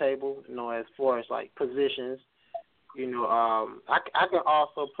to the table, as far as, like, positions. I can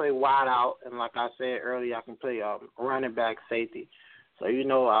also play wide out, and like I said earlier, I can play running back, safety. So,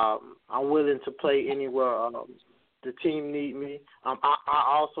 I'm willing to play anywhere the team need me. I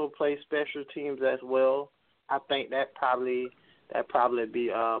also play special teams as well. I think that probably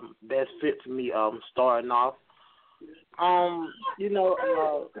be best fit for me starting off. I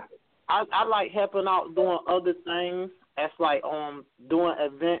like helping out doing other things. That's like doing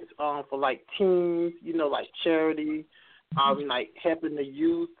events for like teams, like charity, like helping the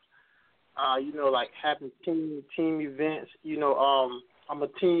youth, like having team events. I'm a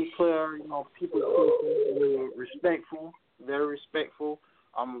team player. People respectful, very respectful.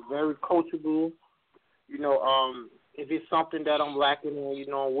 I'm very coachable. If it's something that I'm lacking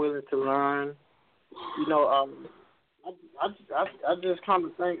in, I'm willing to learn. I just kind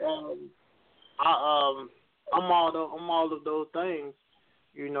of think I'm all of those things.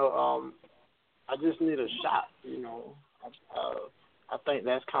 I just need a shot. I think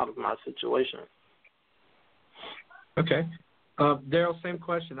that's kind of my situation. Okay, Daryl, same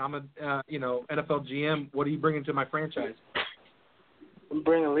question. I'm a NFL GM. What are you bringing to my franchise? I'm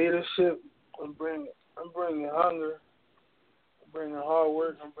bringing leadership. I'm bringing hunger. I'm bringing hard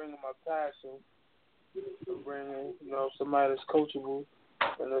work. I'm bringing my passion. I'm bringing somebody that's coachable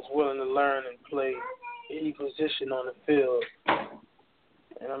and that's willing to learn and play any position on the field.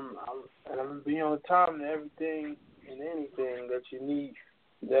 And I'm gonna be on time to everything and anything that you need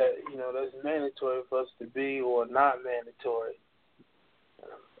that that's mandatory for us to be or not mandatory.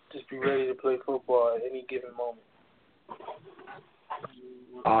 Just be ready to play football at any given moment.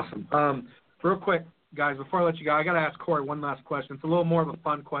 Awesome. Real quick, guys, before I let you go, I got to ask Cory one last question. It's a little more of a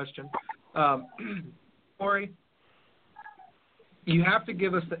fun question. Cory, you have to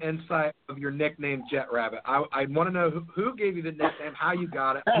give us the insight of your nickname, Jet Rabbit. I want to know who gave you the nickname, how you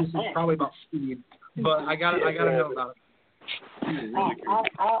got it. This is probably about speed, but I got to know about it. I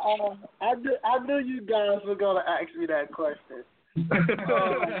knew you guys were gonna ask me that question.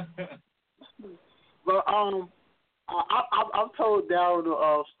 But I've told Daryl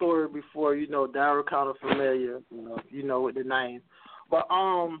the story before. Daryl kind of familiar, with the name. But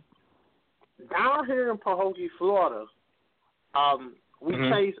down here in Pahokee, Florida, we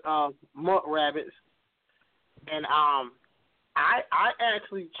chase muck rabbits, and I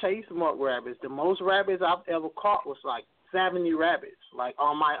actually chase muck rabbits. The most rabbits I've ever caught was like 70 rabbits, like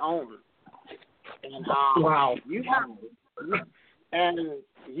on my own. And wow, you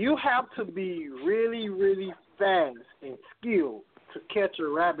have to be really, really fast and skilled to catch a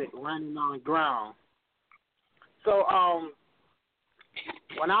rabbit running on the ground. So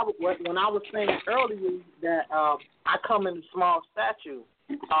when I was saying earlier that I come in a small stature,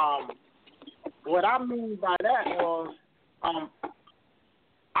 what I mean by that was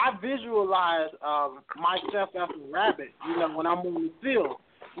I visualize myself as a rabbit. You know, when I'm on the field,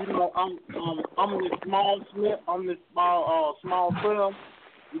 you know, I'm this small Smith, I'm this small trail,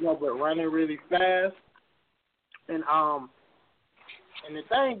 you know, but running really fast. And the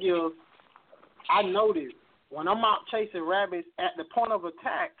thing is, I noticed when I'm out chasing rabbits at the point of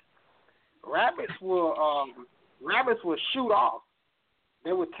attack, rabbits will shoot off.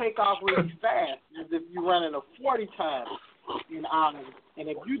 They would take off really fast as if you're running a 40 times. And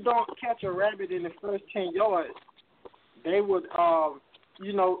if you don't catch a rabbit in the first 10 yards, they would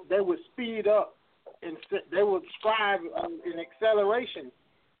they would speed up and they would strive in acceleration,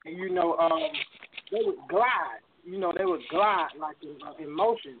 and they would glide. You know, they would glide like in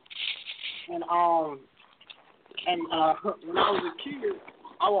motion. And when I was a kid,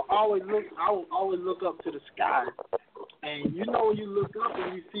 I would always look up to the sky. And you know, when you look up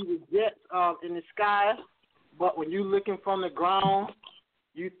and you see the jets in the sky, but when you're looking from the ground,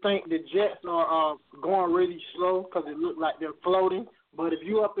 you think the jets are going really slow because it looks like they're floating. But if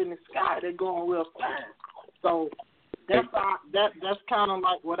you're up in the sky, they're going real fast. So that's kind of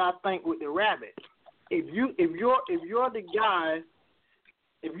like what I think with the rabbit. If you're the guy,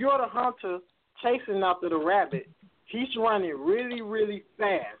 if you're the hunter chasing after the rabbit, he's running really, really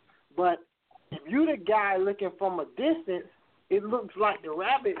fast. But if you're the guy looking from a distance, it looks like the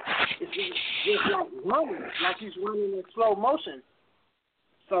rabbit is just like running, like he's running in slow motion.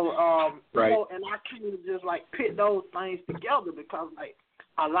 So, right. You know, and I kind of just like pit those things together because like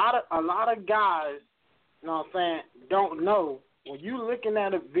a lot of guys, you know what I'm saying, don't know. When you looking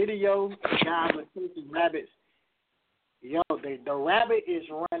at a video, guys are chasing rabbits. The rabbit is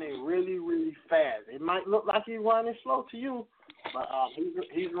running really, really fast. It might look like he's running slow to you, but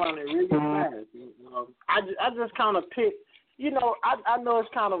he's running really fast. I just kind of pick. You know, I know it's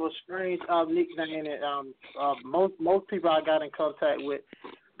kind of a strange nickname that most people I got in contact with,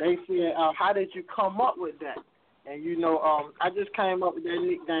 they said, how did you come up with that? And, you know, I just came up with that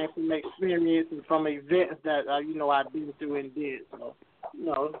nickname from experience and from events that, I've been through and did. So, you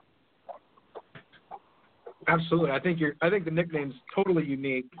know. Absolutely. I think the nickname's totally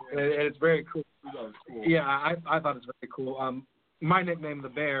unique, and it's very cool. Yeah, I thought it's very cool. My nickname, the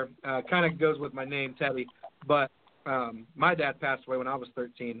Bear, kind of goes with my name, Teddy, but my dad passed away when I was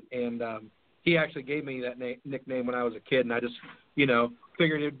 13, and he actually gave me that nickname when I was a kid, and I just,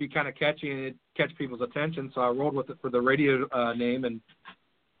 figured it would be kind of catchy and it'd catch people's attention, so I rolled with it for the radio name, and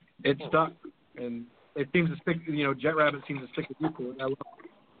it stuck. And it seems to stick, Jet Rabbit seems to stick with you cool. I love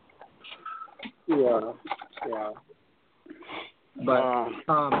it. Yeah. But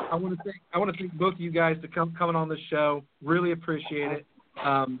I want to thank both of you guys for coming on the show. Really appreciate it.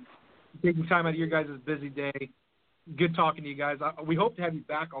 Taking time out of your guys' busy day. Good talking to you guys. We hope to have you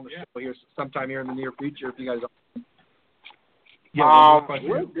back on the show here sometime here in the near future if you guys are.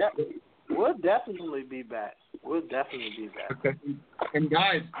 We'll definitely be back. Okay. And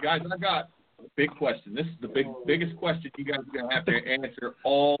guys, I've got a big question. This is the biggest question you guys are going to have to answer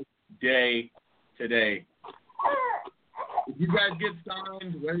all day today. If you guys get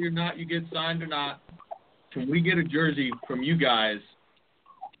signed, whether or not you get signed or not, can we get a jersey from you guys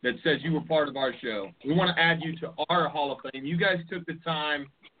that says you were part of our show? We want to add you to our Hall of Fame. You guys took the time,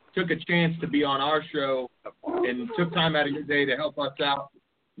 took a chance to be on our show, and took time out of your day to help us out.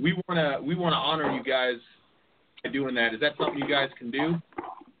 We want to honor you guys by doing that. Is that something you guys can do?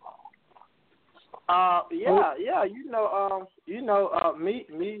 Yeah.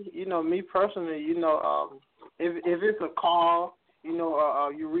 Me personally, if it's a call,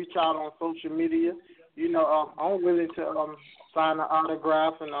 you reach out on social media, I'm willing to sign an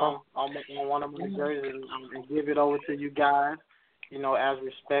autograph and on one of my jerseys and give it over to you guys, as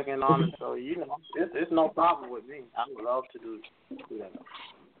respect and honor. So, it's no problem with me. I would love to do that.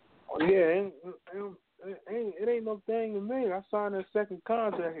 Yeah, it ain't no thing to me. I signed a second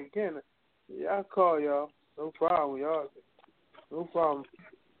contract again. Yeah, I'll call y'all. No problem, y'all. No problem.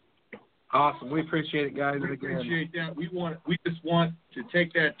 Awesome. We appreciate it, guys. We appreciate that. We just want to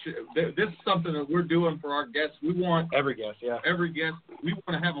take that. This is something that we're doing for our guests. We want every guest. We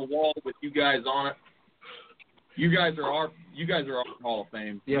want to have a wall with you guys on it. You guys are our Hall of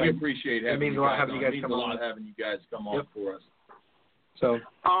Fame. Yeah. We appreciate having you guys. It means a lot having you guys come on for us. So,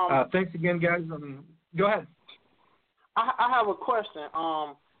 thanks again, guys. Go ahead. I have a question.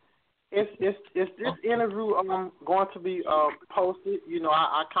 Is this interview going to be posted?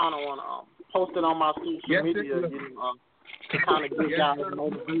 I kind of want to post it on my social media. To kind of get guys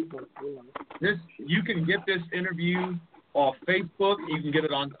motivation. You can get this interview off Facebook. You can get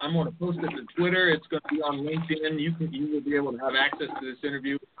it on. I'm going to post it to Twitter. It's going to be on LinkedIn. You will be able to have access to this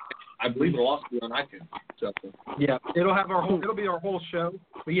interview. I believe it'll also be on iTunes. So. Yeah, it'll be our whole show.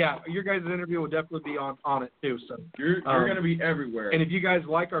 But yeah, your guys' interview will definitely be on it too. So you're going to be everywhere. And if you guys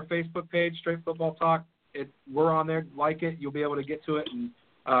like our Facebook page, Straight Football Talk, we're on there. Like it, you'll be able to get to it, and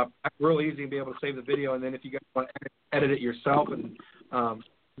it's real easy to be able to save the video. And then if you guys want to edit it yourself, and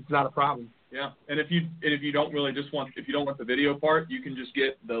it's not a problem. Yeah, and if you don't really if you don't want the video part, you can just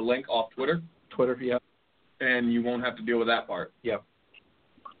get the link off Twitter. Twitter, yeah. And you won't have to deal with that part. Yep.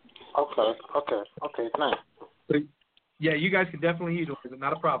 Okay, nice. So, yeah, you guys can definitely utilize it.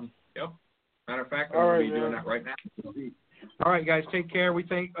 Not a problem. Yep. Matter of fact, I'm going to be doing that right now. All right, guys, take care. We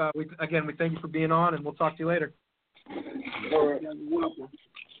thank you for being on, and we'll talk to you later. All right. Welcome.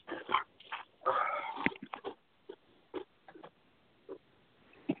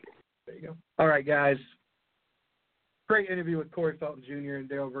 There you go. All right, guys. Great interview with Cory Felton Jr. and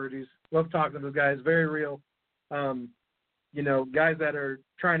Daryl Virgies. Love talking to those guys. Very real. Guys that are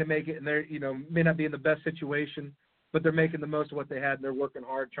trying to make it, and they're, may not be in the best situation, but they're making the most of what they had, and they're working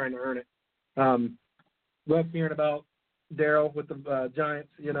hard trying to earn it. Love hearing about Daryl with the Giants,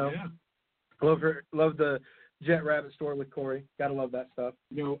 Yeah. Love the Jet Rabbit story with Cory. Gotta love that stuff.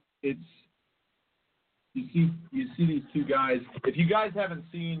 You see these two guys. If you guys haven't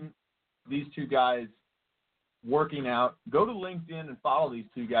seen these two guys working out, go to LinkedIn and follow these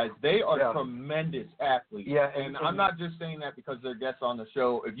two guys. They are tremendous athletes. Yeah, and I'm not just saying that because they're guests on the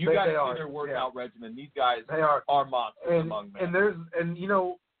show. If you guys see their workout regimen, these guys are monsters among men.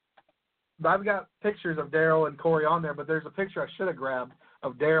 I've got pictures of Daryl and Cory on there, but there's a picture I should have grabbed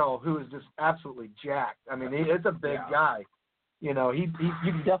of Daryl, who is just absolutely jacked. I mean, it's a big guy. You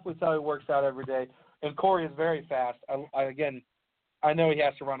can definitely tell he works out every day. And Cory is very fast. I know he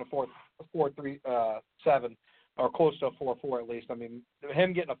has to run a 4.37 or close to a 4.4 at least. I mean,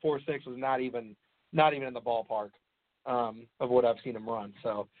 him getting a 4.6 was not even in the ballpark of what I've seen him run.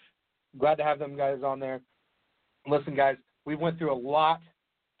 So glad to have them guys on there. Listen, guys, we went through a lot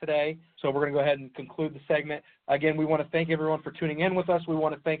today, so we're going to go ahead and conclude the segment. Again, we want to thank everyone for tuning in with us. We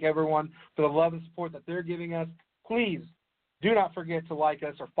want to thank everyone for the love and support that they're giving us. Please do not forget to like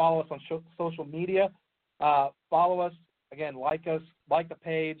us or follow us on social media. Follow us. Again, like us, like the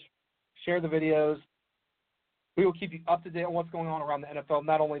page, share the videos. We will keep you up to date on what's going on around the NFL.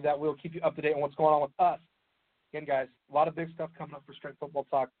 Not only that, we'll keep you up to date on what's going on with us. Again, guys, a lot of big stuff coming up for Straight Football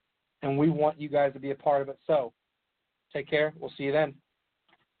Talk, and we want you guys to be a part of it. So take care. We'll see you then.